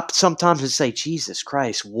stop sometimes and say, Jesus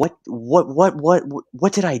Christ, what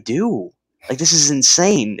did I do? Like, this is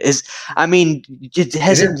insane. Has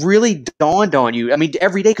it really dawned on you? I mean,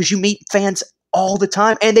 every day, because you meet fans all the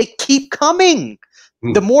time and they keep coming.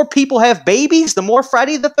 The more people have babies, the more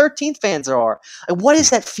Friday the 13th fans are. Like, what does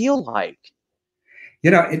that feel like?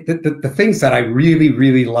 The things that I really,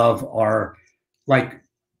 really love are, like,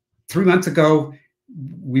 3 months ago,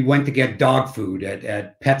 we went to get dog food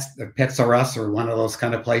at Pets R Us, or one of those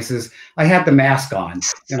kind of places. I had the mask on,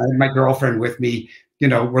 and I had my girlfriend with me.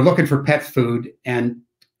 We're looking for pet food, and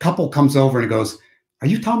a couple comes over and goes, "Are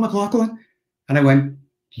you Tom Mcloughlin?" And I went,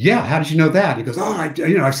 "Yeah, how did you know that?" He goes, "Oh,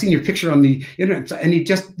 I've seen your picture on the internet." And he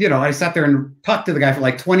just, I sat there and talked to the guy for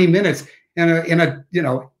like 20 minutes in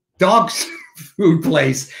a dog food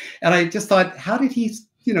place. And I just thought, how did he,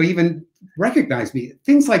 even recognize me?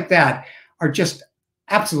 Things like that are just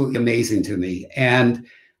absolutely amazing to me. And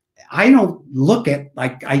I don't look at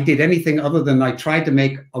like I did anything other than I tried to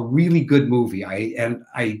make a really good movie.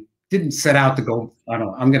 I didn't set out to go,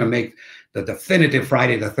 I'm going to make the definitive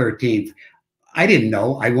Friday the 13th. I didn't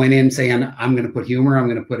know. I went in saying, I'm going to put humor. I'm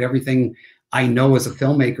going to put everything I know as a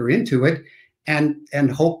filmmaker into it, and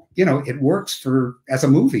hope, it works as a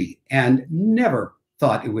movie. And never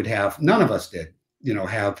thought it would have, none of us did,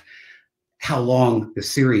 have how long the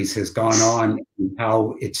series has gone on, and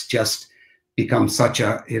how it's just become such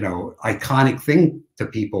a, iconic thing to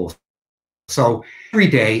people. So every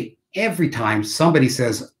day, every time somebody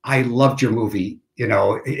says, I loved your movie,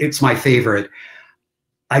 it's my favorite,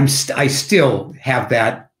 I still have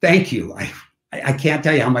that. Thank you. I can't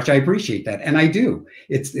tell you how much I appreciate that. And I do.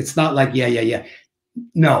 It's not like, yeah.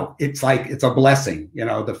 No, it's like, it's a blessing.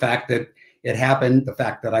 The fact that it happened, the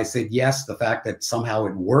fact that I said yes, the fact that somehow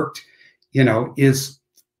it worked, is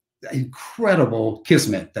incredible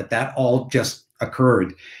kismet that all just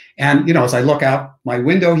occurred. And, as I look out my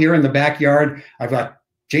window here in the backyard, I've got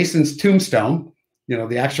Jason's tombstone,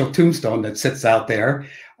 the actual tombstone that sits out there.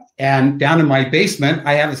 And down in my basement,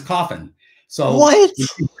 I have his coffin. So what?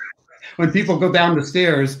 When people go down the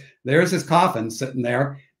stairs, there's his coffin sitting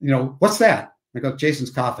there. What's that? I go,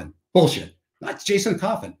 Jason's coffin. Bullshit. That's Jason's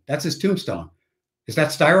coffin. That's his tombstone. Is that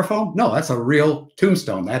styrofoam? No, that's a real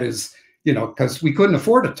tombstone. That is, you know, because we couldn't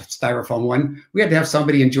afford a styrofoam one. We had to have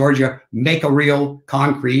somebody in Georgia make a real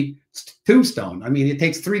concrete tombstone. I mean, it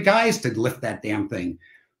takes 3 guys to lift that damn thing.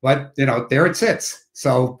 But, you know, there it sits.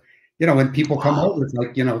 So, you know, when people come over, it's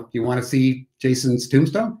like, you know, you want to see Jason's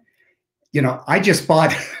tombstone? You know, I just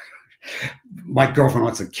bought, my girlfriend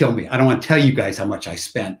wants to kill me. I don't want to tell you guys how much I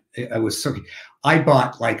spent. I was so, I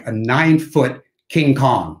bought like a 9-foot King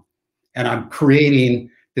Kong, and I'm creating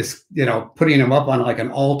this, you know, putting him up on like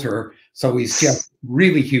an altar. So he's just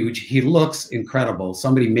really huge. He looks incredible.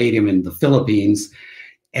 Somebody made him in the Philippines.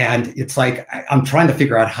 And it's like, I'm trying to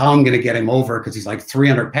figure out how I'm going to get him over, because he's like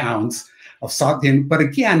 300 pounds of something. But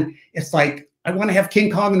again, it's like, I want to have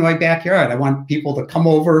King Kong in my backyard. I want people to come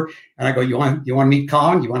over and I go, you want to meet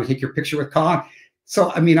Kong? You want to take your picture with Kong?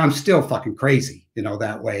 So, I mean, I'm still fucking crazy, you know,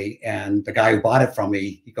 that way. And the guy who bought it from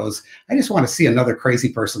me, he goes, I just want to see another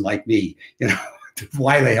crazy person like me, you know,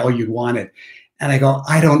 why the hell you'd want it. And I go,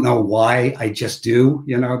 I don't know why, I just do,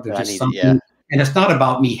 you know, there's just something. Yeah. And it's not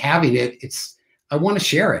about me having it. It's, I want to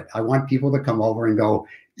share it. I want people to come over and go,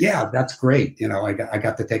 yeah, that's great. You know, I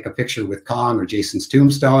got to take a picture with Kong or Jason's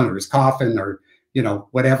tombstone or his coffin or, you know,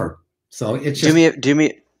 whatever. So it's just do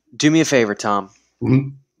me a favor, Tom. Mm-hmm.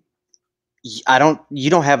 You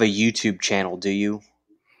don't have a YouTube channel, do you?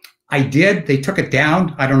 I did. They took it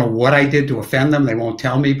down. I don't know what I did to offend them. They won't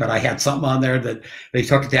tell me, but I had something on there that they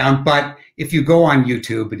took it down. But if you go on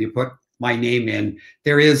YouTube and you put my name in,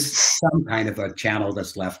 there is some kind of a channel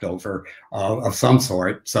that's left over of some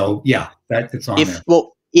sort. So yeah, it's on there.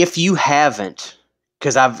 Well, if you haven't,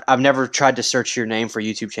 because I've never tried to search your name for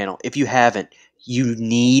YouTube channel. If you haven't, you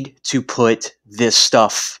need to put this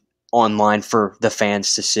stuff online for the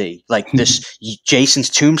fans to see, like this Jason's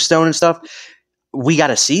tombstone and stuff. We got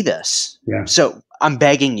to see this. Yeah. So I'm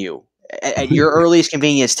begging you, at your earliest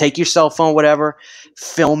convenience, take your cell phone, whatever,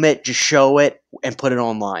 film it, just show it, and put it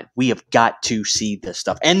online. We have got to see this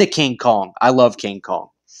stuff. And the King Kong. I love King Kong.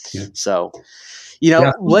 Yeah. So, you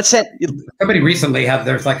know, let's say somebody recently had,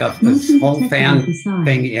 there's like a whole fan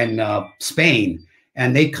thing in Spain,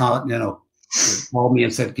 and they called me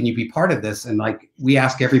and said, can you be part of this? And like, we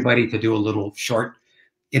ask everybody to do a little short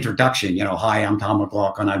introduction, you know, hi, I'm Tom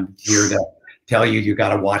Mcloughlin. I'm here to tell you, you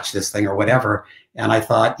got to watch this thing or whatever. And I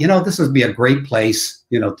thought, you know, this would be a great place,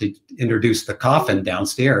 you know, to introduce the coffin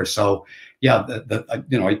downstairs. So yeah,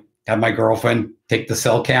 you know, I had my girlfriend take the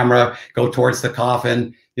cell camera, go towards the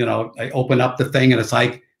coffin, you know, I open up the thing and it's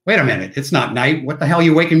like, wait a minute, it's not night. What the hell are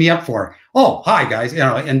you waking me up for? Oh, hi guys, you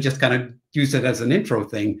know, and just kind of use it as an intro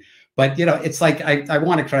thing. But, you know, it's like, I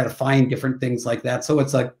want to try to find different things like that. So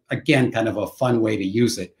it's like, again, kind of a fun way to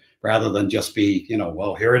use it rather than just be, you know,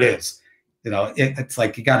 well, here it is. You know, it's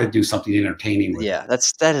like you got to do something entertaining with it.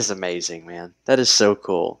 That is amazing, man. That is so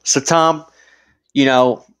cool. So, Tom, you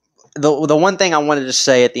know, the one thing I wanted to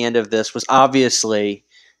say at the end of this was obviously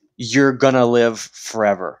you're gonna live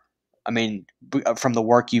forever. I mean, from the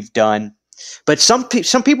work you've done. But some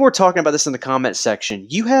people were talking about this in the comment section.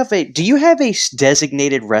 Do you have a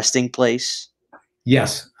designated resting place?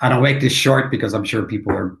 Yes, and I'll make this short because I'm sure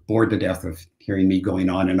people are bored to death of hearing me going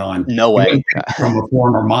on and on. No way. From a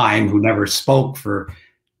former mime who never spoke for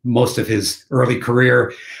most of his early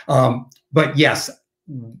career. But yes,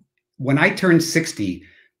 when I turned 60,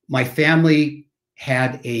 my family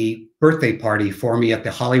had a birthday party for me at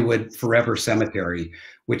the Hollywood Forever Cemetery,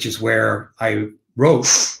 which is where I wrote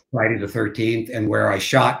Friday the 13th and where I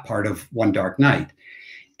shot part of One Dark Night.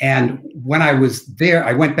 And when I was there,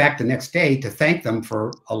 I went back the next day to thank them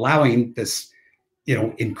for allowing this, you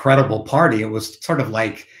know, incredible party. It was sort of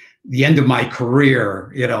like the end of my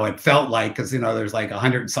career, you know, it felt like, because, you know, there's like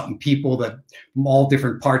 100 and something people that from all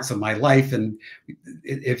different parts of my life. And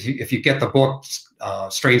if you get the book,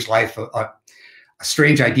 Strange Life, A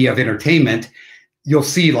Strange Idea of Entertainment, you'll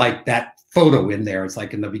see like that photo in there. It's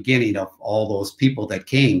like in the beginning of all those people that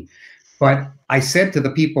came. But I said to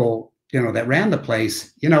the people, you know, that ran the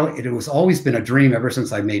place, you know, it was always been a dream ever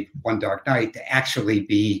since I made One Dark Night to actually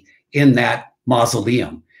be in that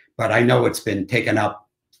mausoleum. But I know it's been taken up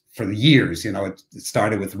for the years. You know, it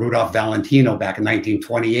started with Rudolph Valentino back in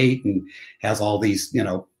 1928 and has all these, you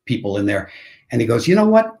know, people in there. And he goes, you know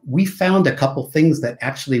what? We found a couple things that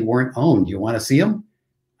actually weren't owned. You want to see them?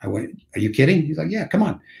 I went, are you kidding? He's like, yeah, come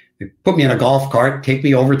on. They put me in a golf cart, take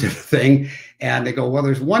me over to the thing. And they go, well,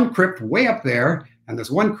 there's one crypt way up there. And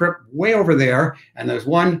there's one crypt way over there, and there's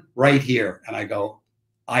one right here. And I go,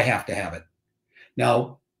 I have to have it.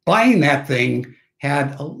 Now, buying that thing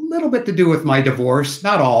had a little bit to do with my divorce,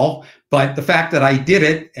 not all, but the fact that I did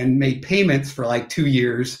it and made payments for like 2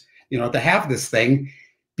 years, you know, to have this thing,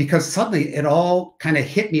 because suddenly it all kind of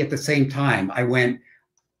hit me at the same time. I went,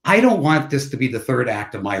 I don't want this to be the third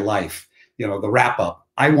act of my life. the wrap up.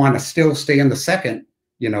 I want to still stay in the second,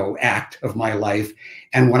 act of my life.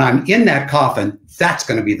 And when I'm in that coffin, that's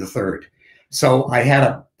going to be the third. So I had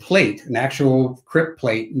a plate, an actual crypt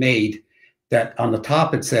plate made that on the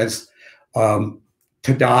top it says,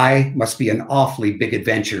 to die must be an awfully big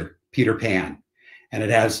adventure, Peter Pan. And it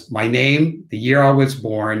has my name, the year I was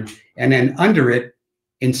born, and then under it,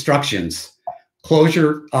 instructions. Close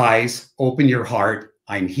your eyes, open your heart,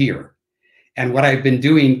 I'm here. And what I've been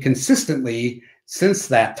doing consistently since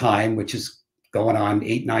that time, which is going on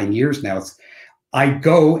 8, 9 years now, I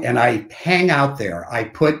go and I hang out there. I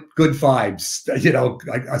put good vibes,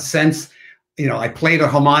 a sense, I played a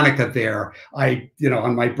harmonica there.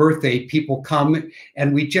 On my birthday, people come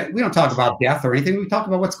and we don't talk about death or anything. We talk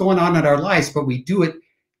about what's going on in our lives, but we do it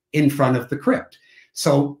in front of the crypt.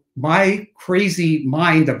 So my crazy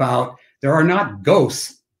mind about there are not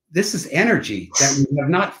ghosts. This is energy that we have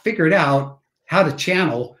not figured out how to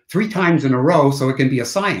channel 3 times in a row so it can be a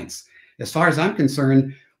science. As far as I'm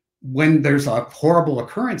concerned, when there's a horrible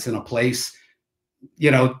occurrence in a place,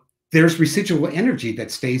 there's residual energy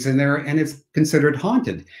that stays in there and it's considered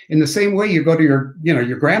haunted. In the same way, you go to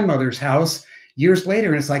your grandmother's house years later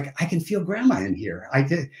and it's like, I can feel grandma in here. I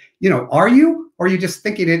did, are you, or are you just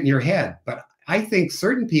thinking it in your head? But I think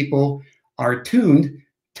certain people are tuned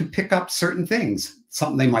to pick up certain things,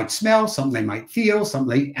 something they might smell, something they might feel,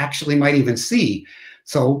 something they actually might even see.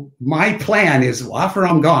 So my plan is, after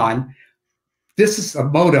I'm gone, this is a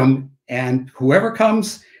modem, and whoever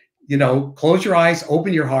comes, close your eyes,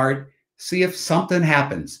 open your heart, see if something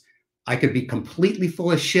happens. I could be completely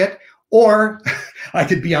full of shit, or I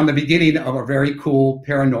could be on the beginning of a very cool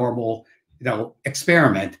paranormal,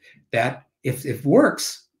 experiment that if it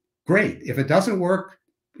works, great. If it doesn't work,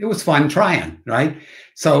 it was fun trying, right?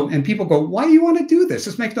 So, and people go, why do you want to do this?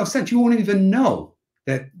 This makes no sense. You won't even know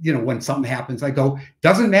that, when something happens. I go,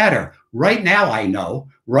 doesn't matter. Right now, I know.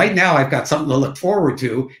 Right now, I've got something to look forward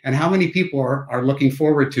to. And how many people are looking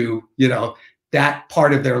forward to, that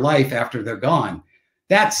part of their life after they're gone?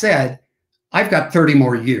 That said, I've got 30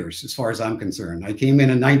 more years as far as I'm concerned. I came in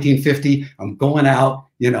 1950. I'm going out,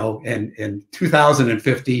 in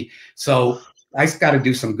 2050. So I got to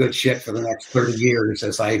do some good shit for the next 30 years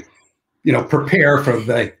as I, prepare for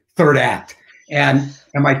the third act. And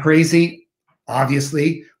am I crazy?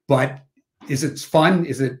 Obviously, but is it fun?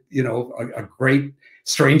 Is it, a great,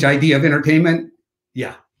 strange idea of entertainment?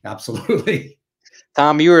 Yeah, absolutely.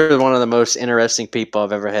 Tom, you were one of the most interesting people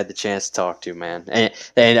I've ever had the chance to talk to, man.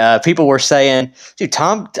 And people were saying, dude,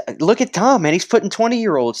 Tom, look at Tom, man. He's putting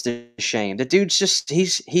 20-year-olds to shame. The dude's just,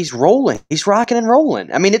 he's rolling. He's rocking and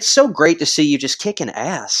rolling. I mean, it's so great to see you just kicking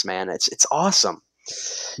ass, man. It's awesome.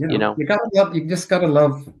 You gotta love, you just gotta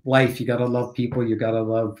love life. You gotta love people. You gotta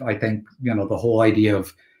love, I think, the whole idea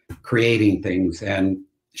of creating things and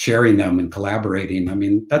sharing them and collaborating. I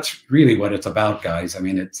mean, that's really what it's about, guys. I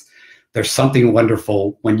mean, there's something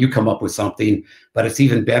wonderful when you come up with something, but it's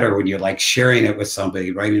even better when you're like sharing it with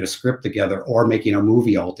somebody, writing a script together or making a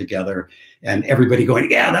movie all together and everybody going,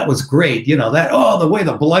 yeah, that was great. The way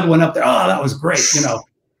the blood went up there. Oh, that was great.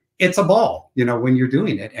 It's a ball, when you're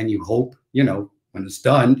doing it, and you hope, when it's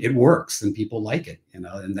done, it works and people like it, and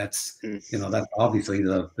that's, that's obviously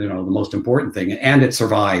the most important thing, and it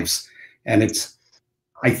survives. And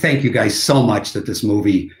I thank you guys so much that this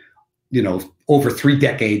movie, over 3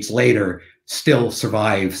 decades later, still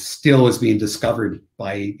survives, still is being discovered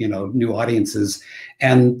by, new audiences.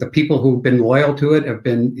 And the people who've been loyal to it have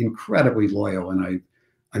been incredibly loyal. And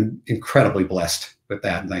I'm incredibly blessed with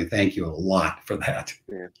that. And I thank you a lot for that.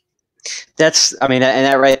 Yeah. And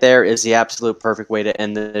that right there is the absolute perfect way to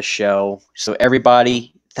end this show. So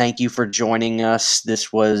everybody, thank you for joining us.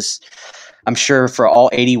 This was, I'm sure for all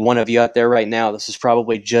 81 of you out there right now, this is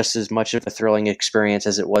probably just as much of a thrilling experience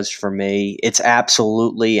as it was for me. It's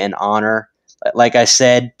absolutely an honor. Like I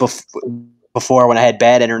said before, when I had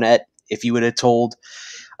bad internet, if you would have told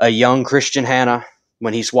a young Christian Hanna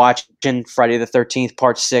when he's watching Friday the 13th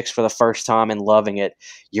Part 6 for the first time and loving it,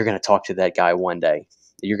 you're going to talk to that guy one day.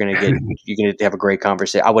 You're going to have a great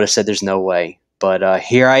conversation. I would have said there's no way. But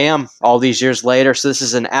here I am all these years later. So this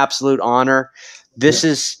is an absolute honor. This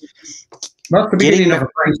is the beginning of a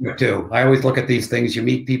friendship too. I always look at these things. You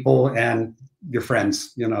meet people and your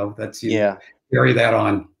friends, that's you carry that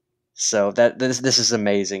on. So this is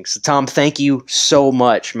amazing. So Tom, thank you so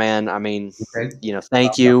much, man. I mean,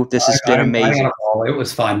 thank you. This has been amazing. It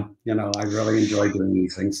was fun. I really enjoy doing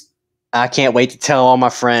these things. I can't wait to tell all my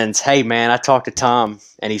friends, hey, man, I talked to Tom,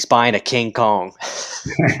 and he's buying a King Kong.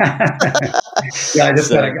 Yeah, I just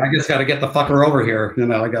got to get the fucker over here.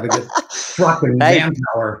 I got to get truck and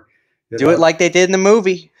manpower. Do it like they did in the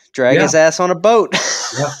movie. Drag his ass on a boat.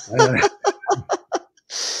 Yeah.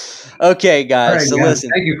 Okay, All guys. right, So man. listen.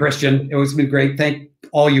 Thank you, Christian. It was been great. Thank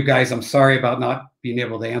all you guys. I'm sorry about not being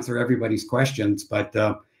able to answer everybody's questions, but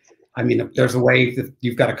I mean, if there's a way that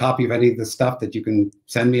you've got a copy of any of the stuff that you can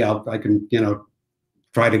send me, I can,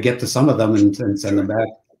 try to get to some of them and send Sure. them back.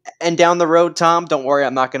 And down the road, Tom, don't worry,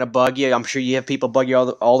 I'm not going to bug you. I'm sure you have people bug you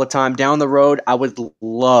all the time. Down the road, I would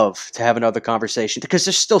love to have another conversation because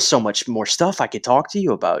there's still so much more stuff I could talk to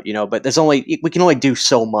you about, but we can only do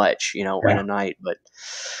so much, in Yeah. a night. But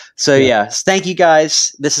so, Yeah. yeah, thank you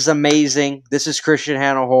guys. This is amazing. This is Christian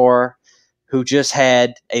Hannah, who just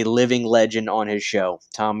had a living legend on his show,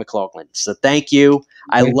 Tom Mcloughlin. So thank you.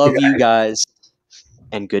 I Thank you, love you guys. guys,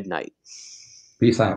 and good night. Peace out.